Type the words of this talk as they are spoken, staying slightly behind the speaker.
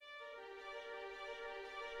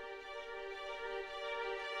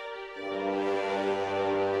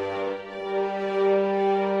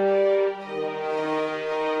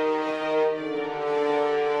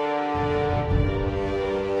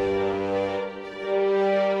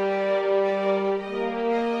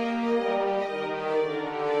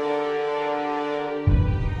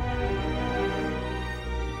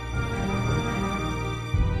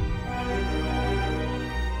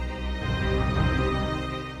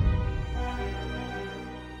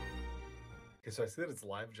Okay, so I see that it's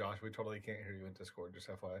live, Josh. We totally can't hear you in Discord, just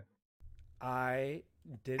FYI. I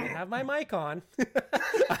didn't have my mic on.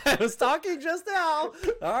 I was talking just now.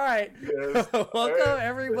 All right. Yes. Welcome,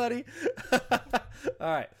 everybody. All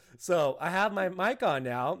right. So I have my mic on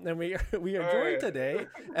now, and we are joined today,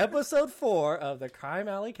 episode 4 of the Crime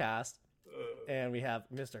Alley Cast. And we have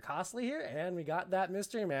Mr. Costly here, and we got that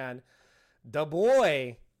mystery man,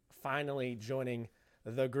 DaBoy, finally joining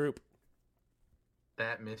the group.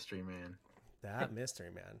 That mystery man. That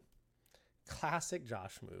mystery man. Classic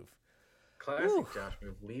Josh move. Classic Josh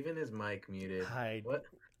move. Leaving his mic muted. What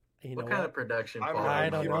kind of production?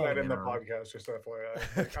 I'm keeping that in the podcast, just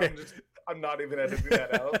FYI. Like, I'm not even editing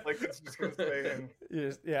that out. Like, it's just gonna stay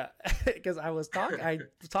in. Yeah, because I was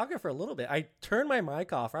talking for a little bit. I turned my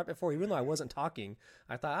mic off right before, even though I wasn't talking.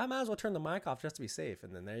 I thought I might as well turn the mic off just to be safe,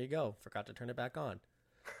 and then there you go. Forgot to turn it back on.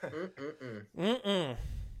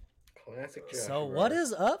 Classic Josh. So what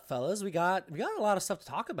is up, fellas? We got a lot of stuff to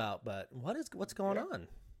talk about, but what's going on?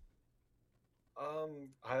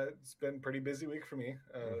 It's been a pretty busy week for me.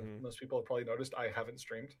 Most people have probably noticed I haven't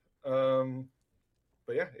streamed.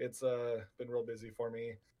 But yeah, it's been real busy for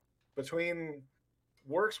me. Between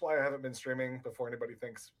works why I haven't been streaming before anybody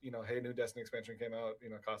thinks, hey, new Destiny expansion came out,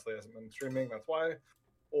 Costly hasn't been streaming, that's why.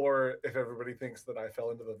 Or if everybody thinks that I fell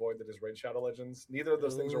into the void that is Raid Shadow Legends. Neither of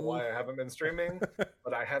those things are why I haven't been streaming,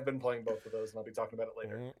 but I have been playing both of those, and I'll be talking about it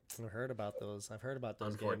later. I've heard about those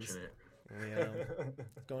Unfortunate. games. Yeah,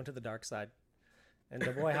 going to the dark side. And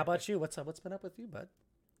DaBoy, how about you? What's been up with you, bud?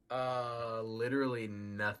 Literally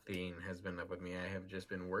nothing has been up with me. I have just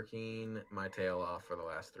been working my tail off for the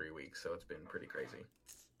last 3 weeks, so it's been pretty crazy.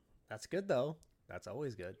 That's good, though. That's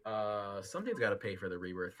always good. Something's got to pay for the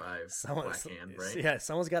Rebirth 5 Black Hand, right? Yeah,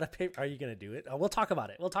 someone's got to pay. Are you going to do it? We'll talk about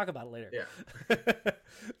it. We'll talk about it later. Yeah.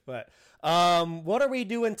 But what are we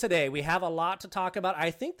doing today? We have a lot to talk about.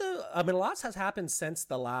 I think a lot has happened since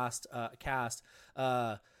the last cast.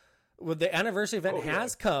 Well, the anniversary event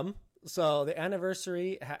has come. So the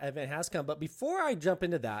anniversary event has come. But before I jump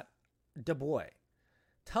into that, DaBoy,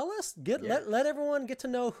 tell us, let everyone get to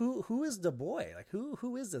know who is DaBoy. Like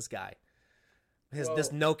who is this guy?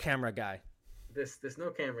 This no camera guy. This no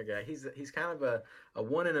camera guy. He's kind of a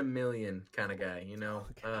one in a million kind of guy,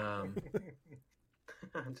 Okay.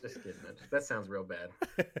 I'm just kidding. That sounds real bad.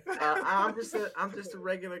 I'm just a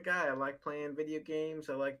regular guy. I like playing video games.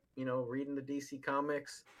 I like reading the DC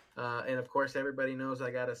comics. And of course, everybody knows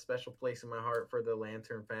I got a special place in my heart for the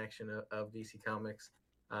Lantern faction of DC Comics.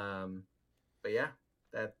 But yeah,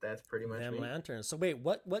 that's pretty much me. Lanterns. So wait,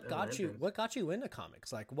 what got you into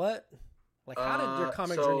comics? How did your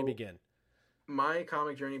comic journey begin? My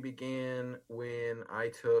comic journey began when I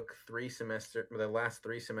took the last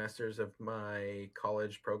 3 semesters of my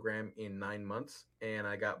college program in 9 months, and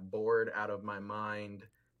I got bored out of my mind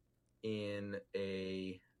in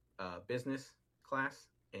a business class.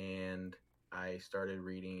 And I started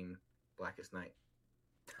reading Blackest Night.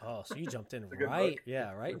 Oh, so you jumped in right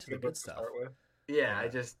into the good stuff. Yeah, I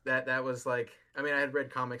just that was like, I mean, I had read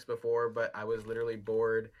comics before, but I was literally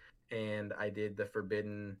bored, and I did the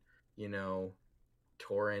Forbidden,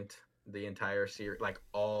 torrent the entire series, like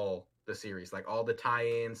all the series, like all the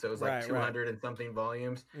tie-ins. So it was like 200 and something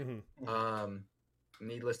volumes. Mm-hmm.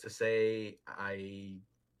 Needless to say, I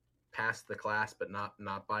passed the class, but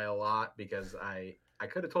not by a lot, because I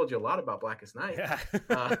could have told you a lot about Blackest Night. Yeah.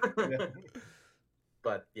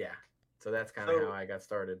 But yeah, so that's kind of how I got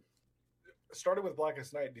started. Started with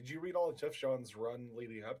Blackest Night. Did you read all of Jeff John's run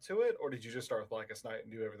leading up to it, or did you just start with Blackest Night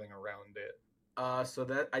and do everything around it? So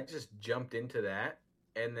that I just jumped into that,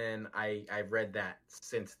 and then I've read that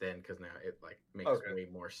since then, because now it makes way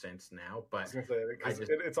more sense now. But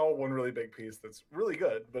it's all one really big piece that's really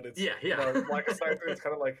good, but it's Blackest Night. It's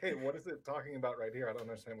kind of like, hey, what is it talking about right here? I don't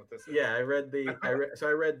understand what this is. Yeah, I read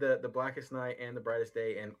the Blackest Night and the Brightest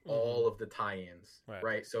Day and all of the tie-ins.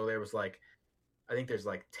 Right. So there was I think there's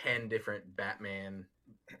 10 different Batman.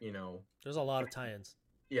 There's a lot of tie-ins.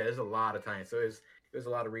 Yeah, there's a lot of tie-ins. So it was a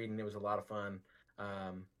lot of reading. It was a lot of fun.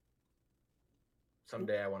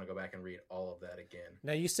 Someday I want to go back and read all of that again.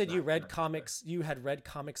 Now you said you read comics. You had read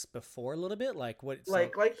comics before a little bit, like what?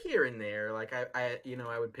 Like here and there. Like I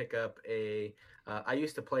would pick up a. I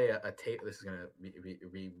used to play a tape. This is gonna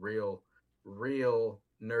be real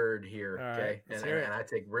nerd here. All okay, right, and I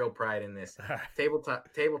take real pride in this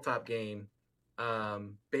tabletop game,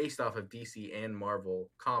 based off of DC and Marvel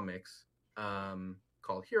comics,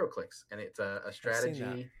 called HeroClix, and it's a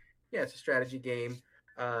strategy. Yeah, it's a strategy game.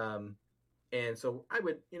 And so I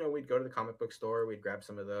would, we'd go to the comic book store, we'd grab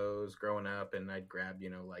some of those growing up, and I'd grab,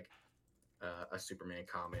 a Superman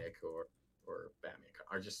comic or Batman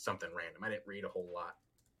or just something random. I didn't read a whole lot.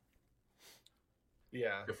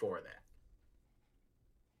 Yeah. before that.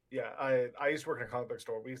 Yeah, I used to work in a comic book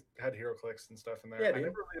store. We had Hero Clicks and stuff in there. Yeah, I dude.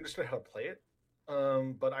 never really understood how to play it,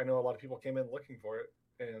 but I know a lot of people came in looking for it,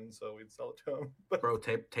 and so we'd sell it to them. But Bro,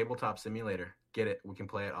 tabletop simulator. Get it. We can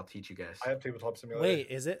play it. I'll teach you guys. I have Tabletop Simulator. Wait,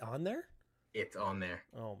 is it on there? It's on there.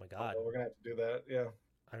 Oh my god! Well, we're gonna have to do that. Yeah.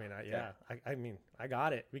 I mean, I mean, I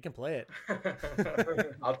got it. We can play it.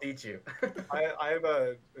 I'll teach you. I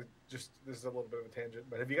have just this is a little bit of a tangent,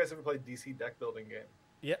 but have you guys ever played DC deck building game?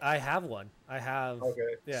 Yeah, I have one. I have. Okay.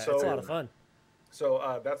 Yeah, So- it's a lot of fun.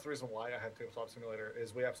 So that's the reason why I have Tabletop Simulator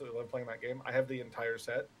is we absolutely love playing that game. I have the entire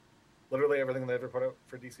set, literally everything they ever put out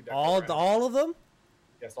for DC deck. building. All of them.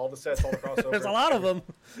 Yes, all the sets, all the crossovers. There's a lot of them.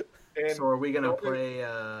 And So are we gonna the- play?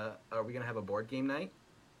 Are we gonna have a board game night?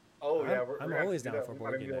 Oh yeah, I'm we're gonna have always to do down that. for We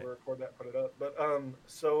board might game be able night. to record that, and put it up. But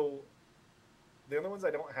so the only ones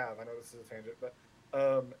I don't have, I know this is a tangent, but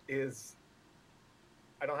is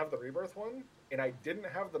I don't have the Rebirth one, and I didn't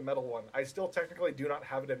have the Metal one. I still technically do not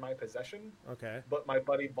have it in my possession, Okay. but my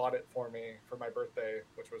buddy bought it for me for my birthday,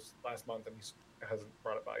 which was last month, and he hasn't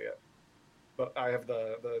brought it by yet. But I have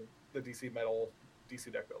the DC Metal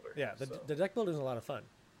DC deck builder. Yeah, so. the deck builder is a lot of fun.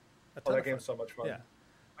 A Oh, ton that of game's fun. so much fun. Yeah.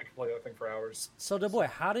 I could play that thing for hours. So, DaBoy,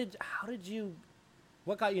 how did you?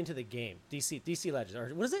 What got you into the game? DC Legends,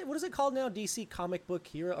 or what is it called now? DC Comic Book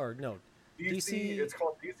Hero, or no? DC It's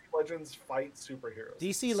called DC Legends Fight Superheroes.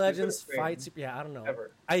 DC Legends Stupidest name Fights. Yeah, I don't know.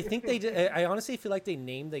 ever. I think they did. I honestly feel like they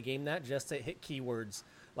named the game that just to hit keywords.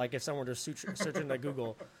 Like if someone were searching to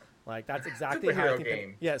Google, like that's exactly how I Superhero think.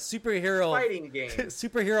 game. Yeah, superhero Fighting game.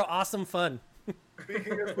 superhero, awesome fun.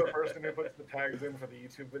 Speaking as the person who puts the tags in for the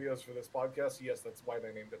YouTube videos for this podcast, yes, that's why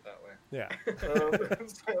they named it that way. Yeah.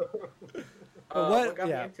 So, What got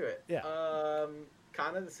yeah. me into it? Yeah.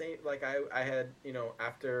 Kind of the same. Like I had,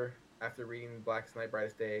 after reading Blackest Night,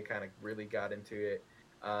 Brightest Day, kind of really got into it.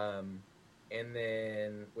 And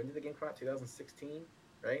then when did the game come out? 2016,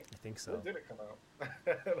 right? I think so. when did it come out?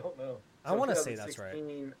 I don't know. I want to say that's right.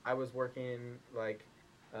 2016, I was working like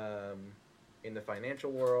in the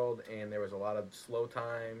financial world, and there was a lot of slow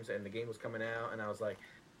times, and the game was coming out, and I was like,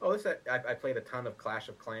 oh, I played a ton of Clash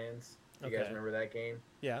of Clans. You guys Okay. remember that game?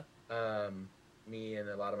 Yeah. Me and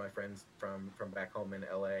a lot of my friends from back home in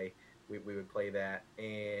LA, we would play that,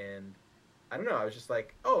 and I don't know, I was just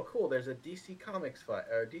like, oh, cool, there's a DC Comics fight,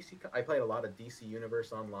 or I played a lot of DC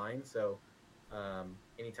Universe online, so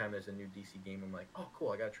anytime there's a new DC game, I'm like, oh, cool,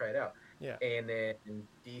 I gotta try it out. Yeah. And then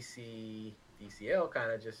DCL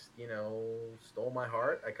kind of just, stole my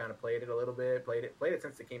heart. I kind of played it a little bit, played it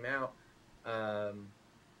since it came out,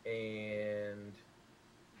 and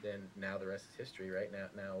then now the rest is history, right?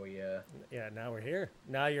 Now we Yeah. Now we're here.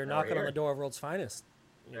 Now you're Now we're knocking on here. the door of World's Finest.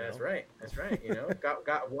 That's right.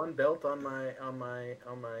 Got one belt on my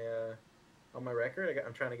record.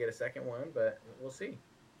 I'm trying to get a second one, but we'll see.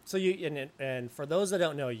 So and for those that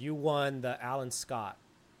don't know, you won the Alan Scott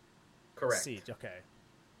Correct. siege. Okay.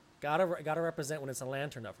 Gotta represent when it's a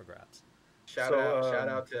lantern up for grabs. Shout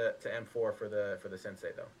out to M4 for the sensei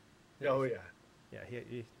though. Oh yeah. Yeah.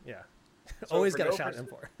 Yeah. So Always for got a no shout pers-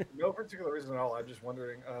 M4. No particular reason at all. I'm just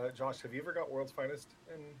wondering, Josh, have you ever got World's Finest?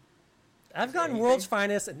 I've gotten anything? World's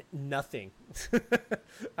Finest and nothing.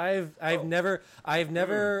 I've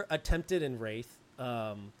never attempted in Wraith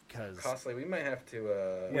because Costly. We might have to.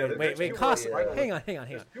 wait, two Costly. Worlds Hang on.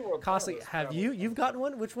 There's two World's Costly, Finest have now. you've gotten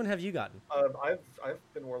one? Which one have you gotten? I've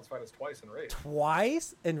been World's Finest twice in Raid.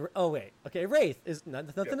 Twice? And oh wait, okay, Wraith is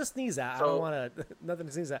nothing Yeah. to sneeze at. I So- don't want to nothing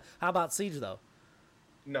to sneeze at. How about Siege though?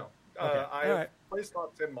 No. Okay, I've alright. placed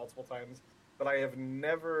top 10 multiple times, but I have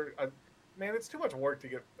never. Man, it's too much work to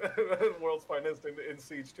get World's Finest in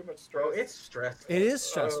Siege. Too much stress. Bro, it's stressful. It is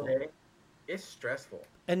stressful, Okay? It's stressful.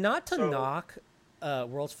 and not to So- knock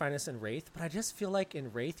World's Finest and Wraith, but I just feel like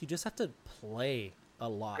in Wraith you just have to play a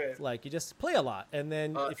lot. Okay. Like you just play a lot, and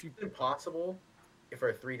then if you It's impossible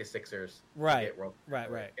for 3 to 6ers. Right. To get World.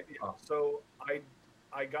 right. Yeah, so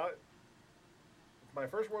I got my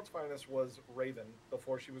first World's Finest was Raven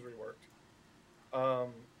before she was reworked.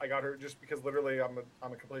 I got her just because literally I'm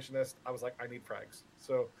a completionist. I was like, I need frags,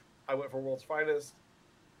 so I went for World's Finest,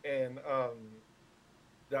 and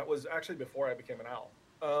that was actually before I became an owl.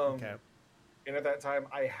 Okay. And at that time,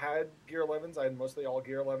 I had Gear 11s. I had mostly all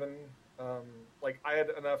Gear 11. Like I had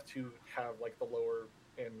enough to have like the lower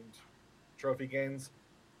end trophy gains.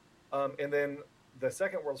 And then the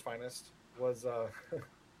second World's Finest was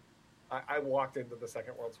I walked into the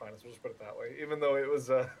second World's Finest. We'll just put it that way. Even though it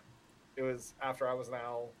was after I was an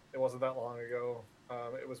owl. It wasn't that long ago.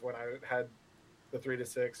 It was when I had the 3 to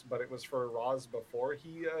 6, but it was for Roz before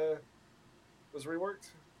he was reworked,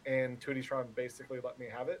 and 2D Tron basically let me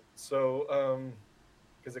have it. So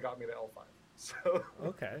because it got me to L5. So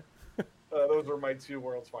Okay. those were my 2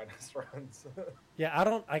 World's Finest runs.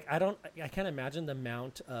 Yeah, I can't imagine the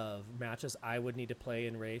amount of matches I would need to play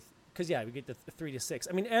in Wraith. Because, yeah, we get the 3 to 6.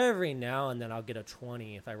 I mean, every now and then I'll get a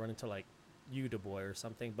 20 if I run into, like, you, DaBoy, or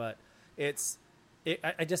something. But it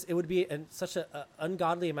would be such an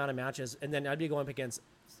ungodly amount of matches. And then I'd be going up against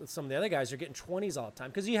some of the other guys who are getting 20s all the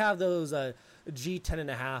time. Because you have those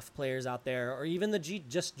G10.5 players out there, or even the G10,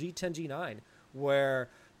 G9, where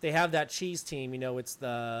they have that cheese team. You know, it's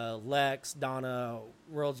the Lex, Donna,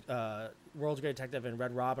 World's Great Detective, and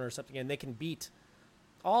Red Robin or something. And they can beat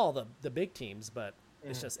all the big teams, but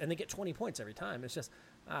it's just, and they get 20 points every time. It's just,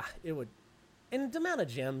 it would, and the amount of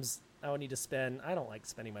gems I would need to spend, I don't like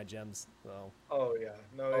spending my gems, so. Oh, yeah.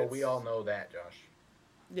 No. Oh, we all know that, Josh.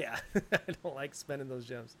 Yeah, I don't like spending those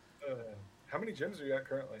gems. How many gems are you at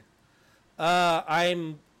currently?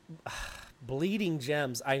 I'm bleeding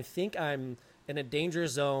gems. I think I'm in a danger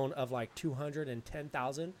zone of like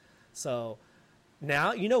 210,000. So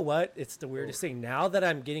now, you know what? It's the weirdest thing. Now that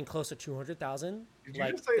I'm getting close to 200,000. Did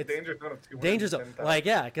you just say a danger zone of 210,000? Danger zone. Like,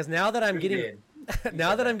 yeah, because now that I'm getting...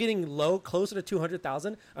 now that I'm getting closer to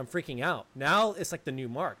 200,000, I'm freaking out. Now it's like the new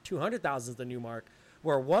mark. 200,000 is the new mark,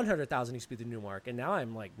 where 100,000 used to be the new mark, and now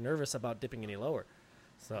I'm like nervous about dipping any lower.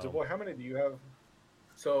 So, DaBoy, how many do you have?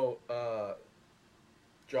 So,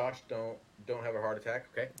 Josh, don't have a heart attack,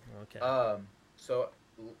 okay? Okay. So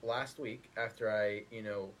last week, after I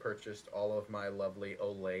purchased all of my lovely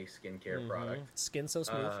Olay skincare product, Skin so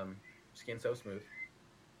smooth. Skin so smooth.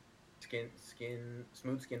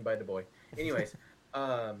 Smooth skin by DaBoy. Anyways,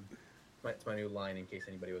 it's my new line in case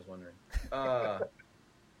anybody was wondering. I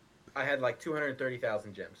had like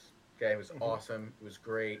 230,000 gems. Okay, it was awesome. It was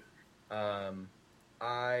great.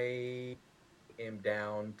 I am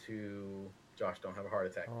down to Josh. Don't have a heart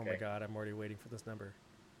attack. Oh my God, I'm already waiting for this number.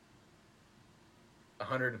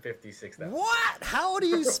 156,000. What? How do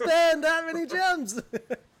you spend that many gems?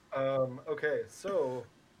 Okay, so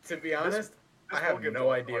to be honest, I have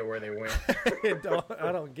no idea where they went.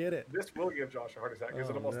 I don't get it. This will give Josh a heart attack because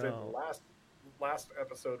it almost did last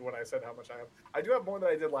episode when I said how much I have. I do have more than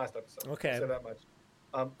I did last episode. Okay. I'll say that much.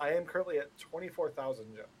 I am currently at 24,000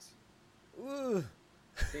 gems. Ooh.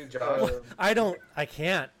 See, Josh. I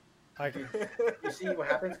can't. You see, what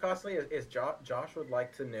happens, Costly, is Josh would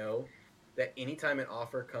like to know that anytime an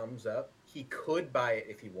offer comes up, he could buy it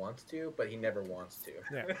if he wants to, but he never wants to.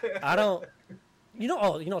 Yeah. I don't.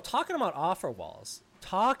 Talking about offer walls,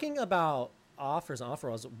 talking about offers and offer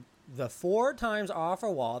walls, the 4 times offer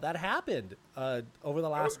wall that happened over the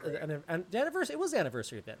last and the anniversary. It was the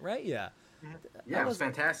anniversary event, right? Yeah. Yeah, it was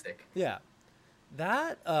fantastic. Yeah,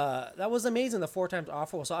 that was amazing. The 4 times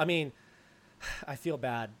offer wall. So I mean, I feel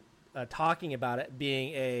bad talking about it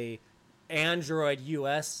being a Android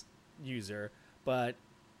US user, but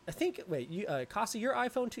I think Costa, your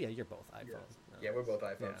iPhone too? Yeah, you're both iPhones. Yes. Yeah, we're both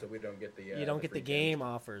iPhones, so we don't get the. You don't get the game gems.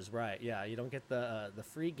 Offers, right? Yeah, you don't get the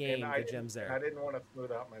free game gems there. I didn't want to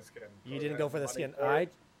smooth out my skin. You didn't go for the skin. Oh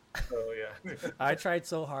yeah. I tried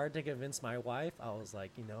so hard to convince my wife. I was like,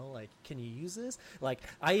 can you use this? Like,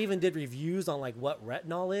 I even did reviews on like what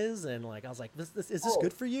retinol is, and like I was like, is this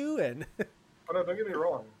good for you? And oh no, don't get me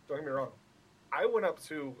wrong. I went up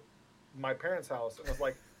to my parents' house and was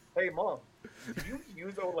like, "Hey, Mom, do you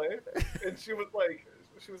use Olay?" And she was like,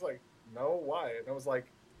 "No, why?" And I was like,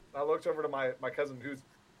 I looked over to my cousin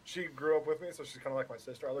she grew up with me, so she's kind of like my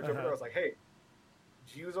sister. I looked over to her, I was like, "Hey,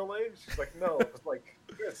 do you use Olay?" She's like, "No." I was like,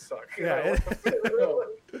 "You guys suck." Yeah.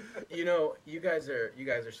 You guys are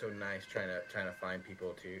so nice trying to find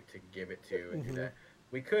people to give it to and do that.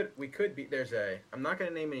 We could be I'm not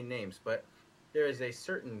going to name any names, but there is a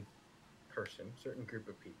certain group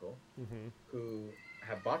of people who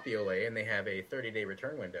have bought the Olay and they have a 30-day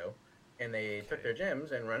return window, and they took their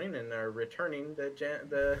gems and running and are returning the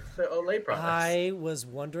Olay products. I was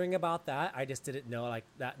wondering about that. I just didn't know. Like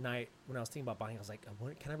that night when I was thinking about buying, I was like,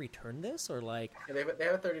 "Can I return this?" Or like, yeah, they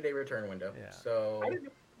have a 30-day return window. Yeah. So I didn't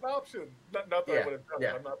have an option. Not that I would have done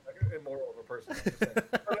it. I'm not like immoral of a person.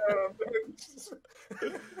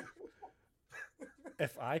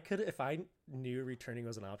 If I knew returning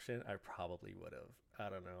was an option, I probably would have. I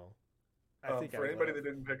don't know. I think for anybody that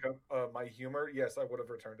didn't pick up my humor, yes, I would have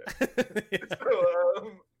returned it.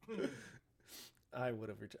 I would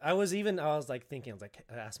have returned. I was like thinking,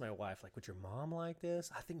 I asked my wife, like, would your mom like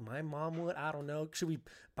this? I think my mom would. I don't know. Should we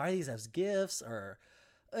buy these as gifts or?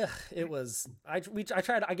 It was. I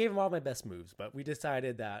tried. I gave them all my best moves, but we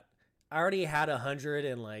decided that I already had 100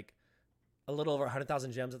 and like a little over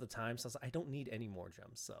 100,000 gems at the time, so I was like, I don't need any more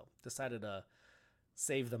gems. So decided to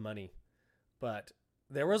save the money, but.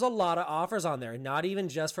 There was a lot of offers on there, not even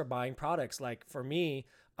just for buying products. Like for me,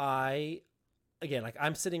 I again, like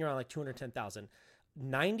I'm sitting around like 210,000.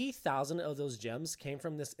 90,000 of those gems came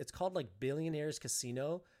from this. It's called like Billionaires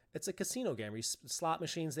Casino. It's a casino game. Slot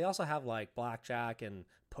machines. They also have like blackjack and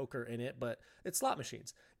poker in it, but it's slot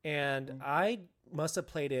machines. And I must have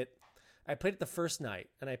played it. I played it the first night,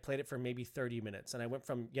 and I played it for maybe 30 minutes. And I went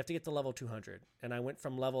from, you have to get to level 200. And I went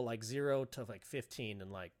from level like 0 to like 15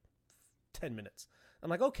 in like 10 minutes. I'm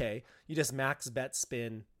like, okay, you just max bet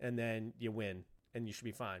spin, and then you win, and you should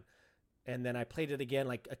be fine. And then I played it again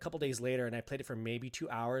like a couple days later, and I played it for maybe 2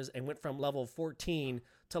 hours and went from level 14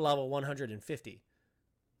 to level 150.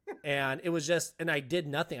 And it was just, and I did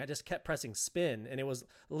nothing. I just kept pressing spin, and it was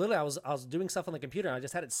literally, I was doing stuff on the computer, and I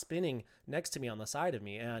just had it spinning next to me on the side of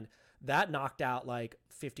me, and that knocked out like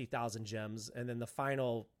 50,000 gems. And then the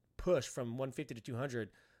final push from 150 to 200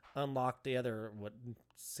 unlocked the other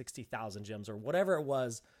 60,000 gems or whatever it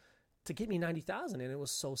was to get me 90,000. And it was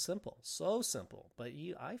so simple. But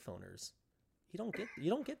you iPhoners, you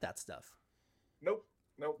don't get that stuff. Nope.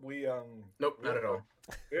 We nope, not at all.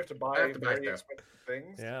 We have to buy very stuff. expensive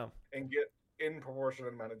things, Yeah, and get in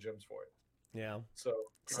proportionate amount of gems for it. Yeah. So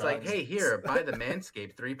it's like, hey, here, buy the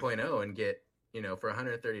Manscaped 3.0 and get, for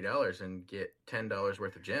 $130 and get $10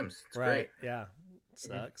 worth of gems. It's great. Yeah, it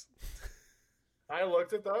sucks. I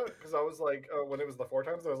looked at that because I was like, when it was the 4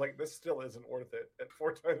 times, I was like, this still isn't worth it at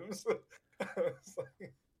 4 times.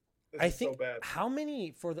 I think so bad. How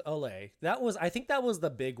many for the Olay? I think that was the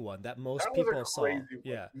big one that most people saw. One.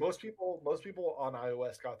 Yeah, most people on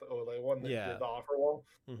iOS got the Olay one. That did the offer one.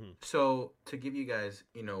 Mm-hmm. So to give you guys,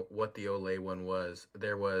 what the Olay one was,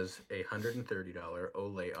 there was a $130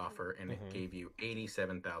 Olay offer, and it gave you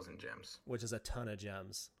 87,000 gems, which is a ton of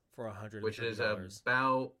gems for $100. Which is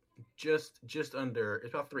about just under.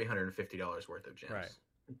 It's about $350 worth of gems. Right.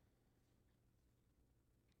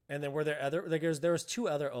 And then were there other? There was 2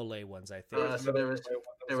 other Olay ones, I think. So there was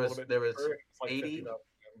 80.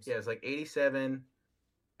 Yeah, it was like 87,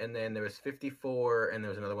 and then there was 54, and there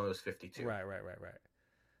was another one that was 52. Right.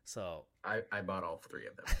 So I bought all 3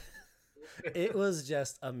 of them. It was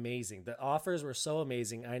just amazing. The offers were so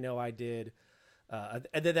amazing. I know I did. I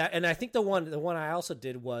did that, and I think the one I also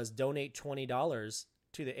did was donate $20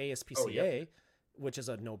 to the ASPCA. Oh, yeah. Which is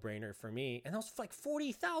a no-brainer for me. And that was like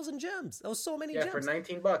 40,000 gems. That was so many gems. Yeah, for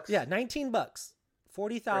 $19. Yeah, $19.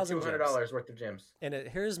 40,000 gems. $200 worth of gems. And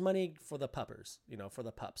here's money for the puppers, for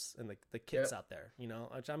the pups and the kids out there,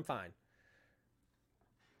 which I'm fine.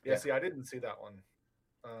 Yeah, see, I didn't see that one.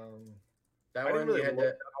 That one really you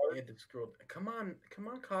had to scroll. Come on,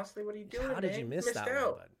 Costly, what are you doing? How did you miss that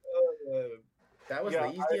out. one? That was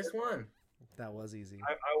the easiest one. That was easy.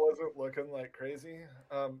 I wasn't looking like crazy,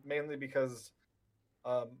 mainly because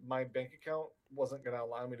my bank account wasn't going to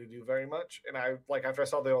allow me to do very much. And I after I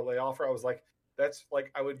saw the Olay offer, I was like, that's like,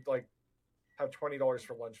 I would like have $20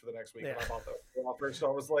 for lunch for the next week. Yeah. And I bought the offer. So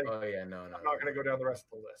I was like, oh yeah, no. I'm not going to go down the rest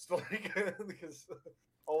of the list because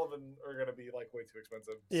all of them are going to be like way too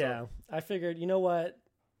expensive. Yeah. So. I figured, you know what?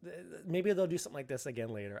 Maybe they'll do something like this again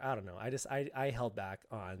later. I don't know. I held back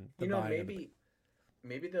on the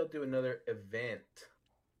maybe they'll do another event.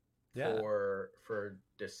 Yeah. For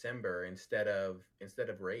December instead of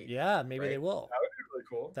Raid. Yeah, maybe they will. That would be really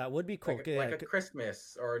cool. That would be cool. Like a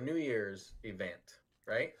Christmas or a New Year's event,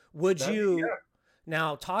 right?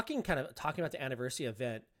 Now talking about the anniversary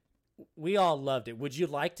event, we all loved it. Would you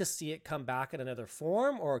like to see it come back in another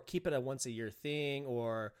form or keep it a once a year thing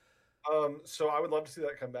or so I would love to see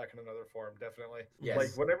that come back in another form, definitely. Yes.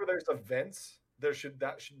 Like whenever there's events, that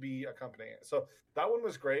should be accompanying it. So that one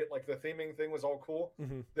was great. Like the theming thing was all cool.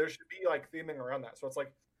 Mm-hmm. There should be like theming around that. So it's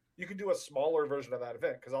like you could do a smaller version of that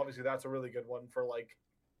event because obviously that's a really good one for like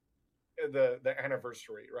the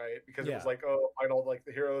anniversary, right? Because it was like, find all like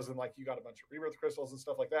the heroes and like you got a bunch of rebirth crystals and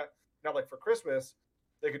stuff like that. Now like for Christmas,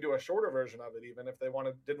 they could do a shorter version of it even if they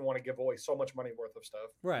didn't want to give away so much money worth of stuff,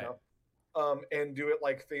 right? And do it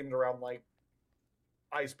like themed around like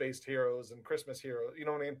ice-based heroes and Christmas heroes. You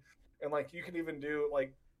know what I mean? And like you can even do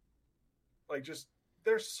like just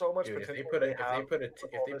there's so much potential.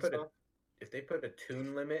 If they put a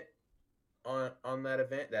tune limit on that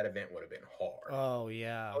event would have been hard. Oh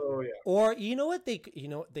yeah. Or you know what they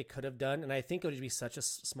could have done, and I think it would be such a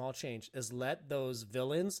small change is let those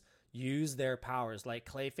villains use their powers like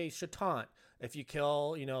Clayface should taunt. If you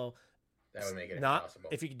kill, that would make it impossible.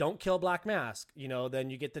 If you don't kill Black Mask, then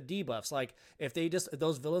you get the debuffs. Like if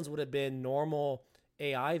those villains would have been normal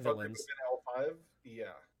AI villains. L5, yeah.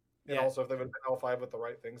 And also if they've been L5 with the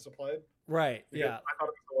right things applied. Right, because I thought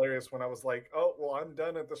it was hilarious when I was like, oh, well, I'm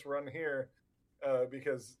done at this run here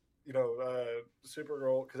because,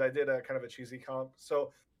 Supergirl, because I did a kind of a cheesy comp.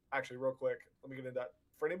 So actually, real quick, let me get into that.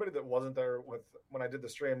 For anybody that wasn't there with when I did the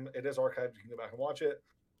stream, it is archived. You can go back and watch it.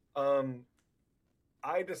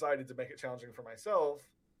 I decided to make it challenging for myself.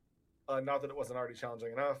 Not that it wasn't already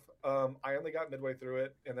challenging enough. I only got midway through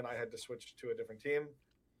it, and then I had to switch to a different team.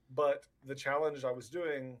 But the challenge I was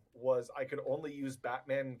doing was I could only use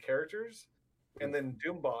Batman characters, and then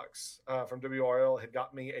Doombox from WRL had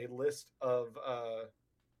got me a list of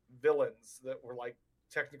villains that were like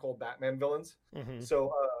technical Batman villains. Mm-hmm.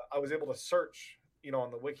 So I was able to search,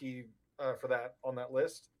 on the wiki for that on that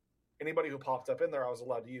list. Anybody who popped up in there, I was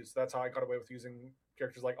allowed to use. That's how I got away with using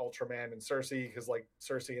characters like Ultraman and Cersei, because like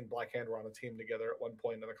Cersei and Black Hand were on a team together at one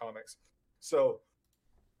point in the comics. So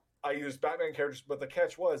I used Batman characters, but the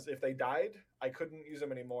catch was if they died, I couldn't use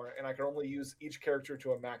them anymore, and I could only use each character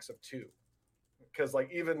to a max of 2. Because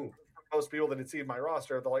like even most people that had seen my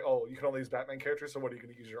roster, they're like, "Oh, you can only use Batman characters, so what are you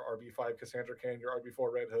going to use your RB5 Cassandra Cain, your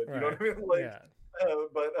RB4 Red Hood?" You know what I mean? Like,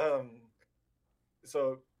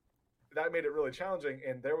 so that made it really challenging,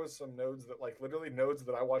 and there was some nodes that like literally nodes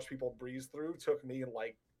that I watched people breeze through took me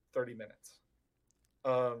like 30 minutes,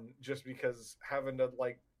 just because having to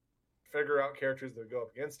like figure out characters that would go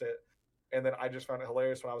up against it. And then I just found it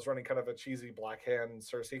hilarious when I was running kind of a cheesy Black Hand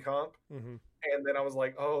Cersei comp, and then I was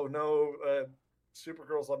like, "Oh no,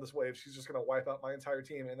 Supergirl's on this wave. She's just gonna wipe out my entire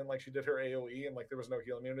team." And then like she did her AOE, and like there was no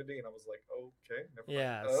heal immunity, and I was like, "Okay, never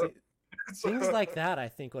mind." Things like that I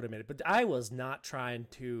think would have made it, but I was not trying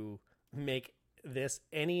to make this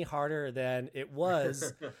any harder than it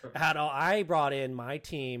was at all. I brought in my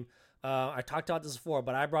team. I talked about this before,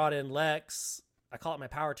 but I brought in Lex. I call it my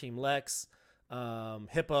power team: Lex,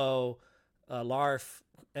 Hippo, Larf,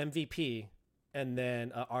 MVP, and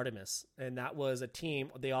then Artemis. And that was a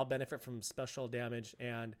team. They all benefit from special damage,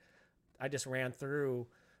 and I just ran through,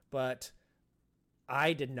 but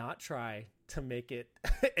I did not try to make it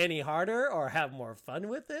any harder or have more fun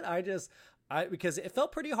with it. Because it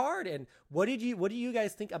felt pretty hard. And what do you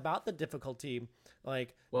guys think about the difficulty?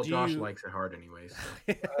 Like, well, Josh likes it hard anyways.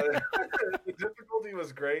 So. The difficulty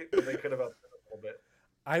was great, but they could have upped it a little bit.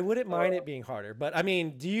 I wouldn't mind it being harder, but I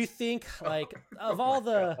mean, do you think like of all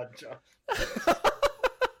the? I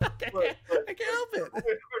can't help it.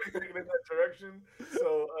 We're thinking in that direction.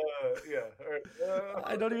 So yeah. All right.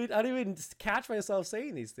 I don't even catch myself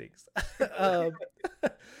saying these things.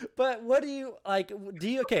 But what do you like?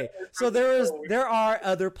 Okay? So there are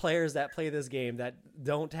other players that play this game that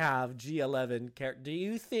don't have G11 character. Do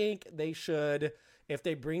you think they should, if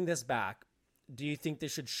they bring this back, do you think they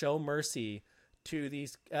should show mercy to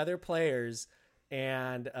these other players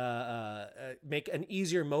and make an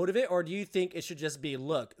easier mode of it? Or do you think it should just be,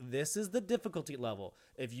 look, this is the difficulty level.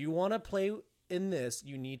 If you want to play in this,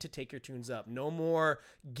 you need to take your tunes up. No more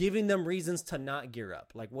giving them reasons to not gear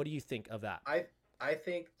up. Like, what do you think of that? I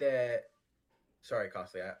think that, sorry,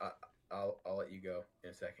 Costly, I'll let you go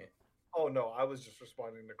in a second. Oh, no, I was just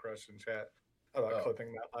responding to Crush in chat about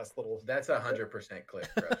clipping that last little. That's 100% clip,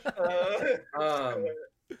 Crush.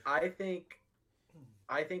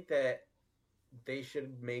 I think that they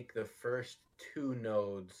should make the first 2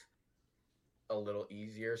 nodes a little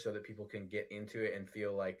easier so that people can get into it and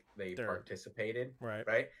feel like they participated.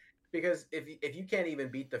 Right. Because if you can't even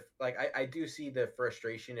beat I do see the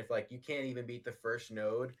frustration if like you can't even beat the first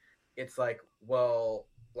node, it's like, well,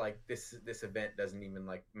 like this event doesn't even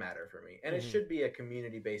like matter for me. And it should be a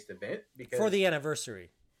community-based event because for the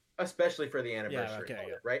anniversary. Especially for the anniversary. Yeah,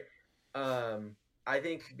 okay, right? I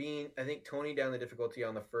think toning down the difficulty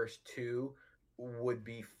on the first 2 would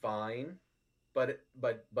be fine, but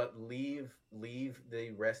leave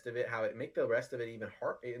the rest of it make the rest of it even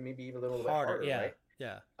hard, maybe even a little bit harder, right?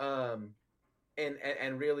 Yeah.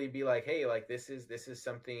 And really be like, hey, like this is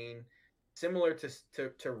something similar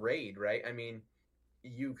to Raid, right? I mean,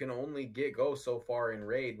 you can only go so far in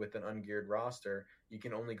Raid with an ungeared roster. You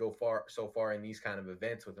can only go so far in these kind of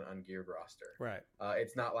events with an ungeared roster. Right.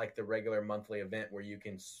 It's not like the regular monthly event where you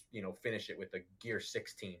can, finish it with a gear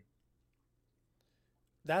 16.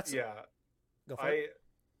 That's Go for it.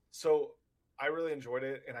 So I really enjoyed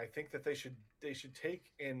it, and I think that they should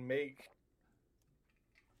take and make.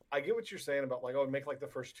 I get what you're saying about like, make like the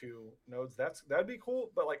first 2 nodes. That'd be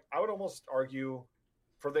cool, but like I would almost argue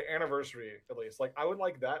for the anniversary at least. Like I would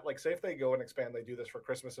like that. Like say if they go and expand, they do this for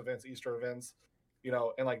Christmas events, Easter events,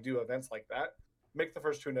 and like do events like that. Make the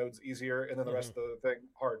first 2 nodes easier, and then the rest of the thing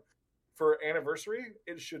hard. For anniversary,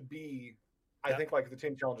 it should be. I think like the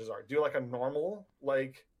team challenges are. Do like a normal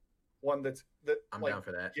like one that I'm like down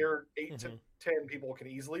for that. Gear 8 to 10 people can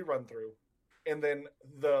easily run through, and then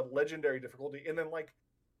the legendary difficulty, and then like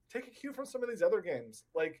take a cue from some of these other games,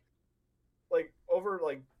 like over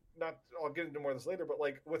like not. I'll get into more of this later, but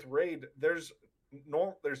like with Raid, there's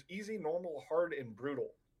there's easy, normal, hard, and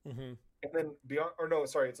brutal. Mm-hmm. And then beyond, or no,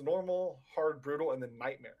 sorry, it's normal, hard, brutal, and then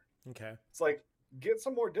nightmare. Okay. It's like, get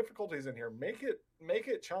some more difficulties in here. Make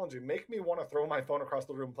it challenging. Make me want to throw my phone across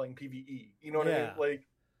the room playing PvE. You know what I mean? Like,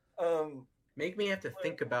 make me have to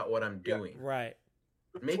think about what I'm doing. Right.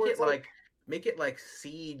 Make it like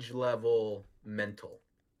siege level mental.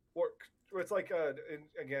 Or it's like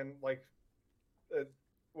again, like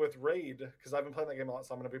with Raid, because I've been playing that game a lot,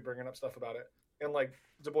 so I'm going to be bringing up stuff about it. And like,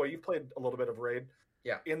 DaBoy, you've played a little bit of Raid.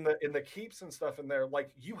 Yeah. In the keeps and stuff in there,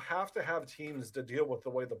 like you have to have teams to deal with the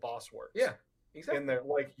way the boss works. Yeah. Exactly. In there,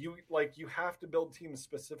 you have to build teams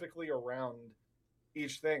specifically around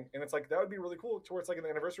each thing, and it's like that would be really cool. To where it's like in the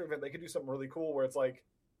anniversary event, they could do something really cool where it's like,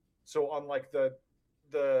 so on like the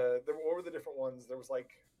what were the different ones? There was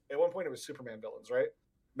like at one point it was Superman villains, right?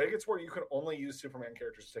 Make it where you can only use Superman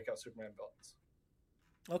characters to take out Superman villains.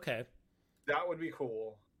 Okay, that would be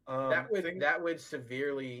cool. That would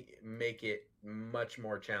severely make it much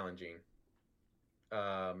more challenging.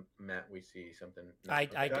 Matt, we see something. I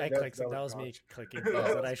clicked. That was me clicking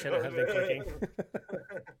that I shouldn't have been clicking.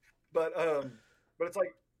 But it's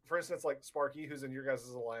like, for instance, like Sparky, who's in your guys'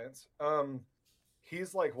 alliance.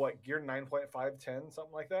 He's like what, gear 9.5, 10,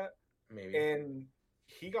 something like that. Maybe. And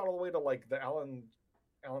he got all the way to like the Alan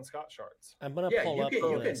Scott shards. I'm gonna pull up the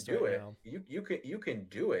list right now. You can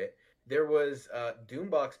do it. There was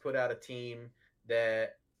Doombox put out a team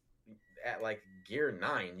that at like gear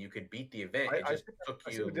 9 you could beat the event. I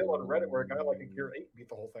see a deal on Reddit where a guy like a gear 8 beat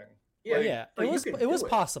the whole thing. Yeah, it was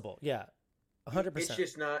possible. Yeah, 100%.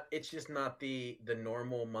 It's just not the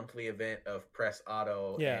normal monthly event of press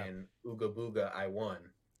auto and ooga booga. I won.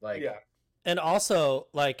 Like, yeah. And also,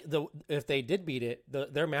 like, if they did beat it,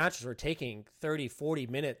 their matches were taking 30, 40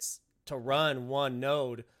 minutes to run one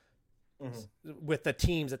node with the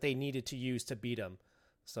teams that they needed to use to beat them.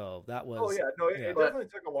 So that was... Oh, yeah. No, it definitely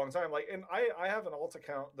took a long time. Like, and I have an alt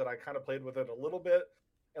account that I kind of played with it a little bit.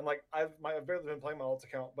 And, like, I've barely been playing my alt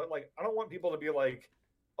account. But, like, I don't want people to be like,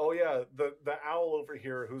 oh, yeah, the owl over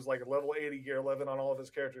here who's, like, level 80 gear 11 on all of his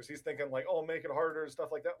characters. He's thinking, like, oh, make it harder and stuff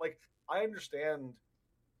like that. Like, I understand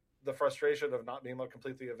the frustration of not being able to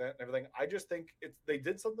complete the event and everything. I just think they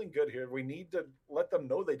did something good here. We need to let them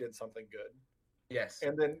know they did something good. Yes.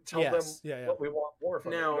 And then tell them what we want more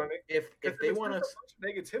from them. Now, you know what I mean? if they want to...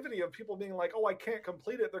 negativity of people being like, oh, I can't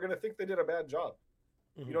complete it, they're going to think they did a bad job.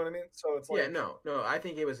 Mm-hmm. You know what I mean? So it's like... Yeah, no, I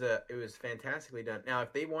think it was fantastically done. Now,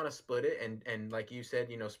 if they want to split it and like you said,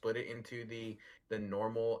 split it into the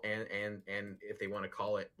normal and if they want to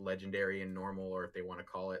call it legendary and normal, or if they want to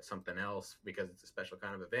call it something else because it's a special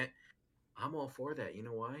kind of event, I'm all for that. You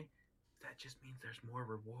know why? That just means there's more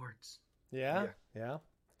rewards. Yeah.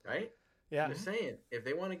 Right? Yeah. I'm just saying, if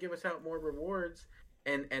they want to give us out more rewards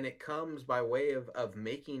and it comes by way of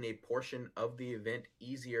making a portion of the event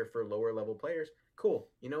easier for lower level players, cool.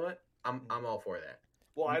 You know what? I'm all for that.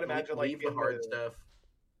 Well, I'd imagine leave the hard stuff.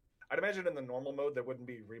 I'd imagine in the normal mode there wouldn't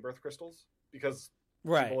be rebirth crystals because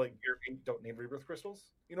right. people like gear 8 don't need rebirth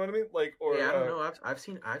crystals. You know what I mean? Like, or yeah, I don't know. I've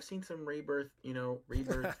seen some rebirth.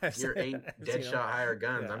 Rebirth gear 8 Deadshot higher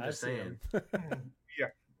guns. Yeah, I'm just saying. Yeah.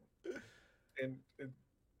 And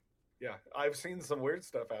yeah, I've seen some weird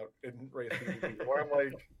stuff out in Wraith PvP where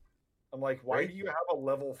I'm like, why do you have a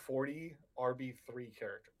level 40 RB3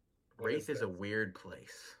 character? Wraith is a weird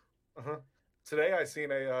place. Today I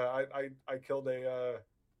seen I killed a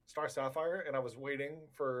Star Sapphire, and I was waiting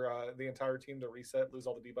for the entire team to reset, lose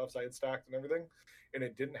all the debuffs I had stacked and everything, and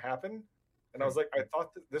it didn't happen. And I was like, I thought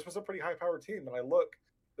this was a pretty high powered team, and I look,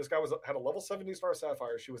 this guy had a level 70 Star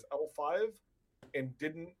Sapphire. She was L5 and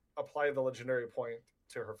didn't apply the legendary point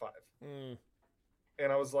to her 5.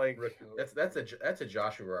 And I was like, that's a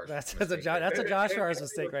Joshua. That's a Joshua's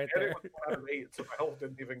mistake right there. It was 1 out of 8, so my health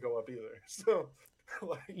didn't even go up either. So,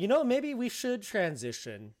 maybe we should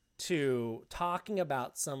transition to talking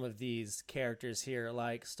about some of these characters here,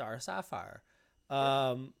 like Star Sapphire,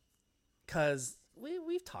 because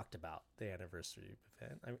we've talked about the anniversary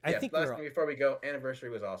event. I think before we go, anniversary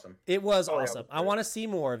was awesome. It was awesome. Yeah, I want to see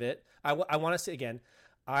more of it. I want to see again.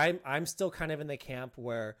 I'm still kind of in the camp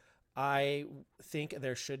where I think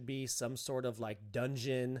there should be some sort of like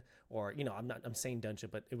dungeon, or I'm saying dungeon,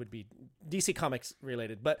 but it would be DC Comics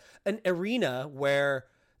related, but an arena where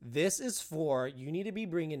this is for, you need to be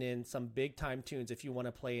bringing in some big time tunes if you want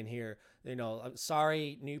to play in here. I'm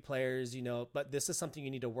sorry, new players, but this is something you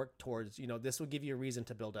need to work towards. This will give you a reason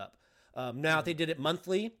to build up. Now, if they did it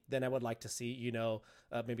monthly, then I would like to see,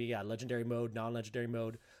 maybe legendary mode, non-legendary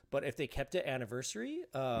mode. But if they kept it anniversary,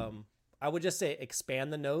 I would just say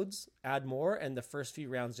expand the nodes, add more, and the first few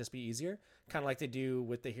rounds just be easier. Kind of like they do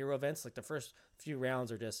with the hero events. Like the first few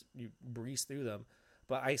rounds are just, you breeze through them.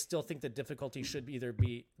 But I still think the difficulty should either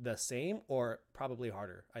be the same or probably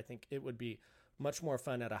harder. I think it would be much more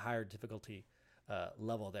fun at a higher difficulty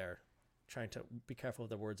level there. Trying to be careful with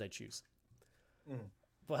the words I choose.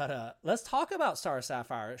 But let's talk about Star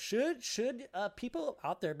Sapphire. Should people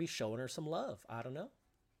out there be showing her some love? I don't know.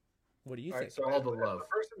 What do you think? Right, so all the love. The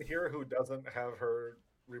person here who doesn't have her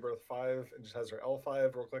Rebirth 5 and just has her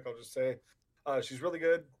L5, real quick, I'll just say she's really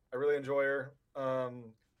good. I really enjoy her.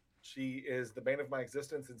 She is the bane of my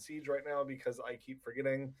existence in Siege right now because I keep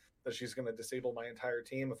forgetting that she's going to disable my entire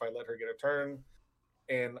team if I let her get a turn.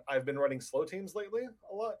 And I've been running slow teams lately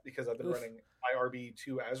a lot because I've been running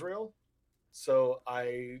IRB2 Azrael. So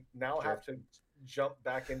I now have to jump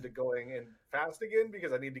back into going in fast again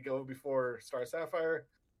because I need to go before Star Sapphire.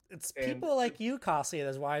 It's people like you, Costly.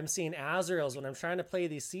 That's why I'm seeing Azraels when I'm trying to play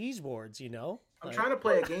these Siege boards, you know? I'm trying to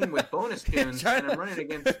play a game with bonus tunes, and I'm running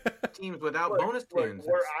against teams without bonus tunes.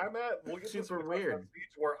 Where I'm at, we'll get super weird.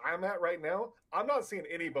 Where I'm at right now, I'm not seeing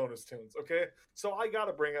any bonus tunes, okay? So I got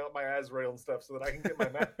to bring out my Azrael and stuff so that I can get my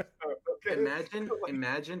match. Okay?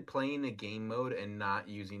 Imagine playing a game mode and not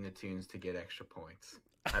using the tunes to get extra points.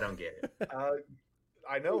 I don't get it.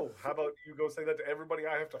 I know. How about you go say that to everybody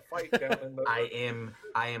I have to fight down in the...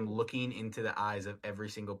 I am looking into the eyes of every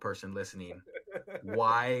single person listening.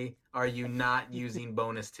 Why are you not using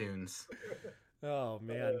bonus tunes? Oh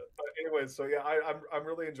man. Anyways, so yeah, I'm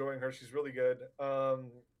really enjoying her. She's really good.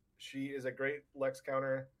 She is a great Lex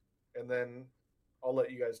counter, and then I'll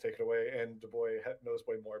let you guys take it away. And DaBoy knows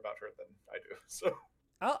way more about her than I do. So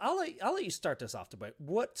I'll let you start this off, DaBoy.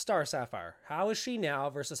 What Star Sapphire? How is she now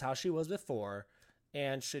versus how she was before?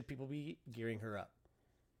 And should people be gearing her up?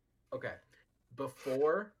 Okay.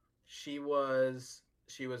 Before she was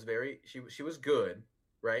good,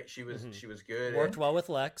 right? She was good. Worked well with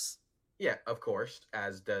Lex. Yeah, of course,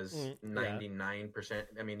 as does 99%.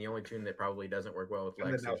 I mean, the only tune that probably doesn't work well with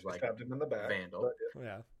Lex is like him in the back, Vandal.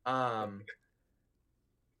 Yeah.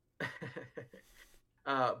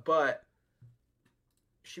 But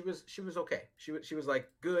she was okay. She was like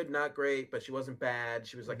good, not great, but she wasn't bad.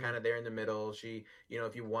 She was like kind of there in the middle. She,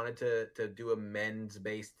 if you wanted to do a men's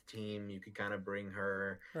based team, you could kind of bring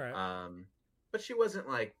her. Right. But she wasn't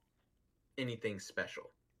like anything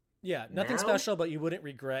special. Yeah, nothing special, but you wouldn't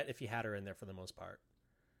regret if you had her in there for the most part.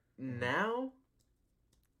 Now,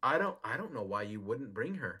 I don't know why you wouldn't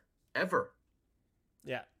bring her ever.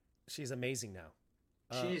 Yeah, she's amazing now.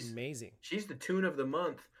 She's amazing. She's the tune of the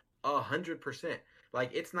month, 100%.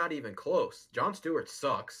 Like, it's not even close. Jon Stewart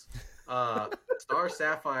sucks. Star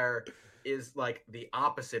Sapphire is like the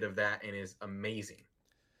opposite of that and is amazing.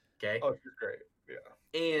 Okay? Oh, she's great. Yeah.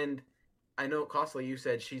 And I know, Costly, you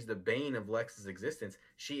said she's the bane of Lex's existence.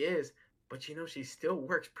 She is, but she still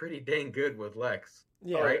works pretty dang good with Lex.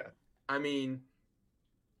 Yeah. Right? Yeah. I mean,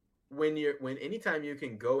 anytime you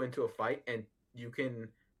can go into a fight and you can,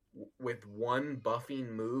 with one buffing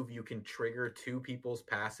move, you can trigger two people's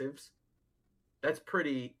passives. That's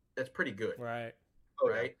pretty good. Right.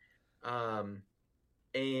 Right.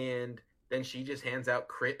 And then she just hands out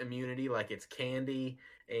crit immunity like it's candy.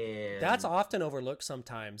 And that's often overlooked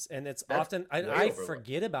sometimes. And I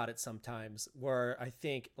forget about it sometimes, where I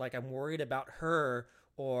think like I'm worried about her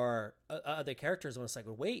or other characters when it's like,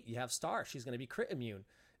 well, wait, you have Star. She's going to be crit immune.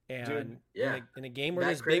 And dude, yeah. in a game where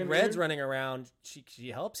there's big reds running around, she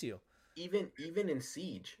helps you. Even in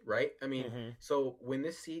Siege, right? I mean, so when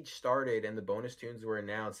this Siege started and the bonus tunes were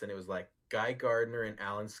announced and it was like Guy Gardner and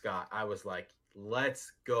Alan Scott, I was like,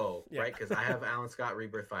 let's go, right? Because I have Alan Scott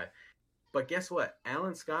Rebirth 5. But guess what?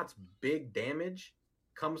 Alan Scott's big damage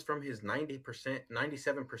comes from his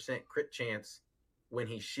 97% crit chance when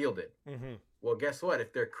he's shielded. Well, guess what?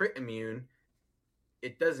 If they're crit immune,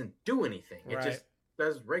 it doesn't do anything. It just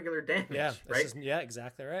does regular damage, right?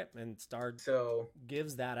 Exactly right. And Star so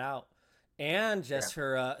gives that out. And just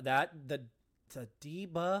her the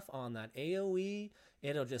debuff on that AoE,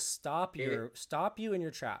 it'll just stop you in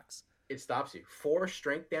your tracks. It stops you. 4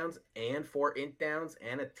 strength downs and 4 int downs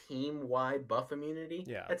and a team-wide buff immunity.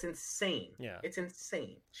 Yeah. That's insane. Yeah. It's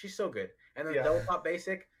insane. She's so good. And then double pop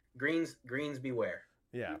basic, greens beware.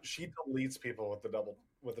 Yeah. She deletes people with the double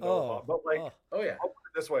pop. But like I'll put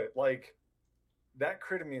it this way, like that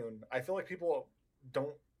crit immune, I feel like people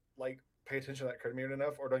don't like pay attention to that crit immune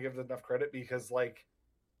enough or don't give it enough credit because like,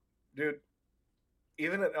 dude,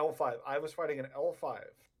 even at L5, I was fighting an L5.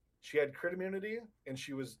 She had crit immunity and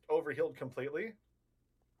she was overhealed completely.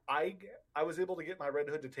 I was able to get my Red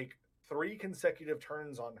Hood to take 3 consecutive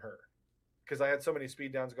turns on her because I had so many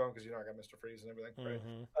speed downs going because I got Mr. Freeze and everything. Right?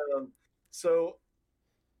 So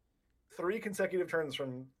 3 consecutive turns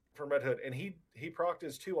from Red Hood, and he procced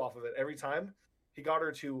his 2 off of it every time. He got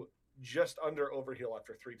her to just under overheal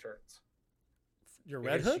after 3 turns. Your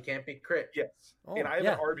Red Hood? She can't be crit. Yes. Oh, and I have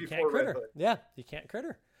yeah, an RB4 Red Hood. Yeah, you can't crit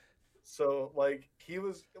her. So like he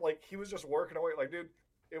was just working away. Like, dude,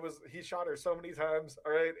 he shot her so many times,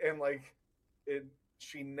 all right, and like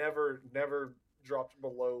she never dropped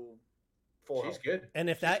below full She's health. good. And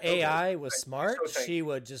if that AI was smart, she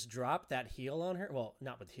would just drop that heal on her. Well,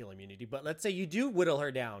 not with heal immunity, but let's say you do whittle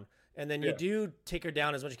her down, and then you do take her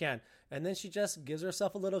down as much as you can, and then she just gives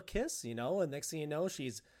herself a little kiss, and next thing you know,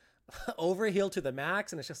 she's overhealed to the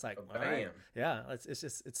max, and it's just like, all right. Yeah,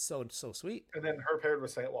 it's so sweet. And then her paired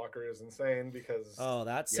with Saint Walker is insane because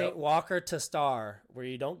that Saint Walker to star, where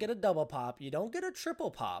you don't get a double pop, you don't get a triple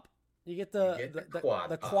pop. You get the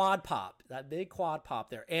quad pop, that big quad pop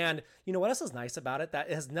there. And you know what else is nice about it? That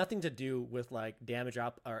it has nothing to do with like damage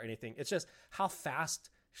up or anything. It's just how fast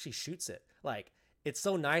she shoots it. Like, it's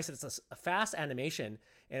so nice. It's a fast animation,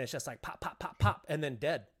 and it's just like pop, pop, pop, pop, and then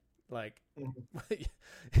dead. Like,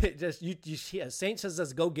 it just Saint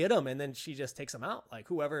says go get him, and then she just takes him out. Like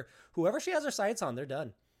whoever she has her sights on, they're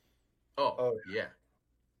done. Oh yeah.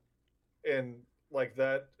 And like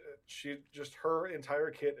that. Her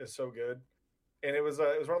entire kit is so good, and it was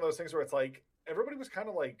one of those things where it's like everybody was kind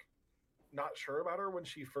of like not sure about her when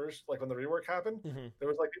she first, like when the rework happened. Mm-hmm. There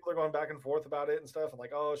was like people are going back and forth about it and stuff, and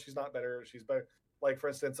like, oh, she's not better, she's better. Like for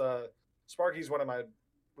instance, Sparky's one of my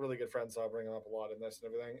really good friends, so I'll bring him up a lot in this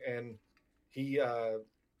and everything. And he,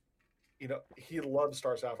 he loves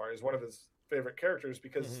Star Sapphire. He's one of his favorite characters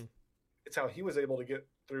because it's how he was able to get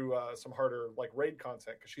through some harder like raid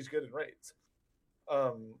content because she's good in raids.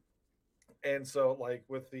 And so like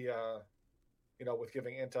with the with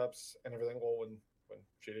giving int ups and everything, well when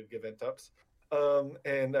she did give int ups,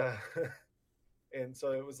 and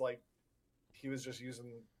so it was like he was just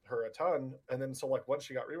using her a ton, and then so like once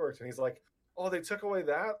she got reworked and he's like, oh, they took away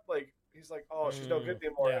that, like he's like, oh, she's no good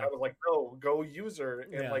anymore. And I was like, no, go use her.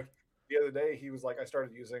 And like the other day he was like, I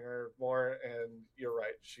started using her more, and you're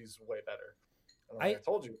right, she's way better. And I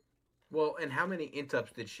told you. Well, and how many int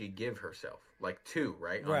ups did she give herself? Like 2,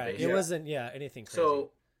 right? Right. It wasn't anything crazy.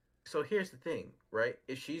 So here's the thing, right?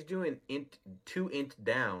 If she's doing 2 int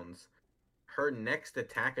downs, her next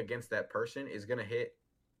attack against that person is gonna hit.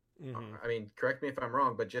 I mean, correct me if I'm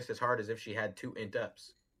wrong, but just as hard as if she had 2 int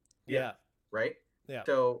ups. Yeah. Right. Yeah.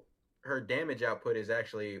 So her damage output is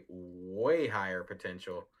actually way higher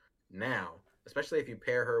potential now, especially if you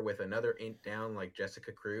pair her with another int down like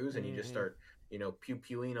Jessica Cruz, and you just start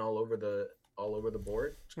pew-pewing all over the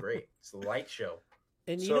board. It's great. It's a light show.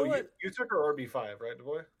 And you know what? You took her RB5, right,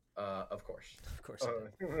 DaBoy? Of course.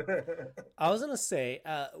 I was gonna say,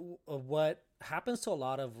 what happens to a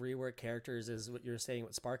lot of rework characters is what you're saying.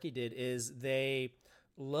 What Sparky did is they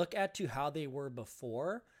look at to how they were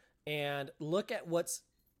before and look at what's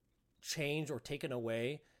changed or taken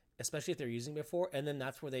away, especially if they're using before, and then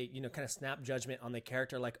that's where they kind of snap judgment on the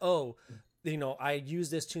character, like, oh, I use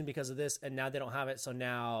this tune because of this, and now they don't have it, so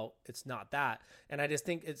now it's not that. And I just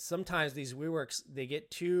think it's sometimes these reworks, they get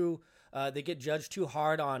judged too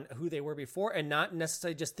hard on who they were before, and not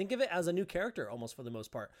necessarily just think of it as a new character almost for the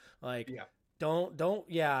most part. Like,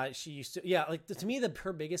 she used to, like to me,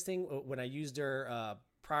 her biggest thing when I used her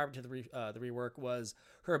prior to the rework was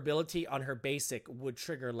her ability on her basic would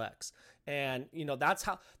trigger Lex. And that's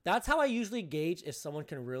how I usually gauge if someone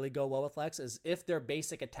can really go well with Lex, is if their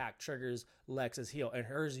basic attack triggers Lex's heal, and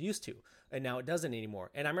hers used to, and now it doesn't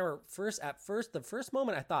anymore. And I remember the first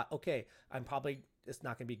moment I thought, okay, it's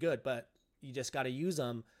not gonna be good, but you just got to use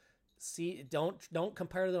them. See, don't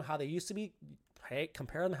compare them how they used to be. Hey,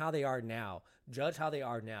 compare them how they are now. Judge how they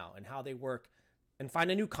are now and how they work, and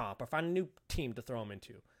find a new comp or find a new team to throw them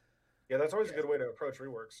into. Yeah, that's always a good way to approach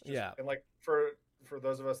reworks. And like for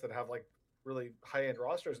those of us that have like really high end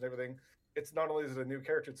rosters and everything, it's not only is it a new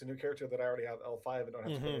character, it's a new character that I already have L5 and don't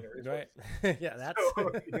have to put any resources. Right. Yeah, that's.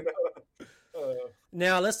 So,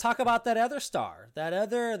 now let's talk about that other star, that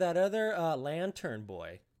other lantern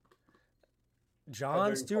boy,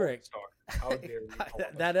 John Stewart. How dare you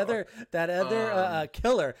that other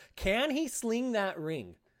killer. Can he sling that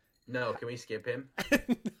ring? No, can we skip him?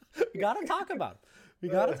 We gotta talk about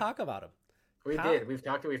him. We did. We've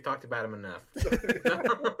talked about him enough.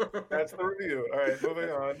 That's the review. All right,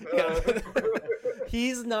 moving on.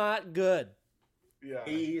 He's not good. Yeah.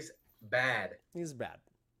 He's bad. He's bad.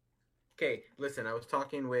 Okay, listen, I was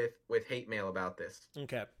talking with Hate Mail about this.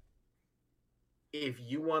 Okay. If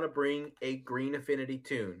you want to bring a green affinity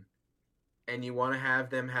tune and you want to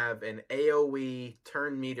have them have an AoE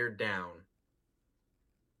turn meter down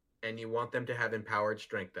and you want them to have empowered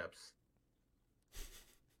strength ups,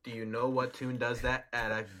 Do you know what tune does that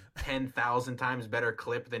at a 10,000 times better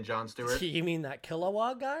clip than Jon Stewart? You mean that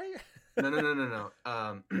Kilowatt guy? No.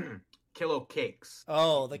 Kilo Cakes.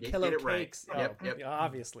 Oh, the Kilo Cakes. Right. Oh, yep.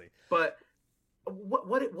 Obviously. But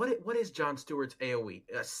what is Jon Stewart's AOE?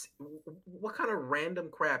 What kind of random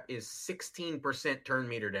crap is 16% turn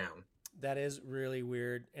meter down? That is really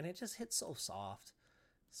weird, and it just hits so soft.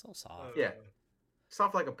 So soft. Yeah.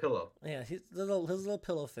 Soft like a pillow. Yeah, his little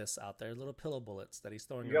pillow fists out there, little pillow bullets that he's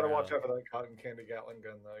throwing. You got to watch out for that cotton candy Gatling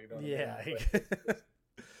gun, though. You know. Yeah.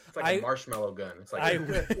 It's like a marshmallow gun. It's like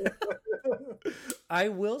I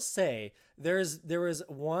will say there was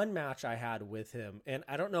one match I had with him, and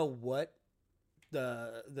I don't know what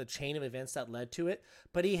the chain of events that led to it,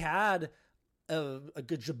 but he had a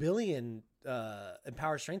gabillion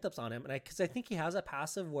empowered strength ups on him, and because I think he has a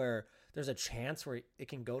passive where there's a chance where it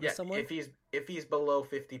can go to someone. If he's below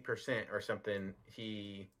 50% or something,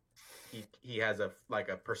 he has a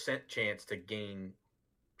percent chance to gain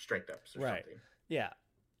strength ups or something. Yeah.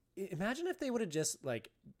 Imagine if they would have just like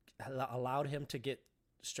allowed him to get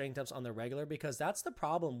strength ups on the regular, because that's the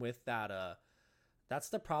problem with that.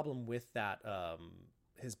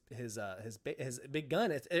 His big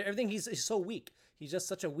gun. It's everything. He's so weak. He's just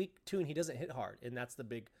such a weak tune. He doesn't hit hard, and that's the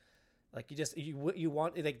big. Like you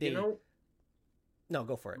want like they. No,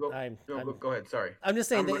 go for it. Go ahead. Sorry. I'm just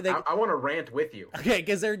saying I want to rant with you. Okay,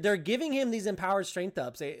 because they're giving him these empowered strength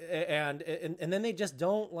ups, and then they just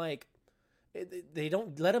don't like. They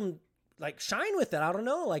don't let him like shine with it. I don't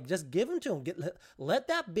know. Like just give him to him. Let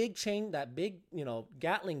that big chain, that big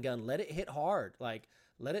Gatling gun, let it hit hard. Like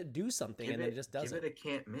let it do something, and it just doesn't. Give it a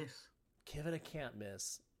can't miss. Give it a can't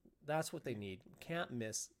miss. That's what they need. Can't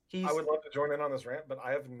miss. I would love to join in on this rant, but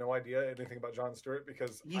I have no idea anything about Jon Stewart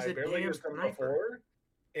because I barely used him before.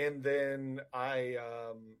 And then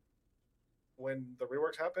when the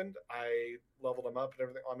reworks happened, I leveled him up and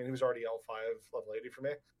everything. I mean, he was already L5, level 80 for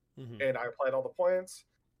me. Mm-hmm. And I applied all the points.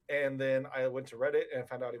 And then I went to Reddit and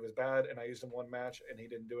found out he was bad. And I used him one match and he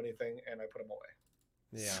didn't do anything. And I put him away.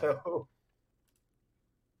 Yeah. So.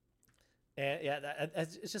 And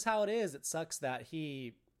it's just how it is. It sucks that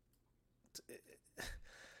he.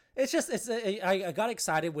 I got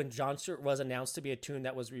excited when Jon Stewart was announced to be a tune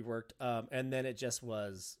that was reworked, and then it just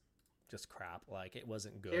was crap. Like it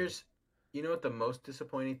wasn't good. You know what the most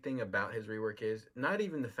disappointing thing about his rework is? Not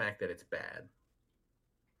even the fact that it's bad.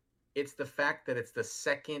 It's the fact that it's the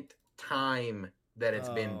second time that it's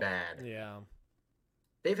been bad. Yeah,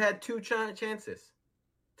 they've had two chances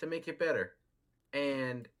to make it better,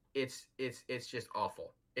 and it's just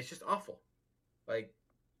awful. It's just awful. Like.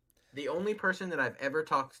 The only person that I've ever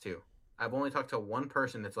talked to, I've only talked to one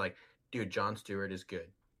person that's like, dude, Jon Stewart is good.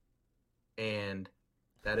 And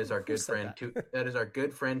that is our good friend. That is our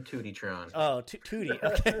good friend Tootie-tron. Oh, Tootie.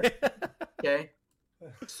 Okay. Okay.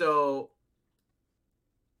 So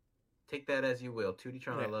take that as you will.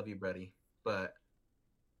 Tootie-tron, I love you, buddy. But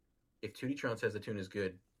if Tootie-tron says the tune is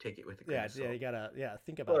good, take it with a grain of salt. Yeah, you gotta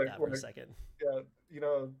think about that for a second. Yeah,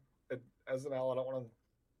 as an owl, I don't want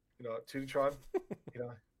to, Tootie-tron,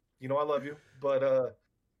 I love you, but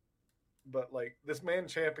like this man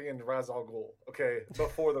championed Ra's al Ghul, okay,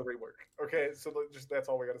 before the rework, okay, so just that's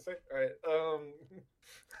all we gotta say, all right.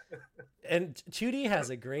 And Tootie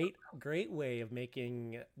has a great way of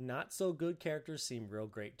making not so good characters seem real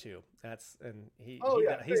great too. He's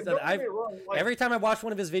done. Every time I watch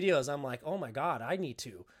one of his videos, I'm like, oh my god, I need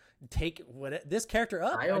to take this character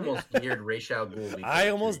up. I almost geared Ra's al Ghul. I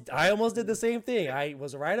almost did the same thing. I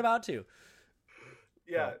was right about to.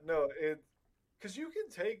 Yeah, no, because you can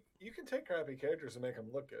take crappy characters and make them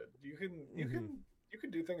look good. You can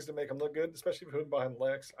do things to make them look good, especially if you put him behind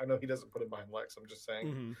Lex. I know he doesn't put him behind Lex. I'm just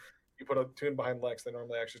saying, you put a tune behind Lex, they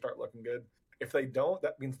normally actually start looking good. If they don't,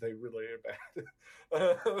 that means they really are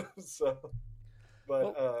bad.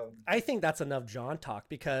 I think that's enough John talk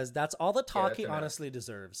because that's all the talk he honestly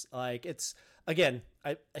deserves. Like it's. Again,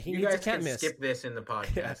 he needs a can't miss. Skip this in the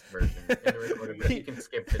podcast version. You can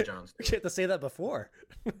skip the Jon Stewart. You have to say that before.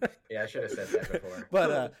 Yeah, I should have said that before.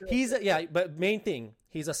 But But main thing,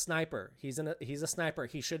 he's a sniper. He's a sniper.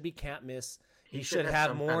 He should be can't miss. He should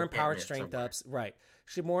have more empowered strength ups. Right.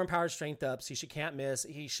 Should more empowered strength ups. He should can't miss.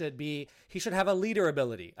 He should have a leader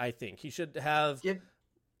ability. I think he should have. Give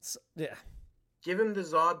him the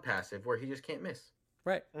Zod passive where he just can't miss.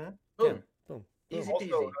 Right. Boom. Yeah. Boom. Easy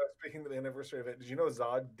peasy. Speaking of the anniversary event, did you know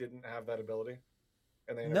Zod didn't have that ability?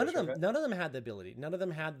 None of them had the ability. None of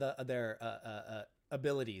them had their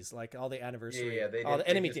abilities, like all the anniversary. Yeah, they all did. the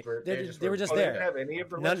enemy team. They were just there. They didn't have any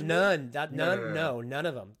of the none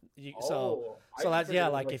of them.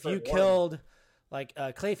 Like if you killed like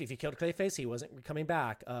Clayface. If you killed Clayface, he wasn't coming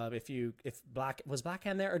back. If Black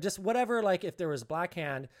Hand there or just whatever, like if there was Black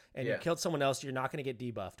Hand and you killed someone else, you're not going to get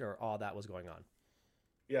debuffed or all that was going on.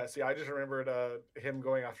 Yeah, see, I just remembered him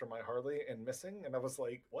going after my Harley and missing, and I was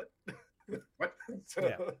like, "What? What?"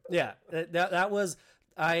 So... Yeah. That was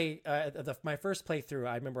my first playthrough.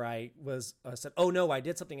 I remember I said, "Oh no, I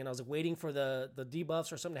did something," and I was waiting for the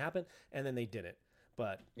debuffs or something to happen, and then they didn't.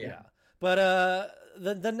 But yeah. But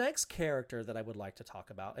the next character that I would like to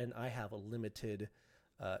talk about, and I have a limited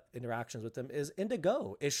interactions with them, is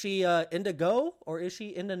Indigo. Is she Indigo or is she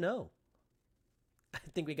in the know? I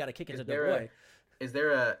think we got to kick it to DaBoy. Is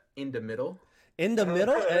there a in the middle? In the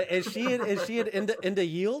middle? Is she in the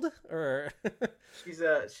yield or? she's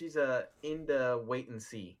a in the wait and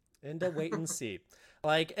see. In the wait and see,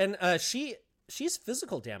 like, and she's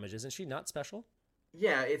physical damage, isn't she? Not special.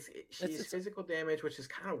 Yeah, she's physical damage, which is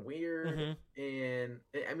kind of weird, and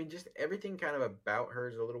I mean, just everything kind of about her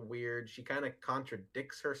is a little weird. She kind of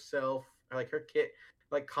contradicts herself, like her kit.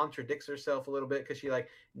 Like contradicts herself a little bit because she like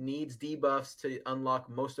needs debuffs to unlock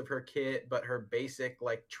most of her kit, but her basic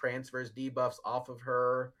like transfers debuffs off of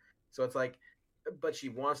her. So it's like, but she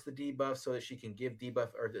wants the debuff so that she can give debuff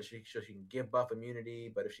or that she can give buff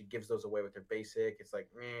immunity. But if she gives those away with her basic, it's like,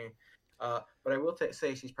 meh. But I will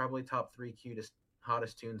say she's probably top 3 cutest,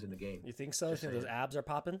 hottest tunes in the game. You think so? You think those abs are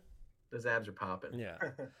popping? Those abs are popping. Yeah.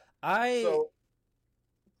 So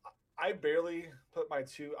I barely put my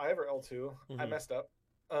 2. I have her L2. I messed up.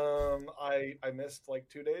 I missed like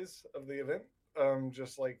 2 days of the event.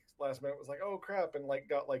 Just like last minute was like, oh crap, and like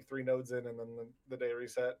got like 3 nodes in, and then the day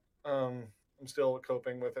reset. I'm still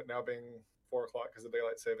coping with it now being 4 o'clock because of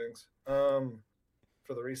daylight savings. For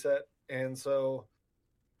the reset, and so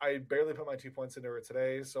I barely put my 2 points into her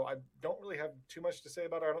today. So I don't really have too much to say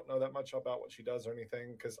about her. I don't know that much about what she does or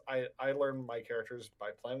anything because I learn my characters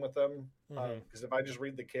by playing with them. Because if I just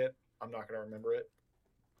read the kit, I'm not going to remember it.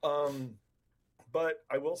 But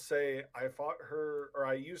I will say I fought her, or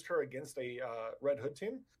I used her against a Red Hood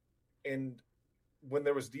team, and when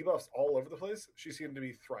there was debuffs all over the place, she seemed to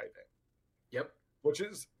be thriving. Yep. Which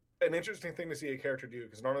is an interesting thing to see a character do,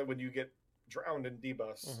 because normally when you get drowned in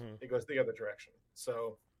debuffs, it goes the other direction.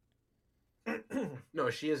 So no,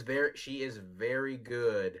 she is very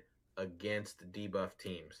good against debuff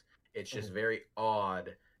teams. It's just very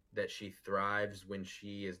odd that she thrives when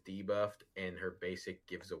she is debuffed and her basic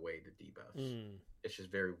gives away the debuffs. It's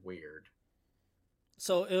just very weird.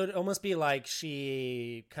 So it would almost be like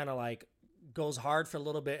she kind of like goes hard for a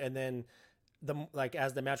little bit, and then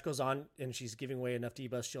as the match goes on and she's giving away enough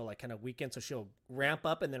debuffs, she'll like kind of weaken. So she'll ramp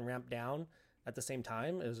up and then ramp down at the same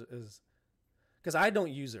time. Is because I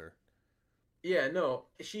don't use her. Yeah, no,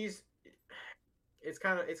 it's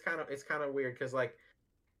kind of weird because like,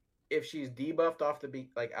 if she's debuffed off the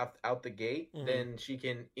out the gate, then she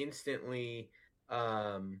can instantly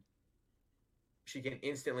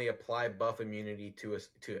apply buff immunity to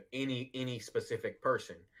any specific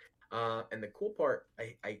person. And the cool part,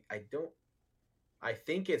 I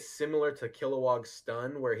think it's similar to Kilowog's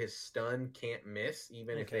stun, where his stun can't miss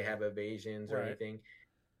even if they have evasions or anything.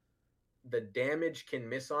 The damage can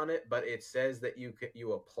miss on it, but it says that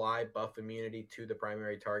you apply buff immunity to the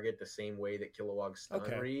primary target the same way that Kilowog's stun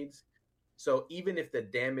reads. So even if the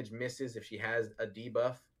damage misses, if she has a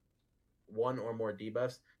debuff, 1 or more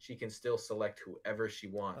debuffs, she can still select whoever she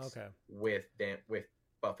wants with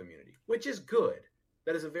buff immunity, which is good.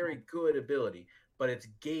 That is a very good ability, but it's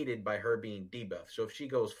gated by her being debuffed. So if she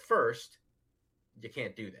goes first, you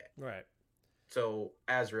can't do that. Right. So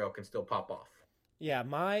Azrael can still pop off. Yeah,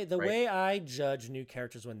 way I judge new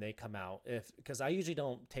characters when they come out, because I usually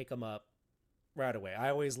don't take them up right away.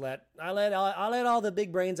 I always let all the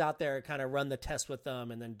big brains out there kind of run the test with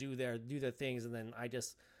them and then do their things, and then I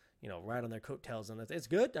just ride on their coattails, and it's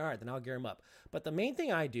good. All right, then I'll gear them up. But the main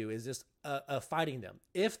thing I do is just fighting them.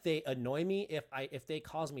 If they annoy me, if they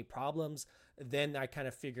cause me problems, then I kind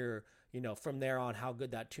of figure from there on how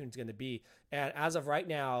good that tune's going to be. And as of right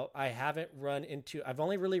now, I've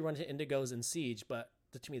only really run into Indigos in Siege, but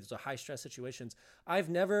to me, those are high stress situations.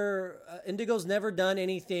 Indigo's never done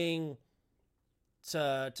anything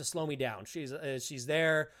to slow me down. She's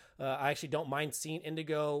there. I actually don't mind seeing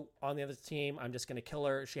Indigo on the other team. I'm just going to kill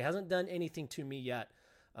her. She hasn't done anything to me yet.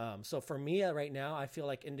 So for me right now, I feel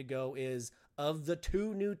like Indigo is, of the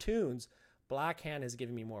 2 new tunes, Black Hand has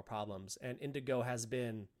given me more problems, and Indigo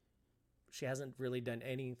she hasn't really done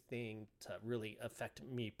anything to really affect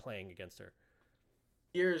me playing against her.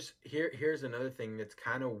 Here's another thing that's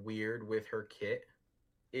kind of weird with her kit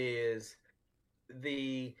is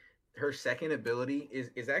her second ability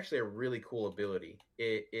is actually a really cool ability.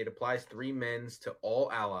 It applies 3 mens to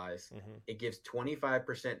all allies. It gives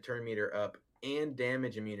 25% turn meter up and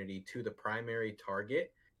damage immunity to the primary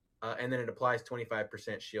target, and then it applies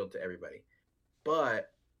 25% shield to everybody.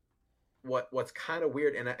 But what's kind of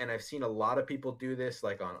weird, and I've seen a lot of people do this,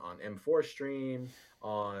 like on M4 stream,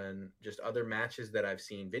 on just other matches that I've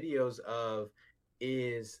seen videos of,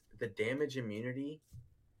 is the damage immunity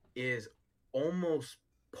is almost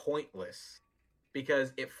pointless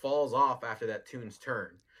because it falls off after that Toon's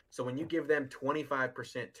turn. So when you give them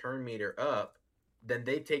 25% turn meter up, then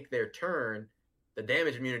they take their turn, the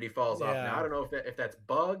damage immunity falls off. Now I don't know if that's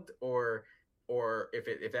bugged or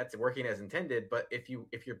if that's working as intended, but if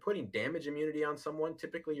you're putting damage immunity on someone,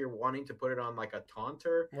 typically you're wanting to put it on like a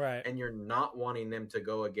taunter, right? And you're not wanting them to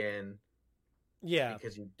go again,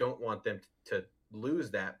 because you don't want them to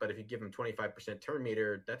lose that. But if you give them 25% turn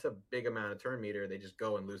meter, that's a big amount of turn meter. They just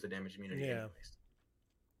go and lose the damage immunity anyways.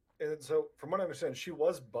 And so, from what I understand, she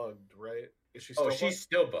was bugged, right? Is she still bugged? She's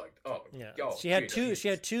still bugged. Oh, yeah. Yo, she had two. She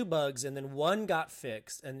had 2 bugs, and then one got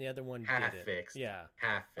fixed, and the other one half didn't. fixed. Yeah,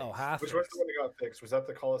 half fixed. Oh, half. Which was the one that got fixed? Was that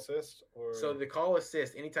the call assist? Or so the call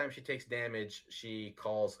assist? Anytime she takes damage, she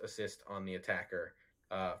calls assist on the attacker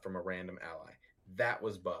from a random ally. That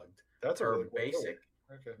was bugged. That's her really cool basic.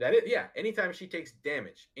 Okay. That is, yeah. Anytime she takes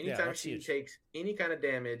damage, anytime she huge. takes any kind of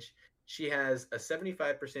damage, she has a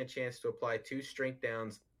 75% chance to apply 2 strength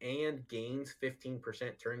downs and gains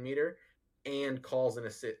 15% turn meter, and calls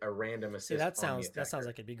a random assist. See, that sounds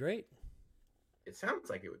like it'd be great. It sounds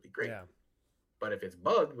like it would be great. Yeah. But if it's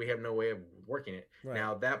bugged, we have no way of working it. Right.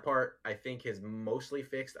 Now that part I think is mostly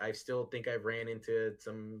fixed. I still think I've ran into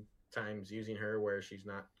some times using her where she's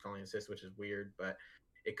not calling assist, which is weird, but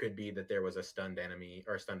it could be that there was a stunned enemy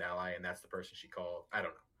or a stunned ally and that's the person she called. I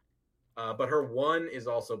don't know. But her 1 is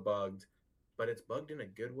also bugged, but it's bugged in a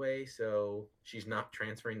good way, so she's not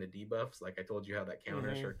transferring the debuffs. Like I told you how that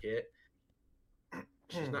counters her kit.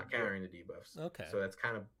 She's not countering the debuffs. Okay. So that's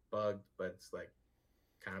kind of bugged, but it's like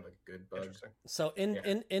kind of a good bug. So in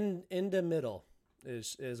the middle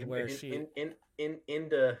is where she in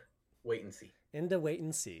the wait and see. Into wait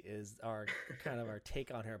and see is our kind of our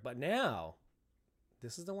take on her. But now,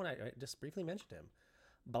 this is the one I just briefly mentioned him.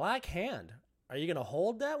 Black Hand. Are you going to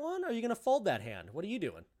hold that one or are you going to fold that hand? What are you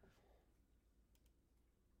doing?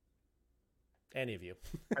 Any of you?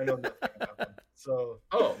 I know nothing about them. So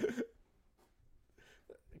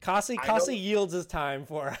Kasi yields his time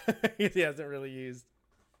for he hasn't really used.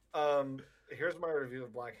 Here's my review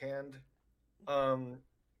of Black Hand.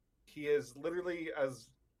 He is literally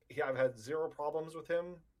I've had 0 problems with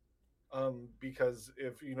him. Because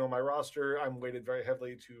if you know my roster, I'm weighted very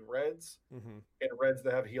heavily to reds and reds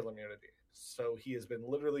that have heal immunity. So he has been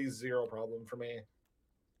literally 0 problem for me.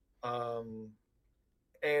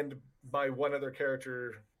 And my one other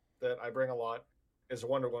character that I bring a lot is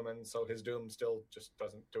Wonder Woman, so his Doom still just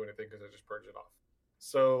doesn't do anything because I just purge it off.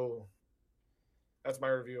 So that's my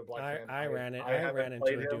review of Black Hand. I ran into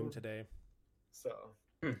a Doom today. So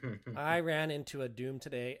I ran into a Doom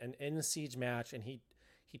today, and in the siege match, and he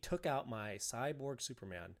took out my Cyborg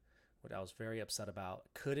Superman, which I was very upset about.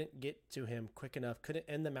 Couldn't get to him quick enough. Couldn't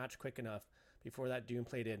end the match quick enough before that Doom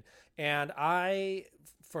played in. And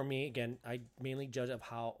for me, again, I mainly judge of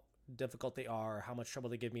how difficult they are, how much trouble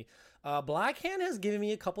they give me. Black Hand has given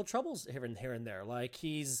me a couple troubles here and there. Like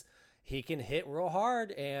he can hit real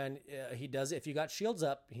hard, and he does it. If you got shields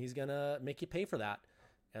up, he's gonna make you pay for that.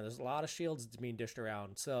 And there's a lot of shields being dished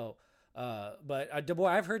around. So, but DaBoy,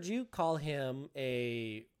 I've heard you call him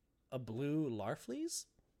a blue Larfleeze.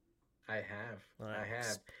 I have. Right. I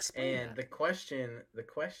have. Explain and that. the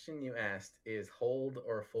question you asked is hold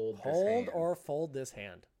or fold this hand. Hold or fold this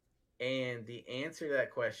hand. And the answer to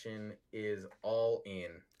that question is all in.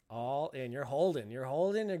 All in. You're holding. You're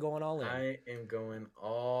going all in. I am going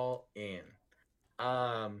all in.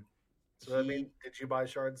 So I mean, did you buy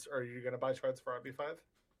shards? Or are you going to buy shards for RB5?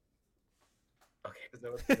 Okay. Is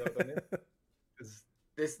that what that means?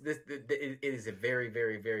 It is a very,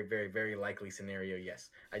 very, very, very, very likely scenario. Yes,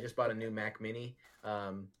 I just bought a new Mac Mini,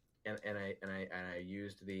 and I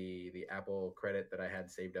used the Apple credit that I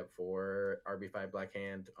had saved up for RB5 Black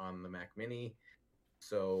Hand on the Mac Mini.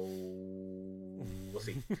 So we'll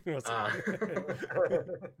see. I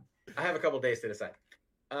have a couple days to decide.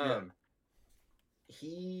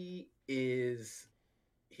 He's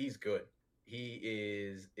good. He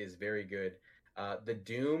is very good. The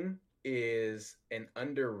Doom is an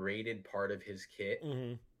underrated part of his kit,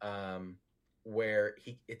 where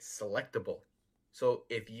it's selectable. So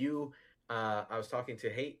if you, I was talking to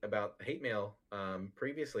Hate Mail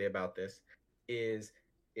previously about this, is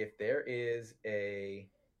if there is a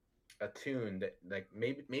a tune that like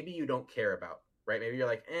maybe you don't care about, right? Maybe you're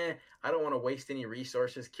like, I don't want to waste any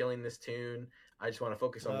resources killing this tune. I just want to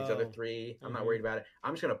focus on these other three. I'm not worried about it.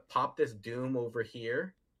 I'm just gonna pop this Doom over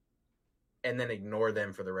here, and then ignore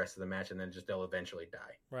them for the rest of the match, and then just they'll eventually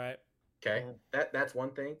die. Right. Okay. That's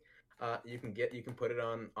one thing. You can put it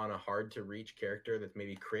on a hard to reach character that's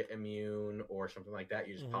maybe crit immune or something like that.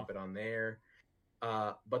 You just pop it on there.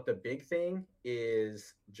 But the big thing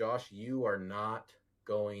is, Josh, you are not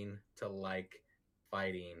going to like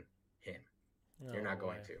fighting him. You're not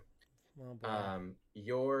going to.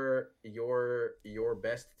 Your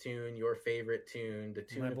best tune, your favorite tune, the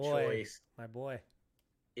tune of choice, my boy,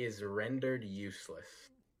 is rendered useless.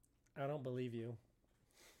 I don't believe you.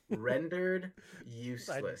 Rendered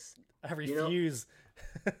useless. I refuse.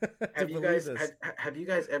 Have you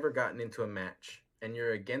guys ever gotten into a match and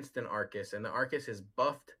you're against an Arcus and the Arcus is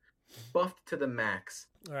buffed to the max,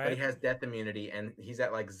 right, but he has death immunity and he's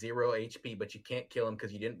at like 0 HP, but you can't kill him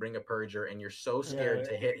because you didn't bring a Purger and you're so scared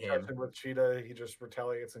to hit him. With Cheetah, he just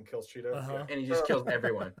retaliates and kills Cheetah, and he just kills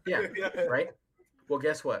everyone. Yeah, right. Well,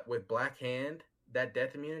 guess what? With Black Hand, that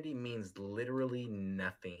death immunity means literally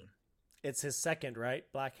nothing. It's his second, right?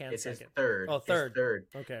 Black Hand it's second. His third. Oh, third. Third.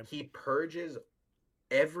 Okay. He purges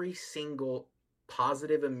every single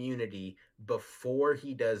positive immunity before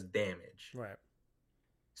he does damage. Right.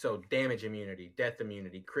 So damage immunity, death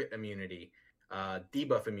immunity, crit immunity,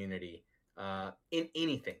 debuff immunity, in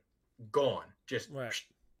anything, gone. Just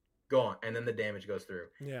gone. And then the damage goes through.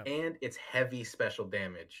 Yeah. And it's heavy special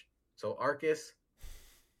damage. So Arcus,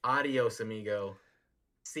 adios, amigo.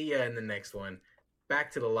 See ya in the next one.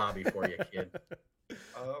 Back to the lobby for you, kid.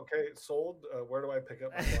 Okay, sold. Where do I pick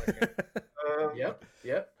up my Black Hand?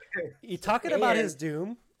 Yep. You talking about his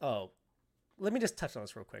Doom? Oh, let me just touch on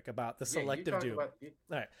this real quick about the selective Doom. All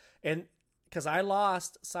right, and because I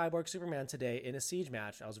lost Cyborg Superman today in a siege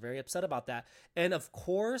match, I was very upset about that. And of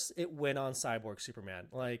course, it went on Cyborg Superman.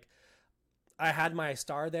 Like, I had my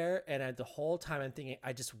star there, and the whole time I'm thinking,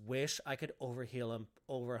 I just wish I could overheal him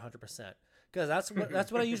over 100%. Because that's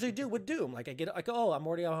what I usually do with Doom. Like, I go, oh, I'm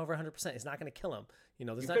already over 100%. It's not going to kill him. You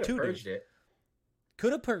know, there's not two Dooms.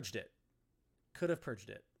 Could have purged it.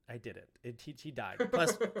 I didn't. He died.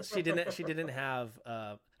 Plus, she didn't have.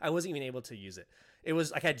 I wasn't even able to use it. It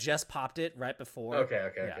was like I just popped it right before. Okay.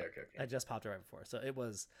 I just popped it right before, so it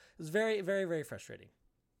was very, very, very frustrating.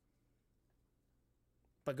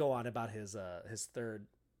 But go on about his third.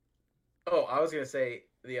 Oh, I was gonna say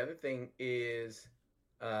the other thing is,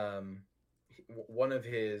 one of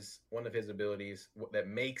his abilities that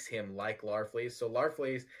makes him like Larfleeze. So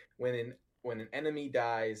Larfleeze, when an enemy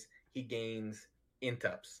dies, he gains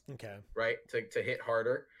intups. Okay. Right? To hit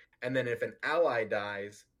harder. And then if an ally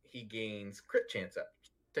dies, he gains crit chance up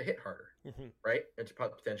to hit harder. Mm-hmm. Right? And to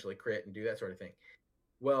potentially crit and do that sort of thing.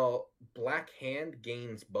 Well, Black Hand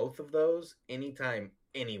gains both of those anytime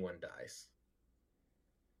anyone dies.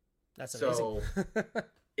 That's amazing. So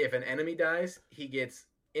if an enemy dies, he gets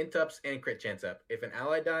intups and crit chance up. If an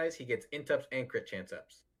ally dies, he gets intups and crit chance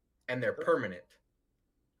ups. And they're permanent.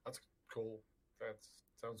 That's cool. That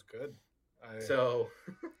sounds good. So,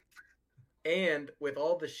 and with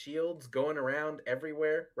all the shields going around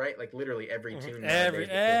everywhere, right? Like literally every tune.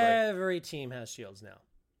 Every team has shields now.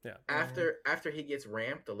 Yeah. After he gets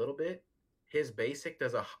ramped a little bit, his basic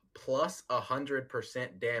does a plus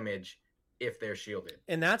 100% damage if they're shielded.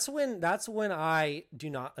 And that's when I'm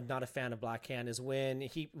not a fan of Black Hand, is when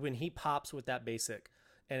he pops with that basic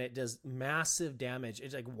and it does massive damage.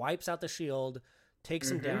 It like wipes out the shield, takes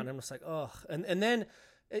him down. I'm just like, oh, and then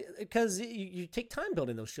because you take time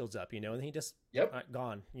building those shields up, you know, and he just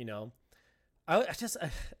gone, you know. I just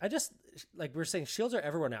like we're saying, shields are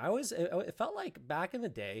everywhere now. It felt like back in the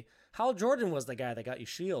day, Hal Jordan was the guy that got you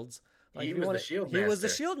shields. Like he was the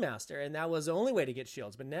shield master, and that was the only way to get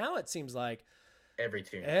shields. But now it seems like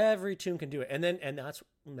every tune can do it, and that's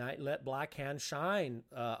might let Black Hand shine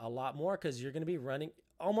a lot more, because you're going to be running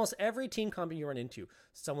almost every team combo you run into,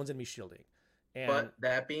 someone's going to be shielding. But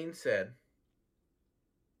that being said,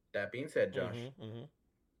 Josh,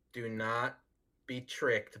 do not be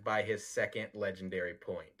tricked by his second legendary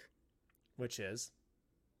point, which is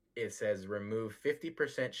it says remove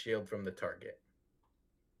 50% shield from the target.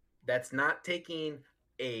 That's not taking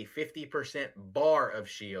a 50% bar of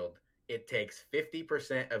shield. It takes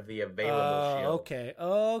 50% of the available shield. Okay.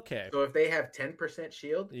 So if they have 10%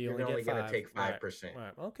 shield, you're only going to take 5%.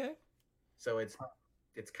 Right. Okay. So it's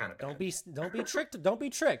kind of bad. Don't be tricked. Don't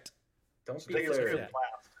be tricked. Don't be blast. flirted. It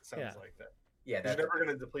sounds like that. Yeah, you're never going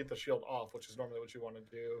to deplete the shield off, which is normally what you want to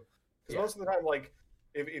do. Because most of the time, like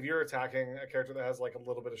if you're attacking a character that has like a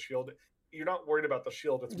little bit of shield, you're not worried about the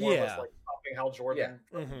shield. It's more or less like stopping Hal Jordan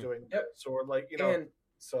from doing sword, like and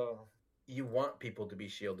so. You want people to be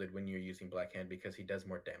shielded when you're using Black Hand because he does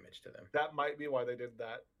more damage to them. That might be why they did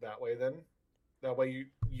that way. Then that way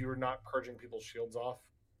you're not purging people's shields off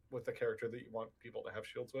with the character that you want people to have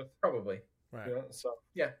shields with. Probably. Right. You know? So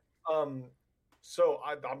yeah. So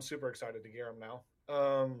I'm super excited to gear him now.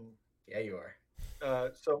 Yeah, you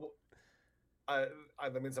are. So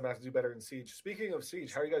that means I'm gonna have to do better in Siege. Speaking of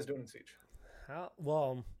Siege, how are you guys doing in Siege?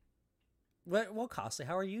 Well, Costly,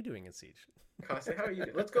 how are you doing in Siege? Costly, how are you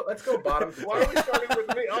doing? Let's go bottom. Why are we starting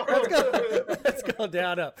with me? Oh. Let's go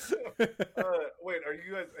down up. Wait,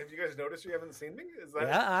 have you guys noticed you haven't seen me? Is that?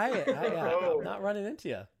 Yeah, I'm not running into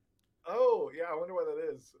you. Oh, yeah, I wonder why that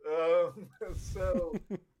is.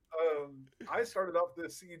 I started off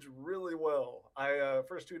this Siege really well.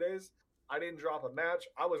 First 2 days, I didn't drop a match.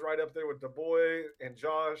 I was right up there with DaBoy and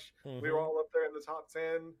Josh. Mm-hmm. We were all up there in the top 10.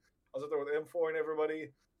 I was up there with M4 and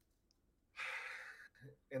everybody.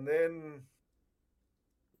 And then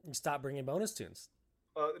you stopped bringing bonus tunes.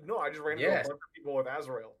 No, I just ran into a bunch of people with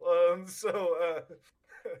Azrael. Azrael,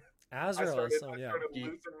 I started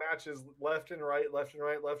losing matches left and right.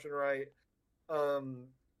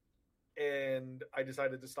 And I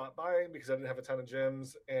decided to stop buying because I didn't have a ton of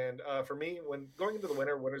gems. And for me, when going into the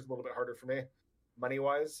winter's a little bit harder for me,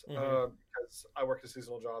 money-wise, because I work a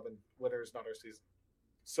seasonal job and winter is not our season.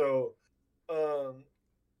 So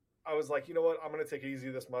I was like, you know what? I'm going to take it easy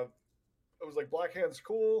this month. I was like, Black Hand's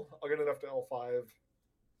cool. I'll get enough to L5.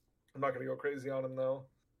 I'm not going to go crazy on him, though.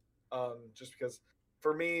 Just because,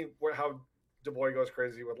 for me, how DaBoy goes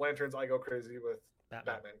crazy with Lanterns, I go crazy with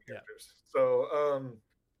Batman characters. Yeah. So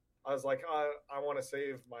I was like, I want to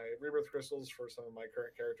save my Rebirth Crystals for some of my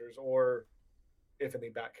current characters, or if any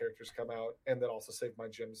Bat characters come out, and then also save my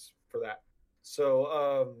gems for that.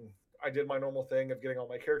 So I did my normal thing of getting all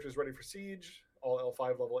my characters ready for Siege, all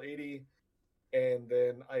L5 level 80. And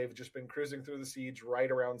then I've just been cruising through the Siege right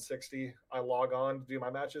around 60. I log on to do my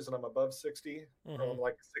matches and I'm above 60, from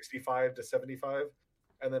like 65 to 75.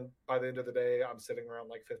 And then by the end of the day, I'm sitting around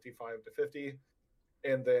like 55 to 50.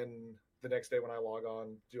 And then the next day when I log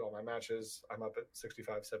on, do all my matches, I'm up at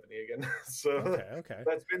 65, 70 again. So okay.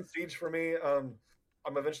 That's been Siege for me. I'm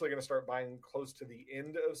eventually going to start buying close to the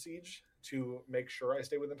end of Siege to make sure I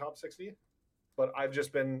stay within top 60. But I've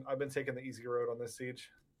been taking the easy road on this Siege.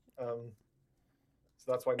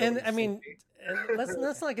 So that's why. And I mean,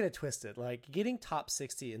 let's not get it twisted. Like getting top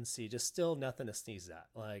 60 in Siege is still nothing to sneeze at.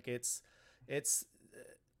 Like it's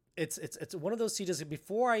one of those Sieges.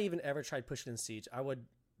 Before I even ever tried pushing in Siege, I would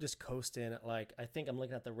just coast in at like, I think I'm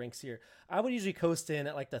looking at the ranks here. I would usually coast in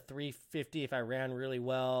at like the 350 if I ran really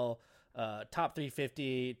well. Top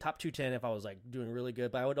 350, top 210 if I was like doing really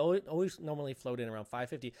good, but I would always normally float in around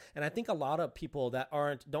 550. And I think a lot of people that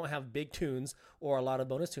don't have big tunes or a lot of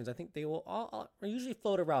bonus tunes, I think they will all usually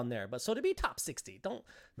float around there. But so to be top 60, don't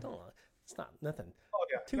it's not nothing. Oh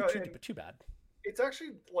yeah, too bad. It's actually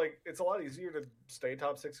like it's a lot easier to stay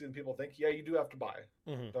top 60 than people think. Yeah, you do have to buy.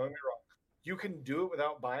 Don't get me wrong. You can do it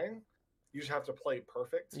without buying. You just have to play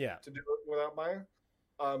perfect to do it without buying.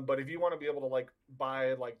 But if you want to be able to like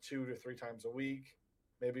buy like 2 to 3 times a week,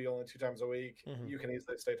 maybe only 2 times a week, you can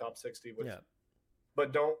easily stay top 60 with. Yeah.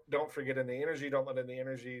 But don't forget any energy. Don't let any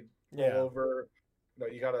energy roll over. No,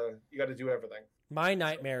 you gotta do everything. My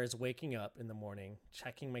nightmare is waking up in the morning,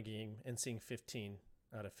 checking my game, and seeing 15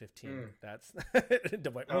 out of 15. That's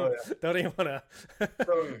don't even want to.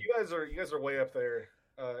 So you guys are way up there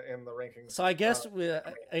in the rankings. So I guess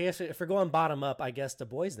if we're going bottom up, I guess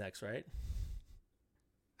DaBoy's next, right?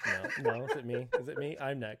 No, is it me? Is it me?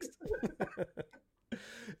 I'm next.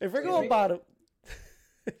 If we're going bottom,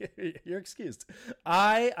 you're excused.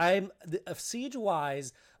 I'm Siege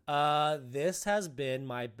wise. This has been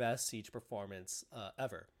my best Siege performance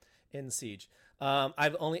ever in Siege.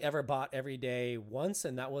 I've only ever bought every day once,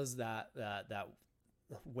 and that was that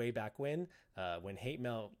way back when Hate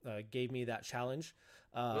Mail gave me that challenge.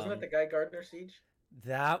 Wasn't that the Guy Gardner Siege?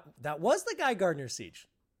 That was the Guy Gardner Siege.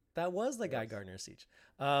 That was the Guy Gardner Siege.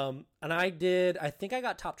 And I think I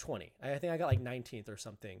got top 20. I think I got like 19th or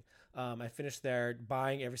something. I finished there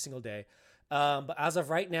buying every single day. But as of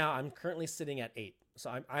right now, I'm currently sitting at 8.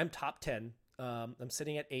 So I'm top 10. I'm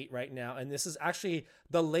sitting at 8 right now. And this is actually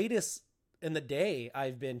the latest in the day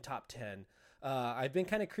I've been top 10. I've been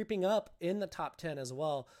kind of creeping up in the top 10 as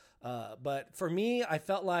well. But for me, I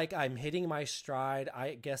felt like I'm hitting my stride.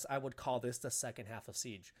 I guess I would call this the second half of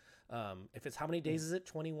Siege. If it's how many days is it?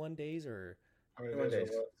 21 days or? 21 days.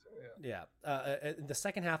 Yeah. The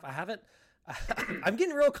second half, I haven't I'm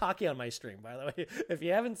getting real cocky on my stream, by the way. If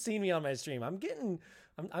you haven't seen me on my stream, I'm getting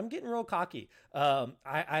real cocky.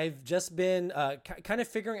 I've just been kind of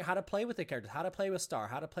figuring out how to play with the characters, how to play with Star,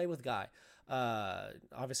 how to play with Guy.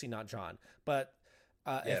 Obviously not John, but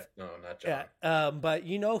not John. But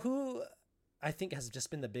you know who I think has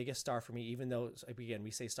just been the biggest star for me, even though again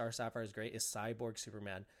we say Star Sapphire is great, is Cyborg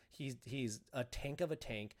Superman. He's a tank of a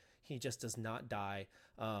tank. He just does not die.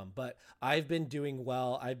 But I've been doing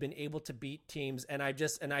well. I've been able to beat teams, and I've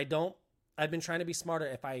been trying to be smarter.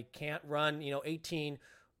 If I can't run, 18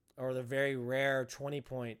 or the very rare 20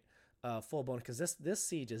 point full bonus, because this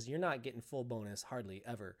siege is, you're not getting full bonus hardly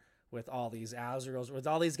ever with all these Azraels, with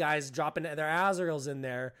all these guys dropping their Azraels in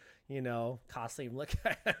there, costly. Looking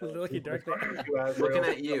directly, looking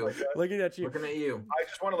at you. Looking at you. Looking at you. I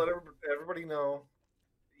just want to let everybody know,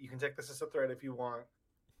 you can take this as a threat if you want.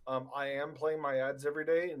 I am playing my ads every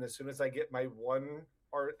day, and as soon as I get my one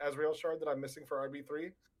Azrael shard that I'm missing for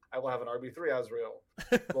RB3, I will have an RB3 Azrael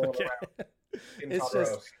rolling around in it's Todros.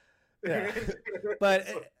 just, yeah. But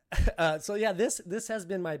so yeah, this has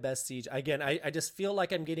been my best siege. Again, I just feel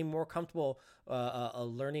like I'm getting more comfortable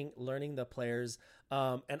learning the players,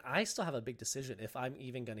 and I still have a big decision if I'm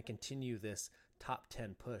even going to continue this top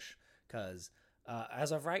 10 push, because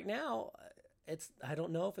as of right now, I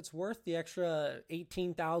don't know if it's worth the extra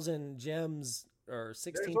 18,000 gems or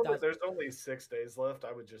 16,000. There's only 6 days left.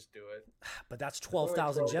 I would just do it. But that's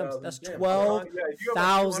 12,000 gems. That's gems.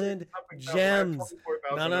 12,000 gems.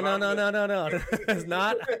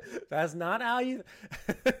 No. That's not how you.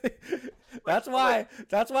 That's why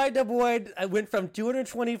DaBoy went from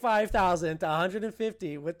 225,000 to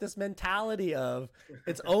 150 with this mentality of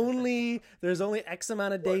there's only X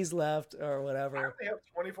amount of days left or whatever. I only have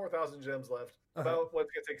 24,000 gems left. About what's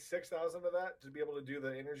gonna take 6,000 of that to be able to do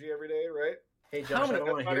the energy every day, right? Hey Josh, I don't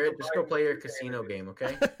want to hear it. Just go play your casino game,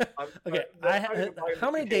 okay? Okay. How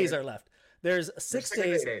many days are left? There's 6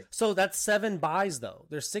 days. So that's 7 buys though.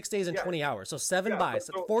 There's 6 days and 20 hours. So 7 buys.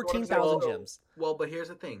 So 14,000 gems. Well, but here's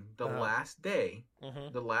the thing. The last day,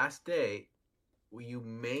 you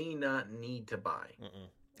may not need to buy.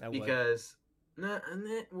 Because well, I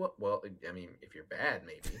mean, if you're bad,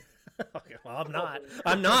 maybe. Okay, well,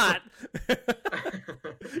 I'm not.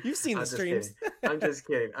 You've seen the streams. I'm just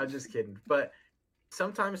kidding. But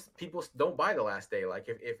sometimes people don't buy the last day. Like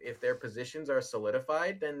if their positions are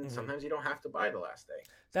solidified, then sometimes you don't have to buy the last day.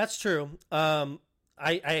 That's true.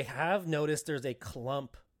 I have noticed there's a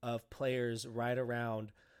clump of players right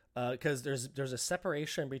around because there's a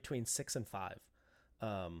separation between 6 and 5.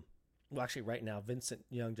 Well, actually, right now, Vincent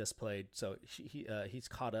Young just played, so he's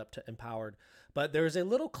caught up to Empowered. But there's a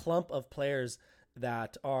little clump of players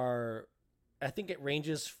that are, I think it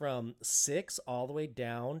ranges from 6 all the way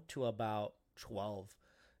down to about 12.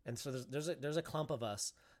 And so there's a clump of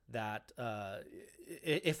us that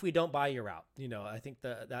if we don't buy, you're out. I think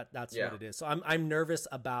that's what it is. So I'm nervous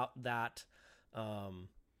about that. I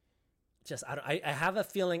have a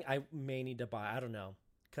feeling I may need to buy. I don't know,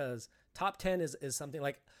 because top 10 is something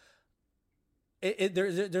like.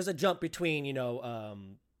 There's a jump between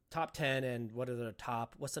top 10 and what's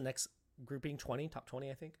the next grouping? 20, top 20,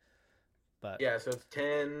 I think. But yeah, so it's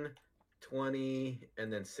 10, 20,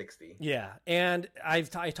 and then 60. Yeah, and I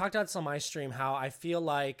talked about this on my stream how I feel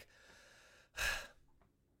like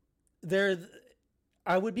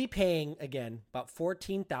I would be paying again about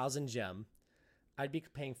 14,000 gem. I'd be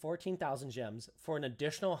paying 14,000 gems for an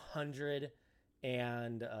additional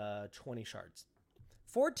 120 shards.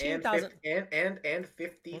 14,000 and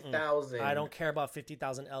 50,000. I don't care about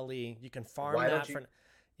 50,000 LE. You can farm that you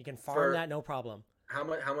can farm that no problem. How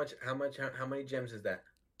many gems is that?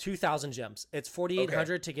 2,000 gems. It's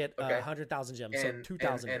 4,800 to get 100,000 gems. So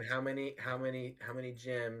 2,000. And how many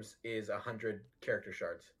gems is 100 character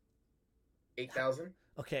shards? 8,000.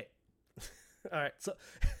 Okay. All right. So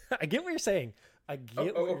I get what you're saying.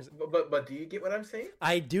 But do you get what I'm saying?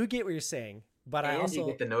 I do get what you're saying. But I also you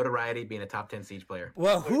get the notoriety being a top 10 siege player.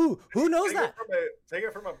 Well, who knows that? Take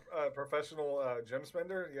it from a professional gem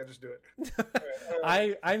spender. Yeah, just do it.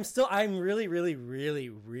 I'm really, really, really,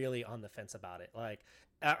 really on the fence about it. Like,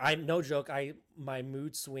 I'm no joke. My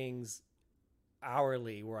mood swings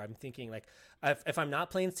hourly where I'm thinking like, if I'm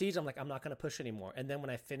not playing siege, I'm like, I'm not going to push anymore. And then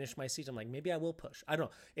when I finish my siege, I'm like, maybe I will push. I don't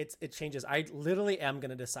know. It changes. I literally am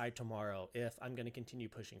going to decide tomorrow if I'm going to continue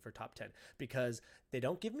pushing for top 10 because they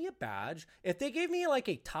don't give me a badge. If they gave me like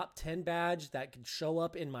a top 10 badge that could show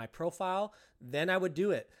up in my profile, then I would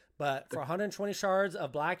do it. But for 120 shards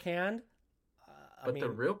of Black Hand, the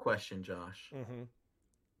real question, Josh,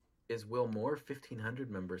 is will more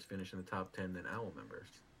 1,500 members finish in the top 10 than OWL members?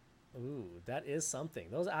 Ooh, that is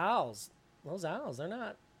something. Those owls, they're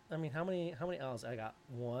not I mean, how many L's? I got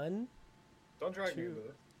 1, Don't drag me 2, into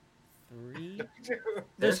this. 3.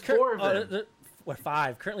 There's 4 of them. What,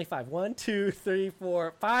 5? Currently 5. 1, 2, 3,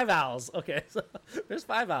 4, 5 owls. Okay, so there's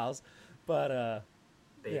 5 owls, but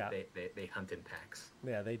They yeah, they hunt in packs.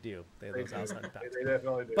 yeah, they do. Those owls hunt packs. They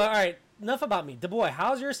definitely do. But all right, enough about me. DaBoy,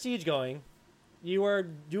 how's your siege going? You are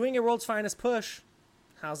doing a world's finest push.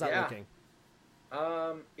 How's that looking?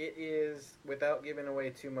 It is, without giving away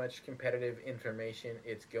too much competitive information,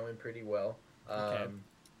 it's going pretty well. Okay.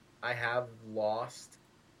 I have lost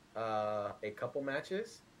a couple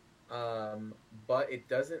matches, but it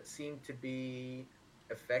doesn't seem to be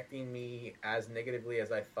affecting me as negatively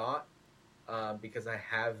as I thought, because I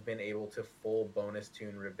have been able to full bonus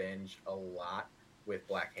tune Revenge a lot with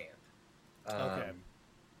Black Hand. Okay.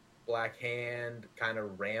 Black Hand kind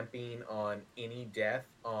of ramping on any death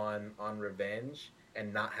on Revenge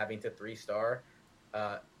and not having to 3-star.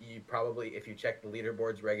 You probably, if you check the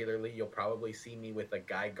leaderboards regularly, you'll probably see me with a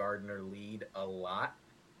Guy Gardner lead a lot,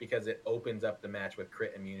 because it opens up the match with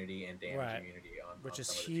crit immunity and damage immunity which is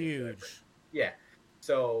some of the huge. Yeah.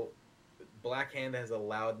 So Black Hand has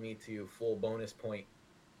allowed me to full bonus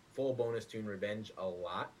tune Revenge a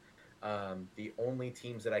lot. The only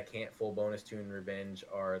teams that I can't full bonus tune Revenge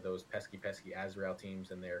are those pesky Azrael teams,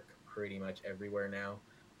 and they're pretty much everywhere now.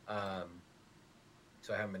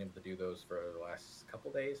 So I haven't been able to do those for the last couple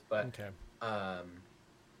days, but Okay. I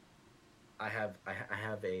have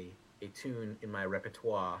a tune in my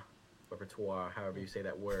repertoire, however you say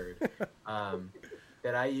that word,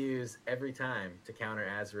 that I use every time to counter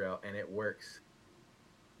Azrael, and it works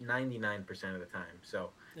 99% of the time. So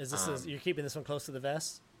Is this you're keeping this one close to the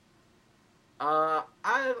vest? I'll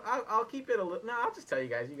keep it a little. No, I'll just tell you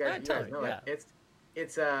guys. You guys know yeah. it.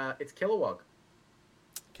 It's Kilowog.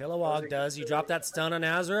 Kilowog does. You drop that stun on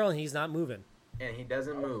Azrael, and he's not moving. And he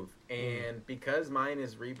doesn't move. And because mine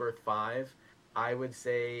is Rebirth 5, I would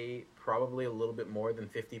say probably a little bit more than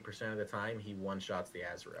 50% of the time he one-shots the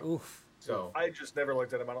Azrael. Oof. So I just never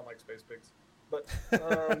looked at him. I don't like space pigs. But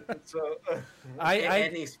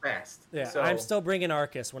and he's fast. Yeah, so, I'm still bringing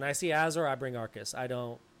Arcus. When I see Azrael, I bring Arcus. I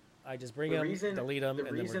just bring him, delete him.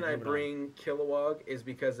 The reason I bring Kilowog is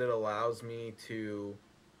because it allows me to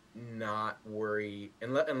not worry,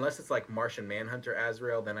 unless it's like Martian Manhunter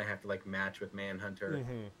Azrael, then I have to like match with Manhunter.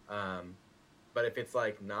 But if it's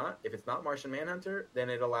not Martian Manhunter, then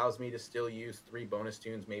it allows me to still use 3 bonus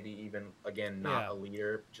tunes, maybe even not a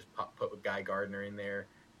leader, just put Guy Gardner in there.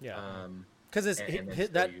 Yeah. Because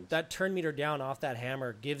that turn meter down off that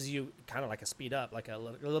hammer gives you kind of like a speed up, like a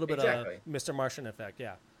little bit of Mr. Martian effect.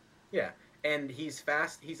 Yeah. Yeah, and he's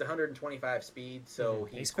fast. He's 125 speed, so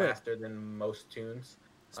he's faster than most tunes.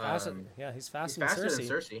 He's faster. He's faster than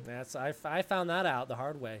Cersei. That's I found that out the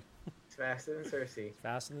hard way. He's faster than Cersei.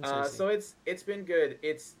 Faster than Cersei. So it's been good.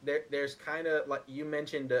 There's kind of like you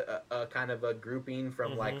mentioned a kind of a grouping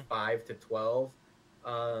from like 5 to 12.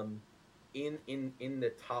 In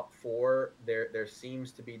the top 4, there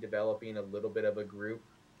seems to be developing a little bit of a group.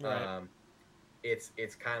 Right.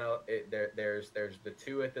 It's kind of there's the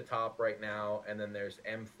 2 at the top right now, and then there's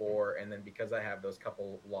M4, and then because I have those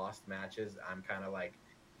couple lost matches, I'm kind of like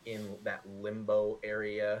in that limbo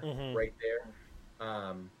area right there,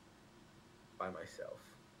 by myself,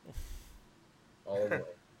 all the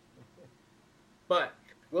way. But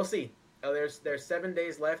we'll see. There's 7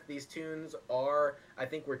 days left. These tunes are, I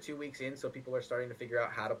think we're 2 weeks in, so people are starting to figure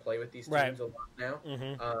out how to play with these tunes a lot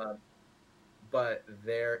now. But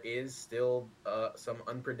there is still some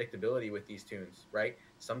unpredictability with these tunes, right?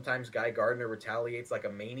 Sometimes Guy Gardner retaliates like a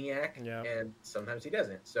maniac, and sometimes he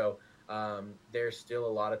doesn't. So there's still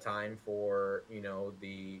a lot of time for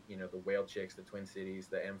the Whale Chicks, the Twin Cities,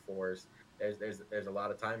 the M4s. There's a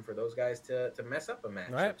lot of time for those guys to mess up a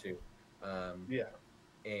match or two.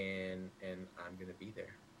 And I'm gonna be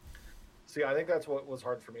there. See, I think that's what was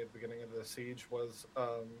hard for me at the beginning of the siege was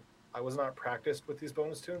I was not practiced with these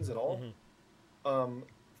bonus tunes at all.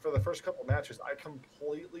 For the first couple matches, I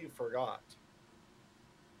completely forgot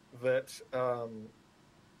that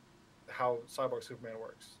how Cyborg Superman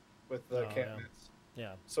works with the can't miss.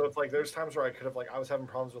 Yeah. So it's like there's times where I could have I was having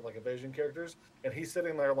problems with like evasion characters, and he's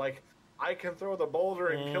sitting there like I can throw the boulder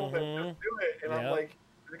and kill them, just do it, and I'm like,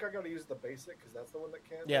 I think I got to use the basic because that's the one that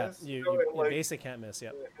can't miss. You basic can't miss.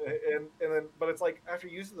 Yeah. And then, but it's like after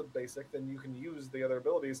using the basic, then you can use the other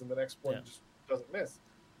abilities, and the next one just doesn't miss.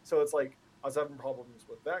 So it's like I was having problems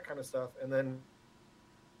with that kind of stuff, and then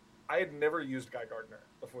I had never used Guy Gardner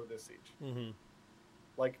before this siege.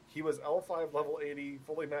 Like he was L5 level 80,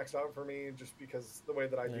 fully maxed out for me, just because the way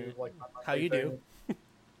that I do like how you do.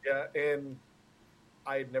 Yeah, and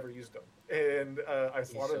I had never used him, and I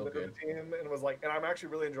slotted him into the team and was like, and I'm actually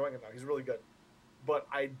really enjoying him now. He's really good, but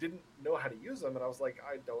I didn't know how to use him, and I was like,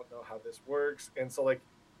 I don't know how this works, and so like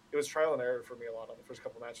it was trial and error for me a lot on the first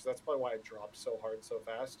couple matches. That's probably why I dropped so hard so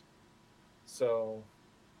fast. So,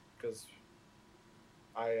 because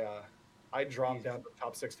I dropped down to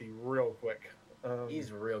top 60 real quick.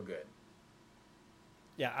 He's real good.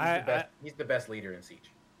 Yeah, he's the best leader in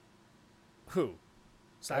Siege. Who?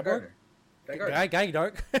 Cyborg? Guy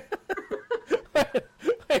Dark.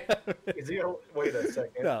 Is he? Wait a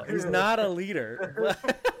second. No, he's not a leader.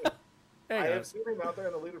 I have seen him out there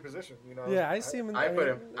in the leader position. You know. Yeah, I see him. I put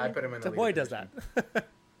him in the DaBoy leader does position. that.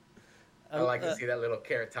 I like to see that little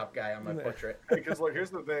carrot top guy on my portrait. Because like,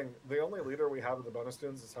 here's the thing: the only leader we have in the bonus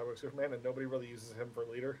tunes is Cyborg Superman, and nobody really uses him for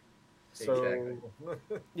leader. So exactly.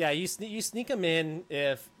 Yeah, you sneak him in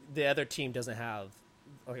if the other team doesn't have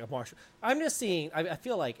like a Martian. I'm just seeing. I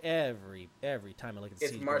feel like every time I look at the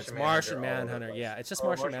Siege, it's Martian Manhunter. Yeah, it's just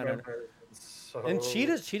Martian Manhunter. And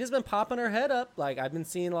Cheetah's been popping her head up. Like I've been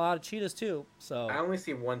seeing a lot of Cheetahs too. So I only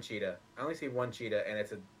see one Cheetah, and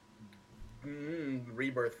it's a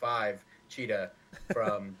Rebirth 5 Cheetah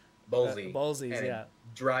from Ballsy. Ballsy's, and yeah. It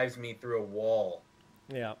drives me through a wall.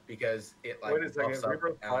 Yeah. Because it like wait a second,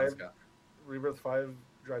 Rebirth 5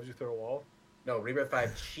 drives you through a wall? No, Rebirth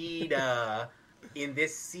 5 Cheetah in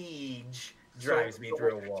this Siege drives me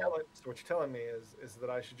through a wall. So what you're telling me is that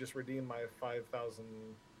I should just redeem my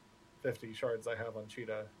 5,050 shards I have on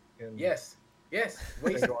Cheetah. Yes.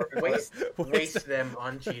 Waste them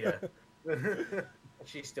on Cheetah.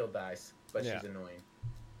 She still dies, but she's annoying.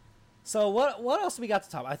 So what else we got to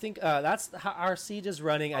talk? I think that's how our Siege is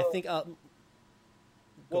running. I think.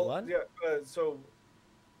 So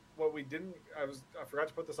what we didn't, I forgot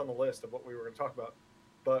to put this on the list of what we were going to talk about,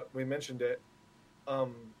 but we mentioned it.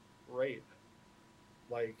 Raid.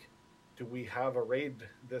 Like, do we have a raid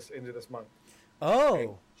into this month? Oh.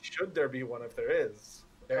 And should there be one? If there is,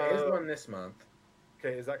 there is one this month.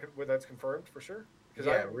 Okay, that's confirmed for sure?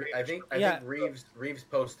 Yeah, I think Reeves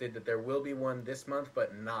posted that there will be one this month,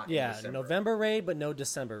 but not in December. November raid, but no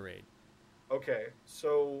December raid. Okay,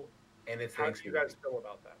 so and it's how do you guys feel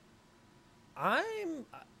about that?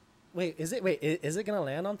 Is it going to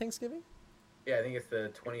land on Thanksgiving? Yeah, I think it's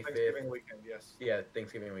the 25th. Thanksgiving weekend, yes. Yeah,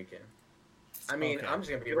 Thanksgiving weekend. I mean, okay. I'm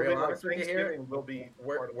just gonna be real honest with you here.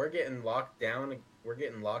 We're getting locked down. We're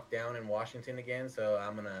getting locked down in Washington again, so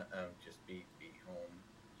I'm gonna just be home,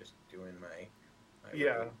 just doing my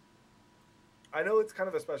yeah. Raid. I know it's kind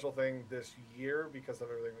of a special thing this year because of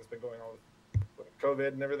everything that's been going on with COVID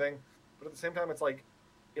and everything, but at the same time, it's like,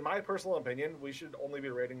 in my personal opinion, we should only be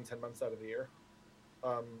raiding 10 months out of the year.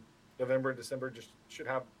 November and December just should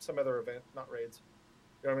have some other event, not raids.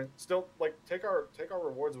 You know what I mean? Still, like, take our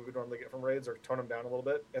rewards we would normally get from raids or tone them down a little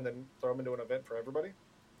bit and then throw them into an event for everybody.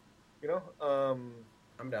 You know?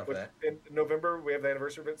 I'm down for that. In November, we have the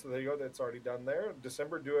anniversary event, so there you go. That's already done there.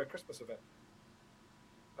 December, do a Christmas event.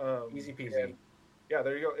 Easy peasy. And, yeah,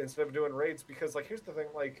 there you go. Instead of doing raids, because, like, here's the thing,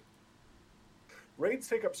 like, raids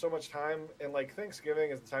take up so much time, and, like,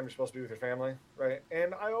 Thanksgiving is the time you're supposed to be with your family, right?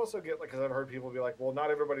 And I also get, like, because I've heard people be like, well,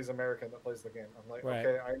 not everybody's American that plays the game. I'm like, right.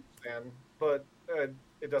 Okay, I understand, but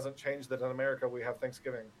it doesn't change that in America we have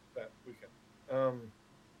Thanksgiving that weekend. And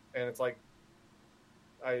it's like,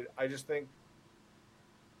 I just think,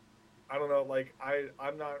 I don't know, like,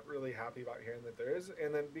 I'm not really happy about hearing that there is,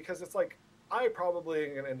 and then, because it's like, I probably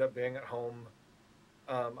am going to end up being at home.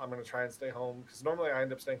 I'm going to try and stay home, because normally I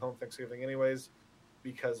end up staying home Thanksgiving anyways,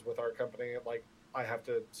 because with our company, like,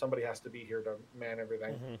 somebody has to be here to man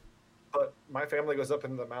everything. Mm-hmm. But my family goes up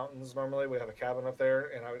into the mountains normally. We have a cabin up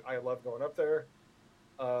there, and I love going up there.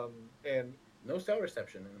 And no cell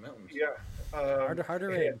reception in the mountains. Yeah. Harder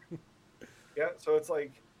raid. Yeah, so it's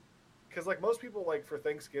like, because like most people, like for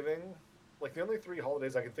Thanksgiving, like the only 3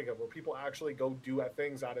 holidays I can think of where people actually go do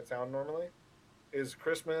things out of town normally is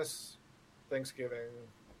Christmas, Thanksgiving,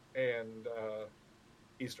 and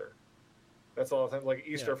Easter. That's all. Like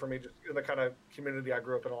Easter for me, just in the kind of community I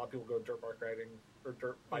grew up in, a lot of people go dirt bike riding or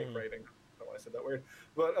dirt bike riding. I don't know why I said that weird,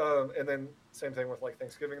 but and then same thing with like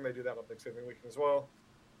Thanksgiving. They do that on Thanksgiving weekend as well,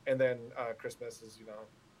 and then Christmas is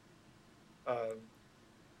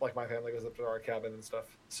like my family goes up to our cabin and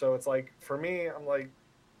stuff. So it's like for me, I'm like,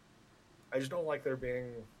 I just don't like there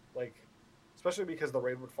being like, especially because the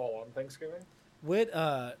raid would fall on Thanksgiving. Wait,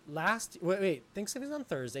 Thanksgiving's on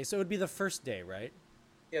Thursday, so it would be the first day, right?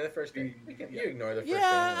 Yeah, the first day. You ignore the first day.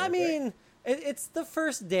 Yeah, I mean, it's the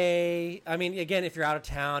first day. I mean, again, if you're out of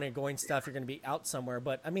town and going stuff, you're going to be out somewhere.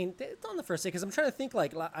 But I mean, it's on the first day because I'm trying to think.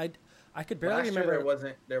 Like, I could barely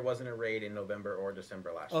remember. There wasn't a raid in November or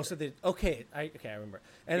December last year. Oh, so okay, I remember.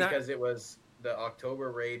 And because it was the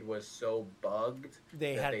October raid was so bugged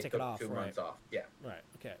they that had they to take took it off. 2 months off. Yeah. Right.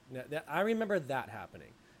 Okay. Now, I remember that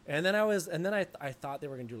happening. And then I thought they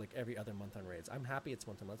were gonna do like every other month on raids. I'm happy it's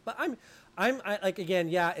once a month, but I like again,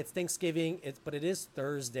 yeah, it's Thanksgiving. But it is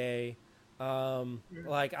Thursday.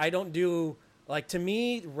 Like I don't do like to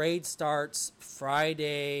me raid starts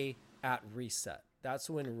Friday at reset. That's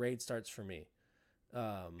when raid starts for me.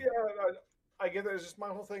 I get that. It's just my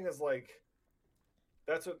whole thing is like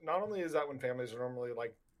that's what, not only is that when families are normally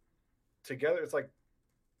like together. It's like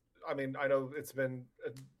I mean, I know it's been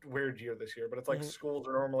a weird year this year, but it's like schools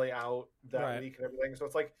are normally out that week and everything. So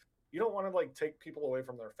it's like you don't want to like take people away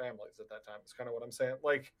from their families at that time. It's kind of what I'm saying.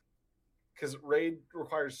 Like, because raid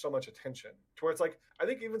requires so much attention to where it's like I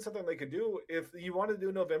think even something they could do if you want to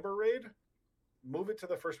do November raid, move it to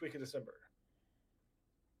the first week of December.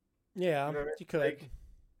 Yeah, you could. Like,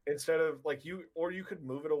 instead of like you could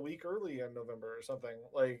move it a week early in November or something.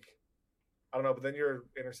 Like I don't know, but then you're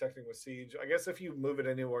intersecting with Siege. I guess if you move it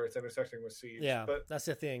anywhere, it's intersecting with Siege. Yeah, but that's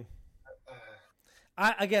the thing.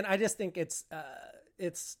 I just think it's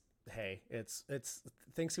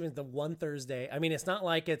Thanksgiving the one Thursday. I mean, it's not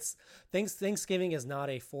like it's Thanksgiving is not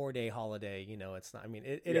a 4-day holiday. You know, it's not. I mean,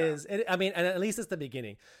 it is. I mean, and at least it's the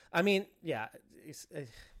beginning. I mean, yeah, it's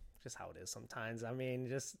just how it is sometimes. I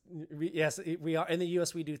mean, yes, we are in the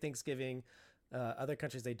U.S. We do Thanksgiving. Other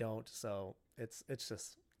countries they don't. So it's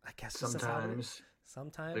just. I guess sometimes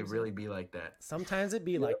it really be like that. Sometimes it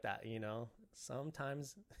be like that, you know.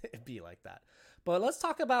 Sometimes it be like that. But let's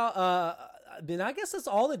talk about. Then I guess that's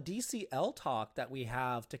all the DCL talk that we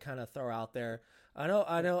have to kind of throw out there. I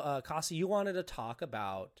know. Kasi, you wanted to talk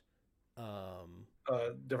about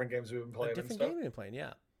different games we've been playing. Different games we've been playing,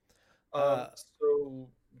 yeah. So do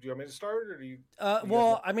you want me to start, or do you?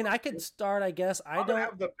 Well, I mean, I could start. I guess I don't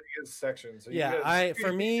have the biggest section. So yeah,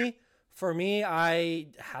 For me, I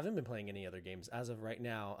haven't been playing any other games as of right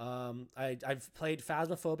now. I've played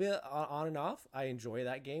Phasmophobia on and off. I enjoy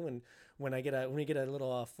that game, and when we get a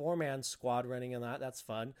little 4-man squad running in that's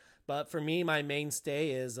fun. But for me, my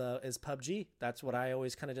mainstay is PUBG. That's what I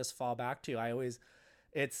always kind of just fall back to.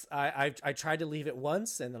 I tried to leave it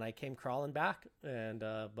once, and then I came crawling back. And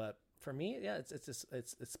but for me, yeah,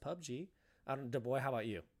 it's PUBG. I don't, DaBoy, how about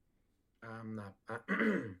you? I'm not.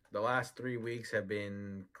 The last 3 weeks have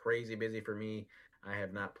been crazy busy for me. I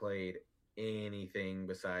have not played anything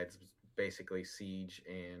besides basically Siege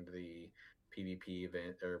and the PvP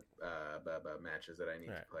event or matches that I need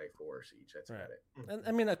to play for Siege. That's about it. And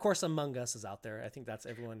I mean, of course, Among Us is out there. I think that's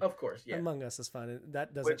everyone. Of course, yeah. Among Us is fun.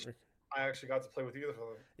 That doesn't. Which I actually got to play with you.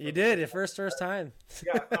 You did your first time.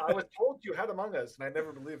 Yeah, I was told you had Among Us, and I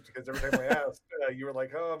never believed because every time I asked, you were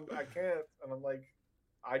like, "Oh, I can't," and I'm like.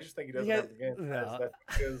 I just think he doesn't have the game. No.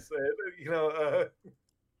 Because,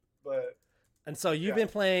 but. And so you've been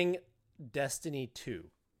playing Destiny 2.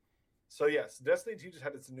 So yes, Destiny 2 just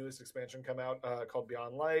had its newest expansion come out called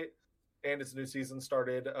Beyond Light, and its new season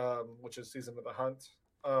started, which is Season of the Hunt.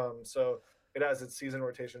 So it has its season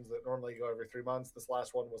rotations that normally go every 3 months. This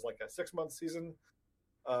last one was like a 6-month season,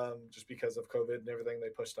 just because of COVID and everything. They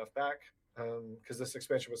pushed stuff back because this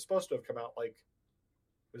expansion was supposed to have come out like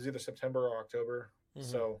it was either September or October. Mm-hmm.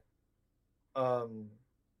 So,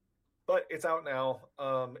 but it's out now.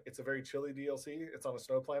 It's a very chilly DLC. It's on a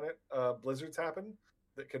snow planet. Blizzards happen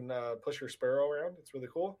that can push your Sparrow around. It's really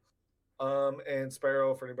cool. And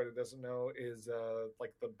Sparrow, for anybody that doesn't know, is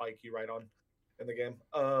like the bike you ride on in the game.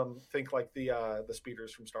 Think like the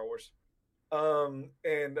speeders from Star Wars. And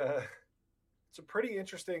it's a pretty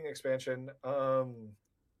interesting expansion.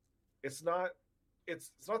 It's not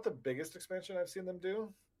the biggest expansion I've seen them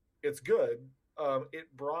do. It's good. It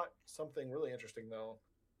brought something really interesting though.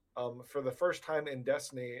 For the first time in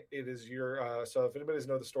Destiny, it is your so if anybody doesn't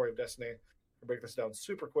know the story of Destiny, I'll break this down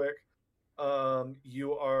super quick.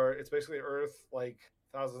 It's basically Earth like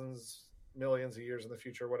thousands, millions of years in the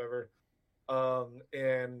future, whatever.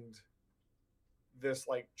 And this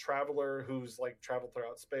like traveler who's like traveled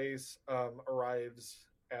throughout space arrives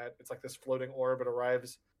at it's like this floating orb. It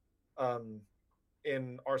arrives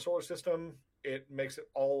in our solar system. It makes it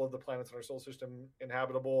all of the planets in our solar system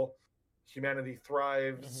inhabitable. Humanity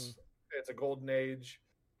thrives. Mm-hmm. It's a golden age.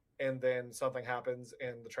 And then something happens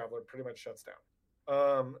and the traveler pretty much shuts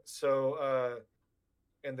down.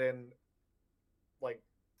 And then like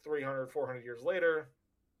 300, 400 years later,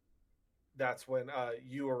 that's when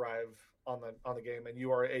you arrive on the game, and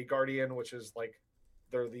you are a guardian, which is like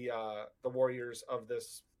they're the warriors of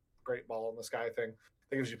this great ball in the sky thing.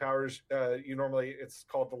 That gives you powers. It's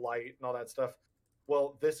called the light and all that stuff.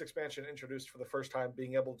 Well, this expansion introduced for the first time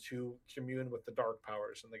being able to commune with the dark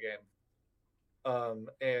powers in the game.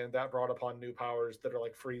 And that brought upon new powers that are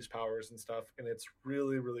like freeze powers and stuff, and it's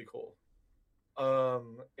really really cool.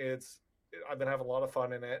 It's I've been having a lot of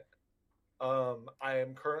fun in it. I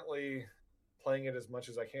am currently playing it as much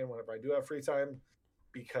as I can whenever I do have free time,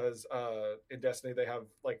 because in Destiny they have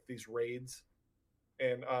like these raids,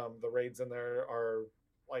 and the raids in there are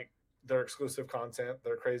like they're exclusive content.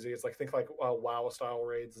 They're crazy. It's like think like WoW style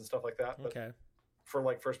raids and stuff like that, but Okay. for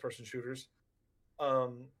like first person shooters.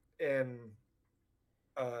 And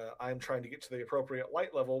I'm trying to get to the appropriate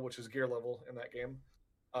light level, which is gear level in that game,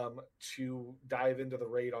 to dive into the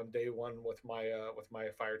raid on day one with my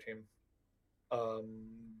fire team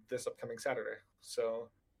this upcoming Saturday. So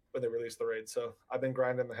when they release the raid, so I've been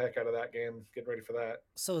grinding the heck out of that game, getting ready for that.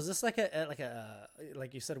 So is this like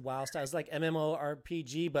like you said, WoW style? It's like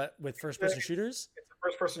MMORPG, but with first person shooters? It's a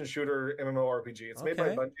first person shooter MMORPG. It's made by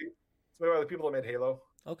Okay. Bungie. It's made by the people that made Halo.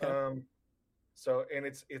 Okay. So and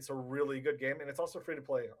it's a really good game, and it's also free to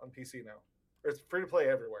play on PC now. Or it's free to play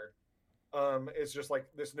everywhere. It's just like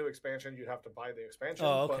this new expansion. You'd have to buy the expansion.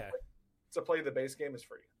 Oh, okay. But like, to play the base game is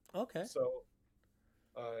free. Okay. So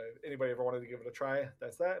anybody ever wanted to give it a try,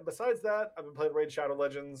 that's that. And besides that, I've been playing Raid Shadow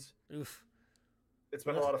Legends. Oof. It's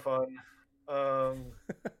been a lot of fun.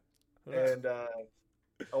 And I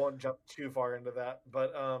won't jump too far into that,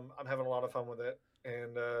 but I'm having a lot of fun with it.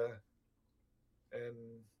 And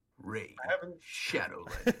Raid I haven't Shadow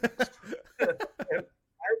Legends. and I haven't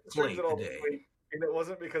streamed it all today. this week, and it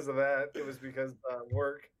wasn't because of that. It was because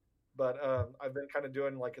work. But I've been kind of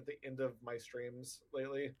doing like at the end of my streams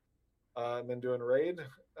lately. I've been doing raid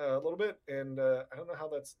a little bit, and I don't know how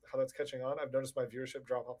that's catching on. I've noticed my viewership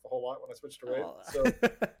drop off a whole lot when I switched to raid. Oh. So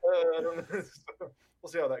I don't know.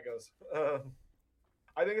 We'll see how that goes.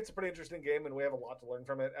 I think it's a pretty interesting game, and we have a lot to learn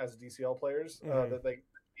from it as DCL players that they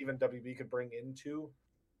even WB could bring into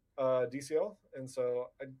DCL. And so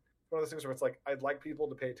one of those things where it's like I'd like people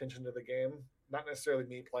to pay attention to the game, not necessarily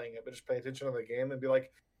me playing it, but just pay attention to the game and be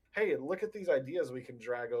like, hey, look at these ideas we can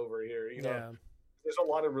drag over here. You know, there's a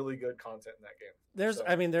lot of really good content in that game.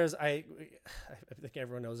 I think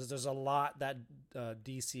everyone knows this. There's a lot that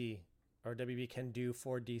DC or WB can do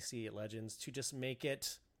for DC Legends to just make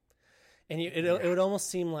it. And it would almost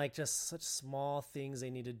seem like just such small things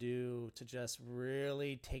they need to do to just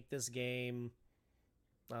really take this game,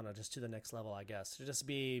 I don't know, just to the next level, I guess. To just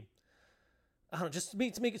be, I don't know, just to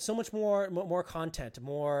make it so much more content,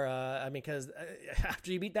 more. Because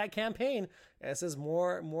after you beat that campaign, it says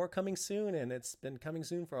more coming soon, and it's been coming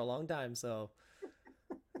soon for a long time. So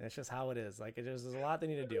it's just how it is. Like there's a lot they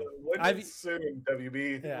need to do. When is soon,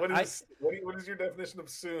 WB? Yeah, what is your definition of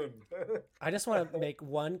soon? I just want to make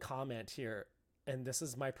one comment here, and this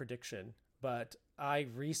is my prediction. But I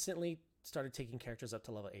recently started taking characters up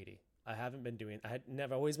to level 80. I haven't been doing.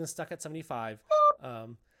 I've always been stuck at 75.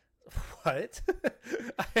 What?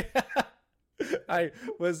 I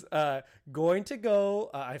was going to go.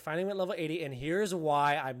 I finally went level 80, and here's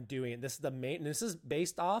why I'm doing it. This is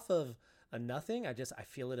based off of a nothing. I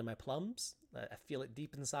feel it in my plums. I feel it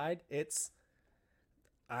deep inside.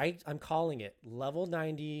 I'm calling it level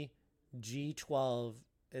 90 G12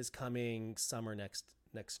 is coming summer next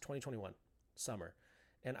 2021 summer,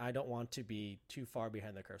 and I don't want to be too far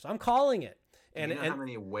behind the curve. So I'm calling it. And how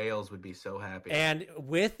many whales would be so happy? And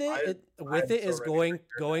with it, there's going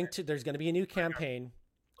to be a new campaign,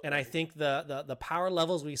 and I think the power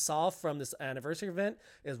levels we saw from this anniversary event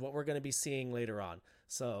is what we're going to be seeing later on.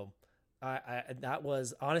 So that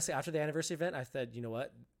was honestly after the anniversary event, I said, you know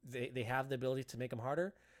what, they have the ability to make them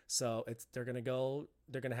harder. So they're going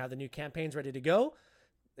to have the new campaigns ready to go.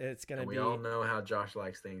 It's going to be. We all know how Josh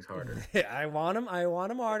likes things harder. I want them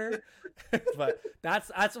harder. But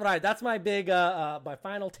that's my big my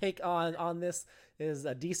final take on this is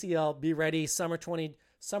DCL. Be ready, summer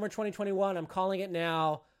 2021. I'm calling it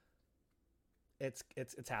now. It's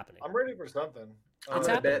happening. I'm ready for something. I'm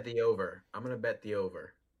gonna bet the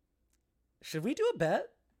over. Should we do a bet?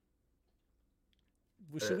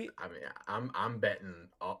 Should we? I mean, I'm betting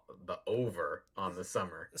the over on the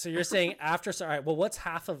summer. So you're saying after? All right. Well, what's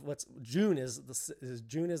June is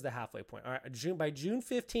the halfway point. All right. By June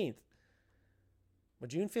 15th. Well,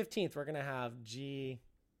 June 15th, we're gonna have G12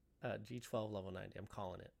 level 90. I'm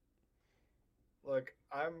calling it. Look,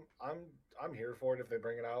 I'm here for it if they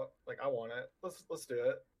bring it out. Like I want it. Let's do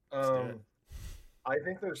it. I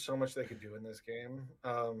think there's so much they could do in this game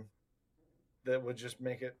that would just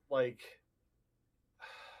make it like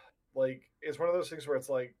it's one of those things where it's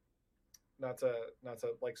like not to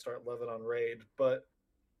like start loving on raid, but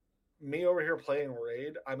me over here playing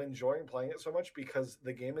raid, I'm enjoying playing it so much because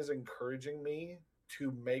the game is encouraging me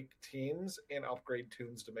to make teams and upgrade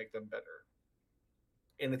tunes to make them better,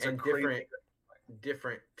 and it's a different. great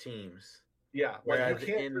different teams. Yeah, like Whereas you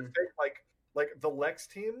can't just take like the Lex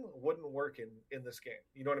team wouldn't work in this game.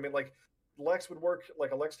 You know what I mean? Like Lex would work,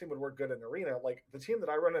 like a Lex team would work good in arena. Like the team that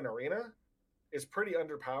I run in arena is pretty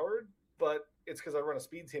underpowered, but it's because I run a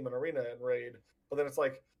speed team in arena and raid. But then it's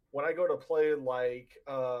like when I go to play like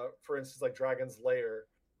for instance like Dragon's Lair,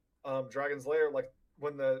 like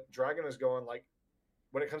when the dragon is going, like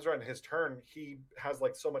when it comes around his turn, he has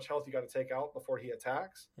like so much health you got to take out before he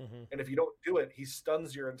attacks. Mm-hmm. And if you don't do it, he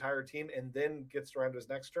stuns your entire team and then gets around to his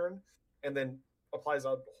next turn and then applies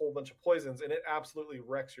a whole bunch of poisons, and it absolutely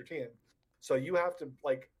wrecks your team. So you have to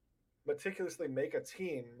like meticulously make a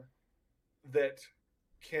team that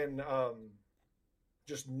can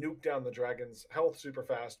just nuke down the dragon's health super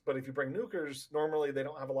fast. But if you bring nukers, normally they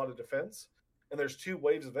don't have a lot of defense, and there's 2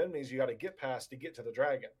 waves of enemies you got to get past to get to the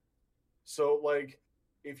dragon. So like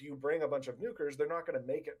if you bring a bunch of nukers, they're not going to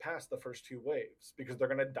make it past the first 2 waves because they're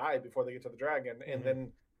going to die before they get to the dragon. Mm-hmm. And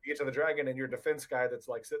then you get to the dragon and your defense guy that's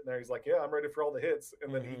like sitting there, he's like, yeah, I'm ready for all the hits.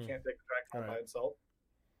 And then he can't take the dragon by himself.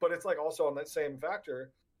 But it's like also on that same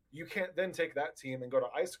factor, you can't then take that team and go to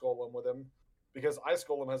Ice Golem with him, because Ice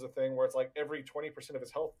Golem has a thing where it's like every 20% of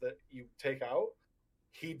his health that you take out,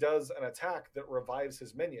 he does an attack that revives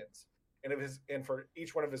his minions. And for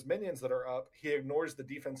each one of his minions that are up, he ignores the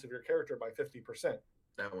defense of your character by 50%.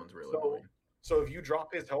 That one's really annoying. So if you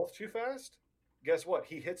drop his health too fast, guess what?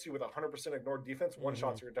 He hits you with 100% ignored defense, one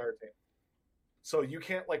shots your entire team. So you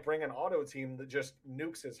can't like bring an auto team that just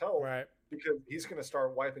nukes his health, right? Because he's going to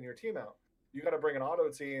start wiping your team out. You got to bring an auto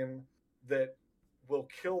team that will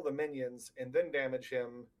kill the minions and then damage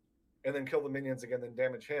him, and then kill the minions again, then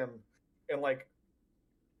damage him. And like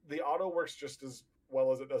the auto works just as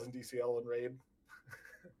well as it does in DCL and Raid,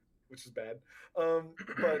 which is bad.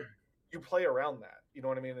 But you play around that, you know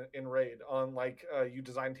what I mean, in Raid on like you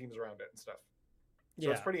design teams around it and stuff. So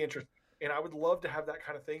it's pretty interesting. And I would love to have that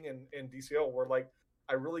kind of thing in DCL where like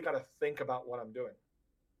I really got to think about what I'm doing.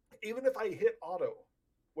 Even if I hit auto,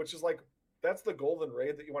 which is like that's the golden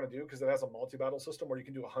raid that you want to do because it has a multi-battle system where you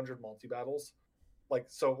can do 100 multi-battles. Like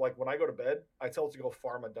so like when I go to bed, I tell it to go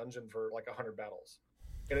farm a dungeon for like 100 battles.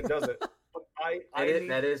 And it does it. But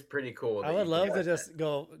that is pretty cool. I would love to just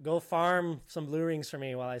go farm some blue rings for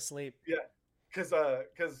me while I sleep. Yeah. Cuz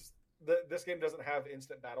this game doesn't have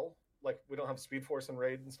instant battle. Like we don't have Speed Force and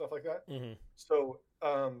Raid and stuff like that. Mm-hmm. So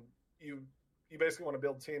you basically want to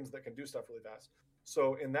build teams that can do stuff really fast.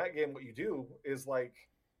 So in that game, what you do is like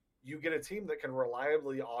you get a team that can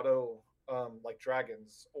reliably auto like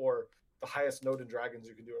dragons or the highest node in dragons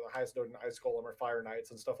you can do, or the highest node in Ice Golem or Fire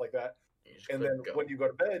Knights and stuff like that. And then when you go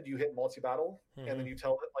to bed, you hit multi-battle, and then you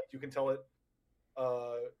tell it like you can tell it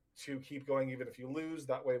to keep going even if you lose.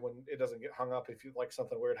 That way, when it doesn't get hung up, if you like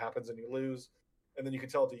something weird happens and you lose, and then you can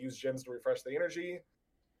tell it to use gems to refresh the energy.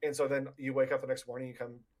 And so then you wake up the next morning, you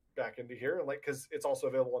come back into here, and like because it's also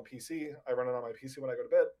available on PC. I run it on my PC when I go to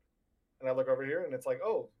bed, and I look over here, and it's like,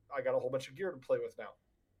 oh, I got a whole bunch of gear to play with now.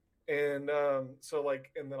 And so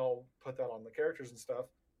like, and then I'll put that on the characters and stuff,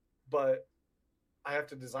 but I have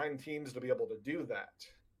to design teams to be able to do that,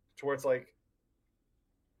 to where it's like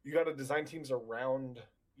you got to design teams around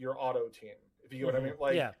your auto team. If you get what I mean,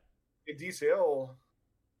 like in DCL,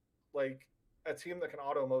 like a team that can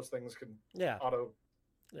auto most things can auto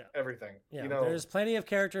everything. Yeah, you know, there's plenty of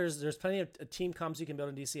characters. There's plenty of team comps you can build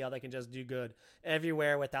in DCL that can just do good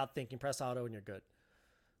everywhere without thinking. Press auto and you're good.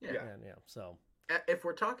 Yeah. So if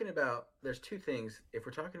we're talking about, there's two things. If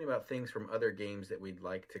we're talking about things from other games that we'd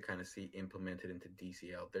like to kind of see implemented into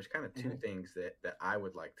DCL, there's kind of two things that I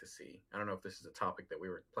would like to see. I don't know if this is a topic that we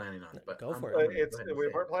were planning on, but go for it. We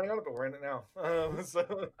weren't planning on it, but we're in it now.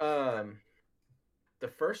 The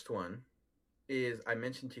first one is, I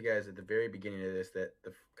mentioned to you guys at the very beginning of this that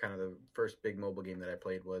the kind of the first big mobile game that I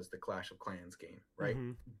played was the Clash of Clans game, right?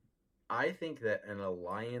 I think that an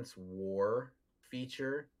Alliance War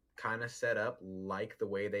feature kind of set up like the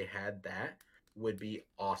way they had that would be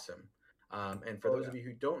awesome. And for those of you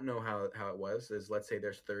who don't know how it was, is let's say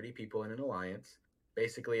there's 30 people in an alliance.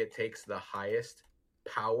 Basically, it takes the highest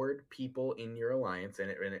powered people in your alliance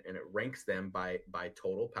and it ranks them by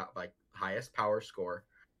total like highest power score.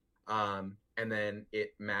 And then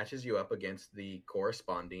it matches you up against the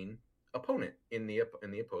corresponding opponent in the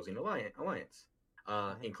opposing alliance.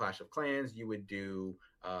 In Clash of Clans, you would do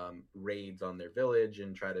raids on their village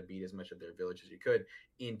and try to beat as much of their village as you could.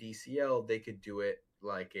 In DCL, they could do it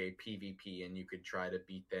like a PvP, and you could try to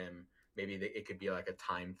beat them. Maybe it could be like a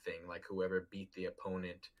time thing, like whoever beat the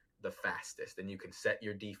opponent the fastest. And you can set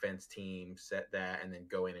your defense team, set that, and then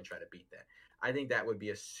go in and try to beat that. I think that would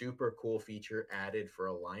be a super cool feature added for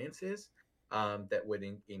alliances. that would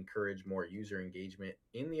encourage more user engagement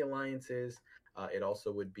in the alliances. It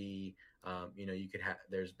also would be, you could have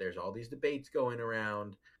there's all these debates going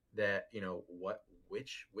around that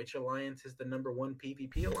which alliance is the number one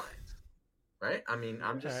PvP alliance, right? I mean,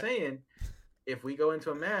 I'm just saying, if we go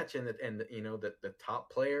into a match and the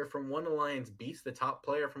top player from one alliance beats the top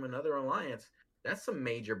player from another alliance, that's some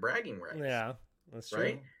major bragging rights. Yeah, that's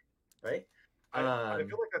true. Right. I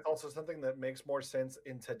feel like that's also something that makes more sense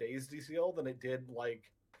in today's DCL than it did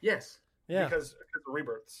yes. Yeah. Because of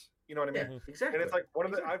rebirths. You know what I mean? Yeah, exactly. And it's like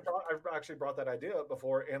I've actually brought that idea up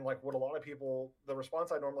before, and like what a lot of people, the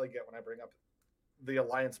response I normally get when I bring up the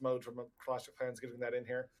alliance mode from Clash of Clans, getting that in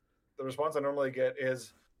here, the response I normally get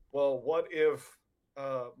is, well, what if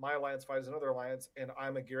my alliance fights another alliance and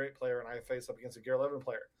I'm a Gear 8 player and I face up against a Gear 11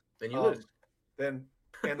 player? Then you lose. Then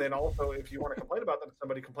also, if you want to complain about that,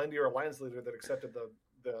 somebody complain to your alliance leader that accepted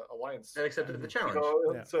the alliance and accepted the challenge.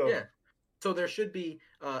 So there should be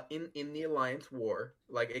in the alliance war,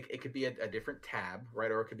 like it could be a different tab,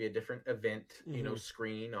 right, or it could be a different event,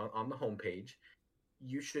 screen on the homepage.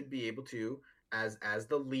 You should be able to, as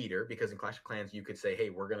the leader, because in Clash of Clans you could say, hey,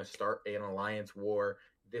 we're going to start an alliance war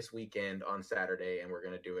this weekend on Saturday, and we're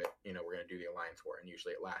going to do it. We're going to do the alliance war, and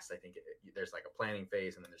usually it lasts. I think there's like a planning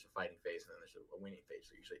phase, and then there's a fighting phase, and then there's a winning phase.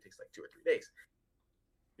 So usually it takes like 2 or 3 days.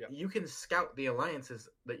 Yeah. You can scout the alliances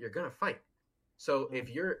that you're going to fight. So if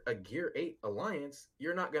you're a Gear 8 alliance,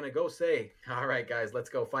 you're not going to go say, all right, guys, let's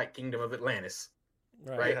go fight Kingdom of Atlantis,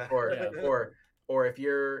 right? Yeah. Or if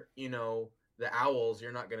you're, the Owls,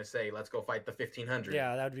 you're not going to say, let's go fight the 1500.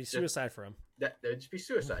 Yeah, that would be suicide for them. That would just be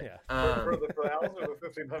suicide. Yeah. For the Owls or the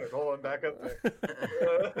 1500? Hold on, back up there.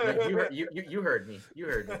 You heard me. You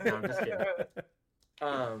heard me. No, I'm just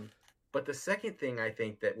kidding. But the second thing I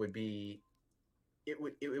think that would be,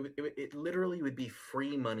 it literally would be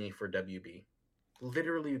free money for WB.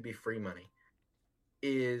 Literally would be free money.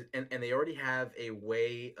 And they already have a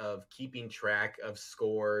way of keeping track of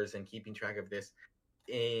scores and keeping track of this.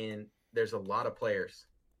 And there's a lot of players.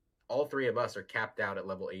 All 3 of us are capped out at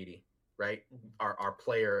level 80, right? Our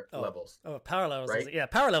player levels. Oh, power levels. Right? Yeah,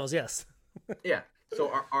 power levels, yes. Yeah.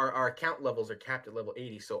 So our account levels are capped at level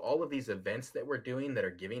 80. So all of these events that we're doing that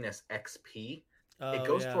are giving us XP, it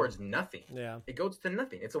goes towards nothing. Yeah. It goes to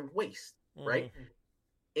nothing. It's a waste, right?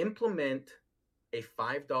 Implement a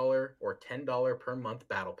 $5 or $10 per month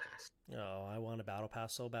battle pass. Oh, I want a battle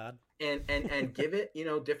pass so bad. And give it,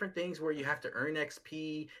 different things where you have to earn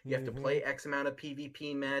XP, you have to play X amount of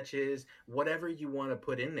PvP matches, whatever you want to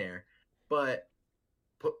put in there. But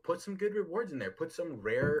put some good rewards in there. Put some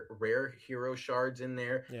rare hero shards in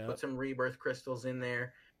there. Yeah. Put some rebirth crystals in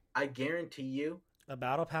there. I guarantee you, a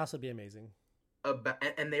battle pass would be amazing.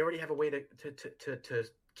 And they already have a way to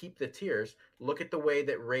keep the tiers. Look at the way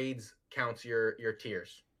that raids counts your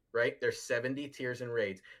tiers, right? There's 70 tiers in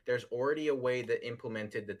raids. There's already a way that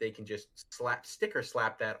implemented that they can just sticker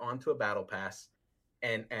slap that onto a battle pass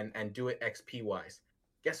and do it XP wise.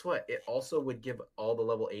 Guess what? It also would give all the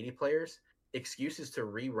level 80 players excuses to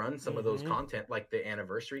rerun some of those content, like the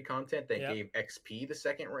anniversary content that gave XP the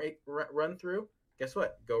second run through. Guess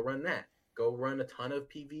what? Go run that. Go run a ton of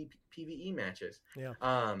PvE matches. Yeah.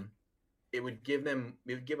 It would give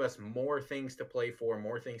us more things to play for,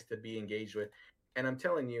 more things to be engaged with. And I'm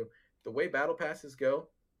telling you, the way battle passes go,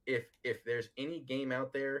 if there's any game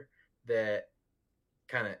out there that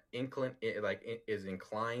kind of is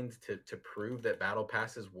inclined to prove that battle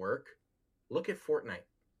passes work, look at Fortnite.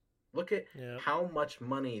 Look at how much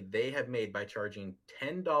money they have made by charging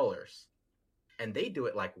 $10, and they do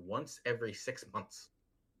it like once every 6 months.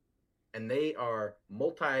 And they are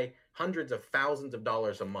hundreds of thousands of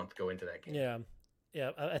dollars a month go into that game.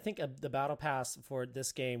 Yeah. I think the battle pass for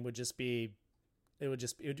this game would just be, it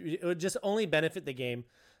would just only benefit the game.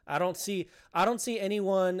 I don't see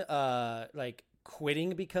anyone like quitting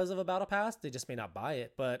because of a battle pass. They just may not buy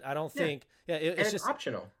it, but I don't think. Yeah, it's just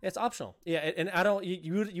optional. It's optional. Yeah, and I don't.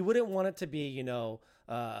 You wouldn't want it to be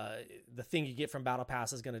the thing you get from battle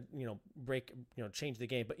pass is gonna break change the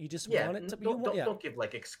game, but you just want it to be. Don't give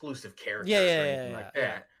like exclusive characters. Like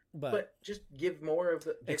that. But just give more of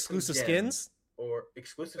the exclusive skins or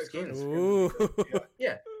exclusive skins. Ooh.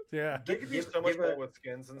 Yeah. Yeah, give so much more with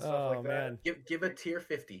skins and stuff like that. Man. Give a tier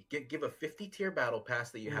 50. Give a 50 tier battle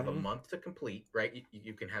pass that you have a month to complete. Right,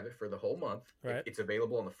 you can have it for the whole month. Right, it's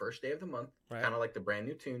available on the first day of the month. Right. Kind of like the brand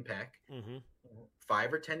new Toon Pack.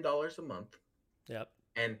 $5 or $10 a month. Yep.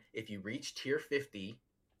 And if you reach tier 50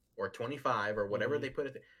 or 25 or whatever they put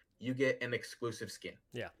it, you get an exclusive skin.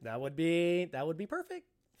 Yeah, that would be perfect.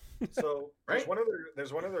 So there's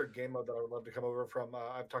one other game mode that I would love to come over from.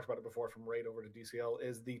 I've talked about it before, from Raid over to DCL,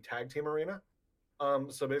 is the tag team arena.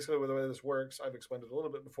 So basically, with the way this works, I've explained it a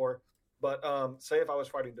little bit before, but say if I was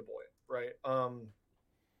fighting DaBoy, right?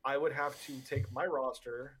 I would have to take my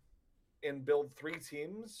roster and build 3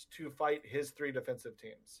 teams to fight his 3 defensive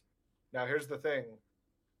teams. Now, here's the thing.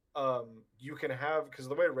 You can have, because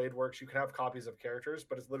the way Raid works, you can have copies of characters,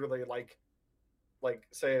 but it's literally like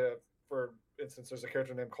say, for instance, there's a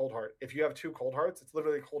character named Coldheart. If you have 2 Coldhearts, it's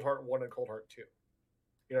literally Coldheart 1 and Coldheart 2.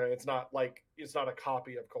 You know, it's not a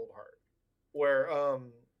copy of Coldheart. Where,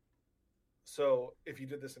 so if you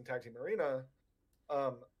did this in Tag Team Arena,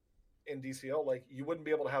 in DCL, like, you wouldn't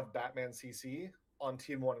be able to have Batman CC on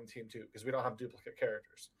Team 1 and Team 2 because we don't have duplicate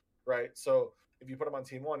characters, right? So if you put him on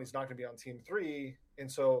Team 1, he's not going to be on Team 3,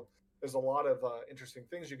 and so there's a lot of interesting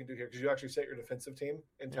things you can do here because you actually set your defensive team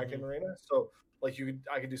in Tag Team Arena. So like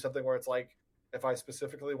I could do something where it's like, if I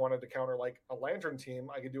specifically wanted to counter like a Lantern team,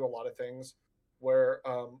 I could do a lot of things where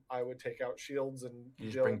I would take out shields and you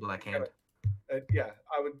just bring Black Hand. Yeah,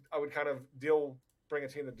 I would kind of bring a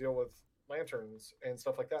team to deal with lanterns and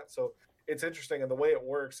stuff like that. So it's interesting, and the way it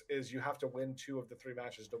works is you have to win 2 of the 3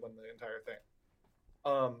 matches to win the entire thing.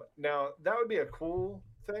 Now that would be a cool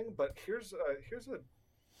thing, but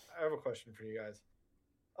I have a question for you guys.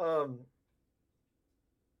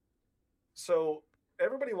 So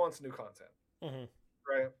everybody wants new content,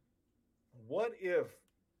 right? What if?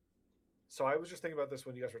 So I was just thinking about this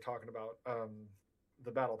when you guys were talking about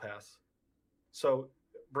the battle pass. So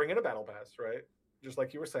bring in a battle pass, right? Just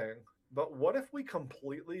like you were saying. But what if we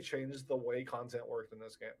completely changed the way content worked in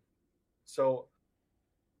this game? So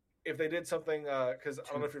if they did something, because I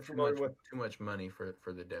don't know if you're familiar with too much money for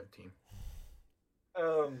the dev team.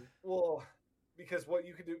 Well, because what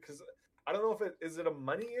you could do, because I don't know if is it a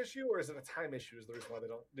money issue or is it a time issue is the reason why they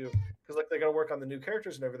don't do, because like they got to work on the new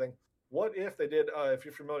characters and everything. What if they did, if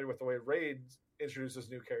you're familiar with the way Raid introduces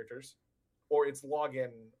new characters, or its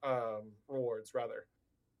login rewards rather,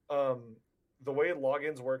 the way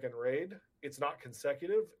logins work in Raid, it's not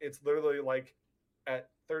consecutive. It's literally like at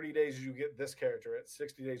 30 days you get this character, at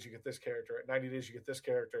 60 days you get this character, at 90 days you get this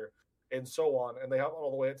character, and so on. And they have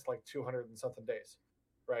all the way it's like 200 and something days,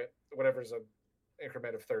 right? Whatever's an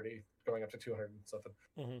increment of 30 going up to 200 and something.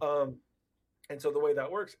 And so the way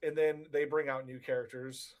that works, and then they bring out new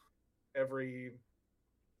characters every,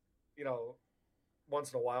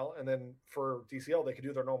 once in a while. And then for DCL, they could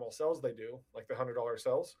do their normal sales they do, like the $100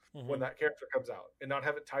 sales, when that character comes out, and not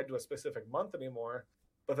have it tied to a specific month anymore.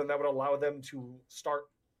 But then that would allow them to start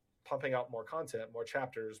pumping out more content, more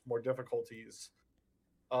chapters, more difficulties.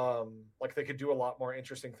 Like they could do a lot more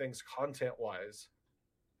interesting things content wise.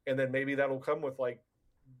 And then maybe that'll come with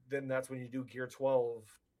then that's when you do Gear 12,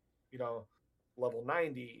 level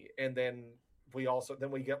 90. And then we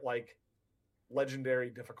get like legendary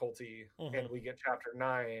difficulty, and we get chapter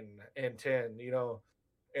 9 and 10,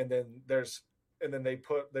 and then they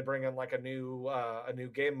bring in like a new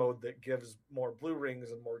game mode that gives more blue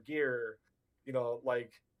rings and more gear, and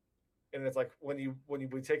it's like when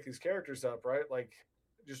we take these characters up, right? Like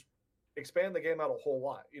just expand the game out a whole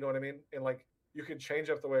lot, you know what I mean? And like you could change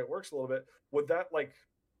up the way it works a little bit. Would that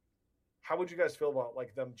how would you guys feel about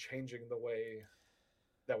like them changing the way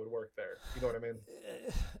that would work there? You know what I mean?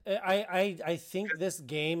 I think this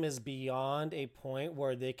game is beyond a point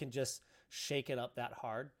where they can just shake it up that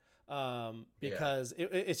hard, because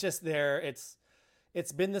it's just there.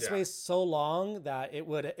 It's been this way so long that it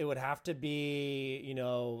would have to be,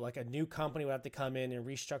 like a new company would have to come in and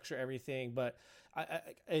restructure everything. But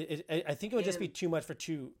I think it would just be too much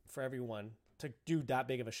for everyone to do that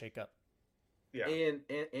big of a shakeup. Yeah,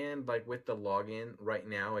 and like with the login right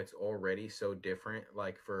now, it's already so different.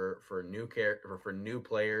 Like for new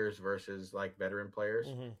players versus like veteran players.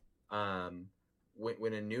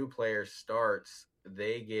 When a new player starts,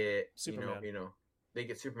 they get Superman. They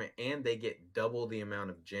get Superman, and they get double the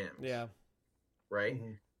amount of gems. Yeah, right.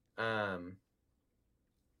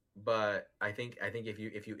 But I think if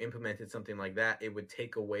you implemented something like that, it would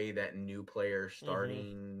take away that new player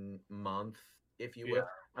starting month, if you will. Yeah.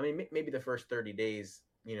 I mean, maybe the first 30 days,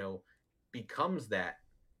 becomes that.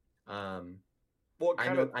 Well,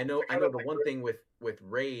 I know the one thing with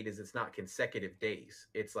Raid is it's not consecutive days.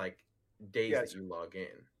 It's like days that you log in.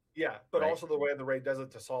 Yeah, but also the way the Raid does it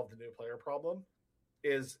to solve the new player problem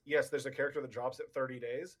is, yes, there's a character that drops at 30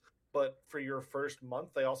 days, but for your first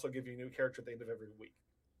month, they also give you a new character at the end of every week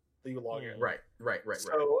that you log in. Right.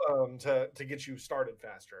 So to get you started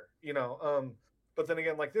faster, But then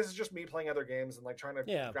again, like this is just me playing other games and like trying to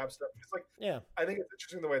grab stuff. It's like, I think it's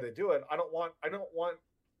interesting the way they do it. I don't want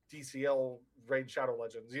DCL Raid Shadow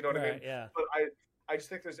Legends. You know what I mean? Yeah. But I just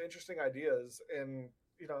think there's interesting ideas, and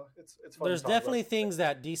it's fun. There's definitely things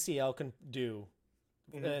that DCL can do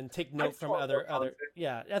and take note from other.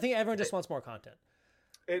 Yeah, I think everyone just wants more content.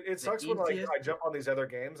 It sucks when like I jump on these other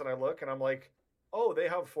games and I look and I'm like, oh, they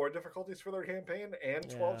have 4 difficulties for their campaign and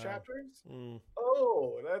 12 chapters.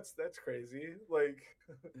 Oh, that's crazy. Like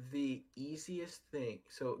the easiest thing.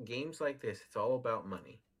 So games like this, it's all about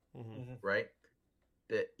money, right?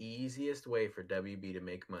 The easiest way for WB to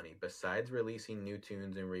make money, besides releasing new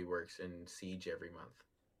tunes and reworks and Siege every month,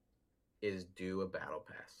 is do a battle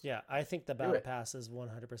pass. Yeah, I think the battle pass is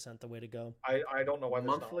 100% the way to go. I don't know why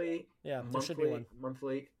monthly. Yeah, there should be one.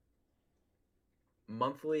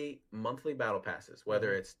 Monthly battle passes.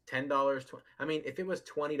 Whether it's $10, I mean, if it was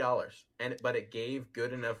 $20 but it gave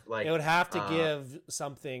good enough, like it would have to give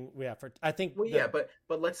something. Yeah, for I think. Well,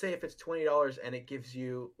 but let's say if it's $20 and it gives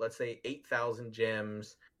you, let's say 8,000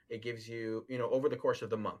 gems, it gives you, over the course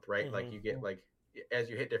of the month, right? Like you get like. As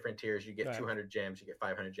you hit different tiers, you get 200 gems, you get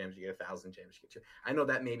 500 gems, you get 1,000 gems. You get I know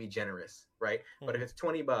that may be generous, right? But if it's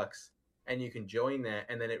 $20 and you can join that,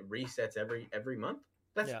 and then it resets every month,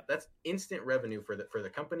 that's instant revenue for the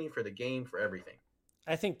company, for the game, for everything.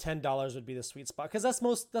 I think $10 would be the sweet spot because that's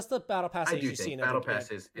the battle pass you've seen. Battle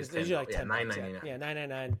pass is usually like $9.99. Yeah,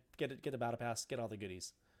 $9.99. Get a battle pass, get all the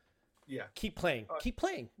goodies. Yeah, keep playing.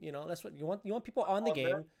 That's what you want. You want people on the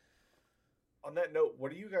game. On that note,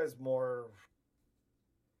 what are you guys more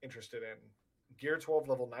interested in, Gear 12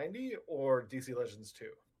 level 90 or DC Legends 2?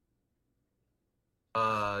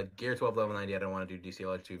 Gear 12 level 90. I don't want to do DC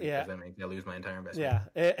Legends 2 because that means I lose my entire investment.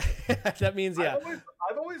 Yeah, that means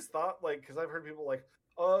I've always thought, like, because I've heard people like,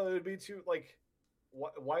 oh, it would be too, like,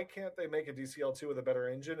 why can't they make a DCL 2 with a better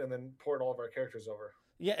engine and then port all of our characters over?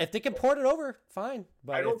 Yeah, if they can port it over, fine.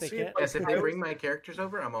 But if they can't, if they bring my characters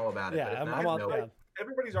over, I'm all about it. Yeah, I'm all about it.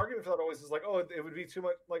 Everybody's argument for that always is like, oh, it would be too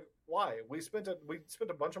much. Like, why? We spent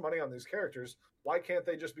a bunch of money on these characters. Why can't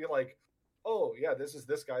they just be like, oh yeah, this is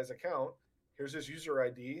this guy's account. Here's his user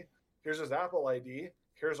ID. Here's his Apple ID.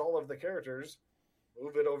 Here's all of the characters.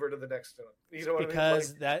 Move it over to the next one. You know what I mean?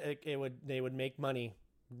 Because they would make money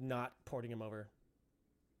not porting him over.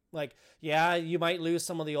 Like, yeah, you might lose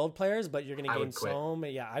some of the old players, but you're going to gain so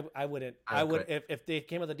many. Yeah, I wouldn't. I would if they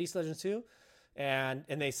came with a DC Legends 2 and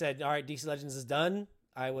they said, all right, DC Legends is done,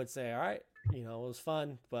 I would say, all right, it was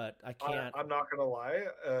fun, but I can't. I'm not going to lie.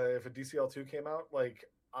 If a DCL2 came out, like,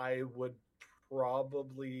 I would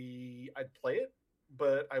I'd play it,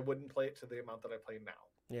 but I wouldn't play it to the amount that I play now.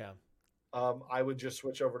 Yeah. I would just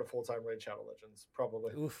switch over to full-time Raid Shadow Legends,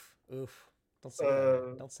 probably. Oof. Don't say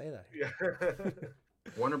that. Don't say that. Yeah.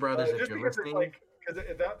 Warner Brothers, if you're listening. Because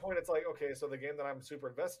at that point, it's like, okay, so the game that I'm super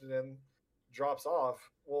invested in drops off.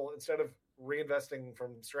 Well, instead of reinvesting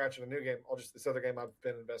from scratch in a new game, this other game I've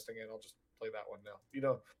been investing in, I'll just play that one now.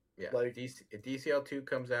 Yeah. Like if DCL2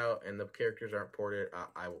 comes out and the characters aren't ported,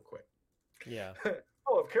 I will quit. Yeah.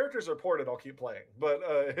 If characters are ported, I'll keep playing. But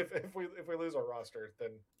if we lose our roster, then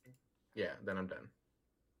then I'm done.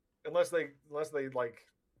 Unless they like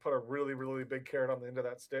put a really, really big carrot on the end of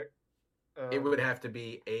that stick. It would have to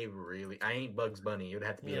be I ain't Bugs Bunny. It would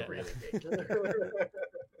have to be a really big carrot.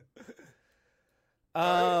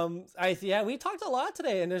 We talked a lot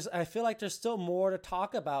today, and I feel like there's still more to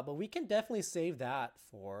talk about, but we can definitely save that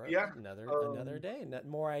for another day.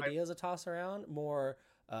 More ideas to toss around, more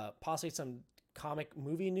possibly some comic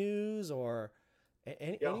movie news or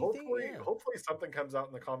anything. Hopefully something comes out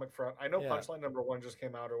in the comic front. I know Punchline #1 just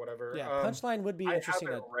came out or whatever. Yeah, Punchline would be interesting.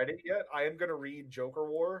 I haven't read it yet. I am going to read Joker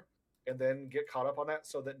War and then get caught up on that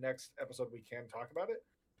so that next episode we can talk about it.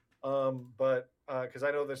 But because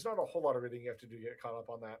I know there's not a whole lot of reading you have to do to get caught up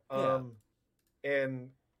on that. And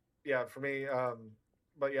for me,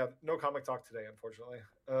 but yeah, no comic talk today, unfortunately,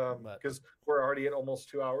 because we're already at almost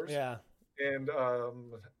 2 hours. Yeah. And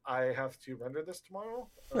I have to render this tomorrow.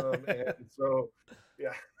 And so,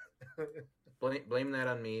 yeah. Blame that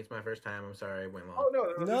on me. It's my first time. I'm sorry I went long. Oh,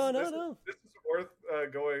 no. This is worth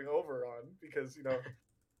going over on because,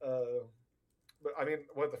 but I mean,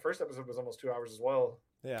 the first episode was almost 2 hours as well.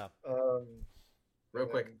 Yeah. Real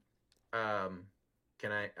quick. I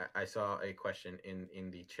saw a question in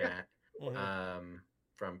the chat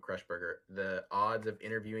from Crushburger. The odds of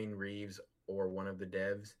interviewing Reeves or one of the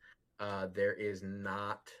devs, there's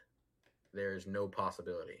no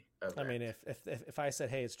possibility of that. I mean, if I said,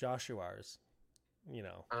 hey, it's Joshua's,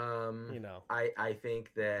 I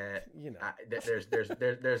think that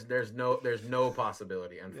there's no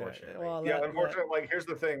possibility, unfortunately. Unfortunately, like here's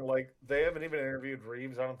the thing, like they haven't even interviewed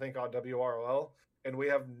Reeves, I don't think, on WROL, and we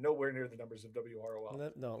have nowhere near the numbers of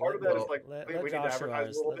WROL. Part of that is like we need to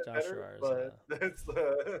advertise a little bit better, but that's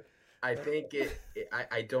I think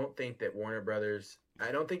I don't think that Warner Brothers.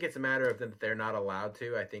 I don't think it's a matter of them that they're not allowed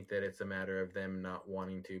to. I think that it's a matter of them not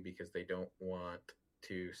wanting to because they don't want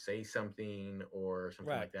to say something or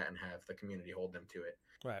something like that and have the community hold them to it.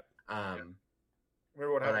 Right.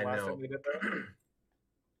 Remember what happened last time we did that?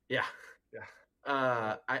 Yeah.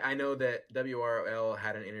 I know that WRL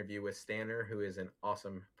had an interview with Stanner, who is an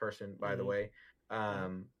awesome person, by the way.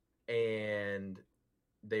 And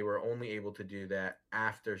they were only able to do that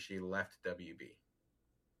after she left WB.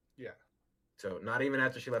 Yeah. So not even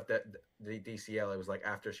after she left the DCL, it was like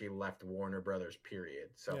after she left Warner Brothers, period.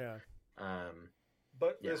 So,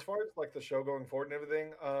 but as far as like the show going forward and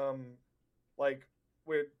everything, like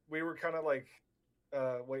we were kind of like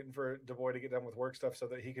waiting for DaBoy to get done with work stuff so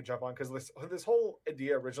that he could jump on, because this whole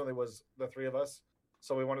idea originally was the three of us,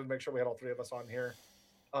 so we wanted to make sure we had all three of us on here.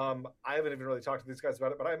 I haven't even really talked to these guys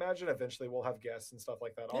about it, but I imagine eventually we'll have guests and stuff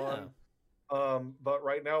like that on. But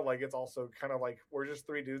right now, like, it's also kind of like we're just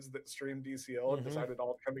three dudes that stream DCL and decided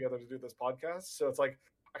all to come together to do this podcast. So it's like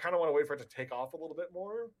I kind of want to wait for it to take off a little bit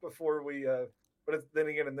more before we. But then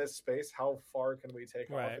again, in this space, how far can we take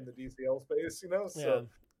off in the DCL space? You know, so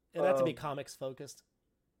it had to be comics focused.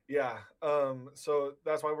 Yeah. So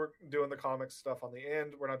that's why we're doing the comics stuff on the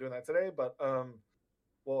end. We're not doing that today, but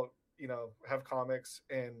we'll have comics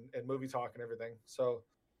and movie talk and everything. So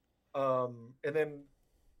and then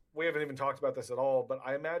we haven't even talked about this at all, but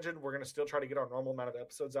I imagine we're going to still try to get our normal amount of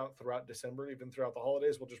episodes out throughout December, even throughout the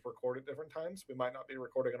holidays. We'll just record at different times. We might not be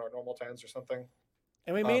recording in our normal times or something.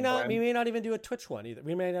 And we may not even do a Twitch one either.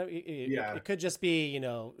 We may not. It could just be,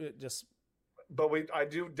 just. But I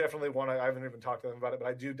do definitely want to. I haven't even talked to them about it, but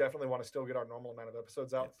I do definitely want to still get our normal amount of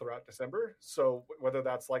episodes out throughout December. So whether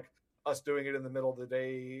that's like us doing it in the middle of the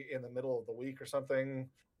day, in the middle of the week, or something,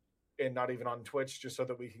 and not even on Twitch, just so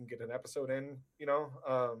that we can get an episode in,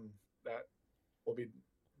 that we'll be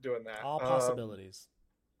doing that. All possibilities.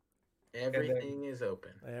 Everything is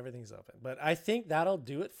open. Everything's open. But I think that'll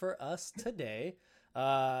do it for us today.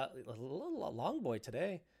 A little long boy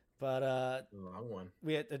today, but long one.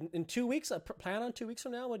 We had, in 2 weeks. Plan on 2 weeks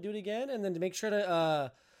from now. We'll do it again, and then to make sure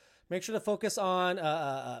to focus on.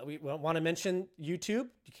 We want to mention YouTube.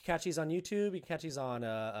 You can catch these on YouTube. You can catch these on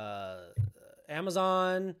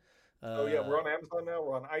Amazon. We're on Amazon now.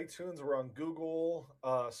 We're on iTunes. We're on Google,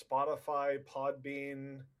 Spotify,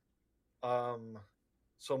 Podbean.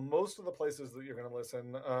 So most of the places that you're going to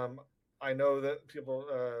listen. I know that people.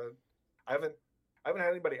 I haven't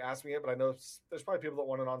had anybody ask me yet, but I know there's probably people that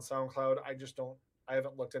want it on SoundCloud. I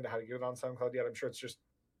haven't looked into how to get it on SoundCloud yet. I'm sure it's just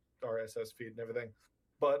RSS feed and everything.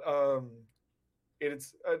 But I'm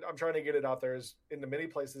trying to get it out there as into many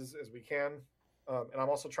places as we can, and I'm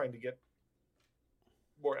also trying to get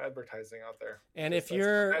more advertising out there. And if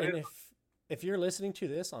you're listening to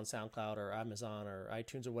this on SoundCloud or Amazon or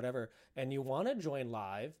iTunes or whatever, and you want to join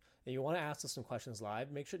live and you want to ask us some questions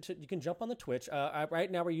live, make sure you can jump on the Twitch.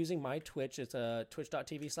 Right now we're using my Twitch. It's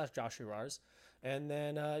twitch.tv/JoshURars. And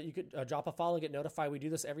then you could drop a follow and get notified. We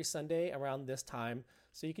do this every Sunday around this time.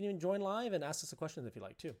 So you can even join live and ask us a question if you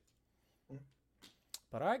like too.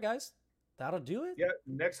 But all right, guys, that'll do it. Yeah,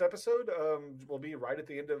 next episode will be right at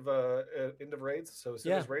the end of raids. So as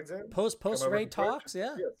soon as raids in, post raid talks.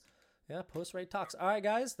 Yeah, yes. Yeah, post raid talks. All right,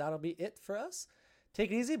 guys, that'll be it for us.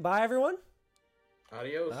 Take it easy. Bye, everyone.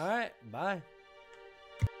 Adios. All right, bye.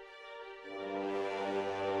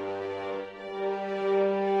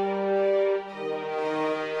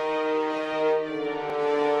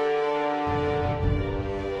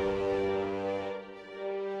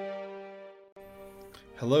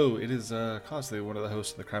 Hello, it is Cosley, one of the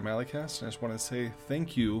hosts of the Crime Alley Cast, and I just want to say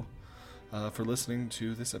thank you for listening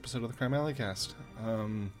to this episode of the Crime Alley Cast.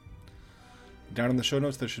 Down in the show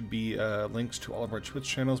notes, there should be links to all of our Twitch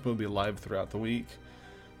channels. We'll be live throughout the week,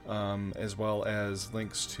 as well as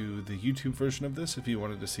links to the YouTube version of this if you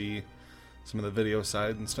wanted to see some of the video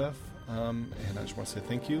side and stuff. And I just want to say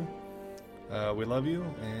thank you. We love you,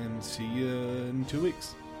 and see you in 2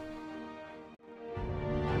 weeks.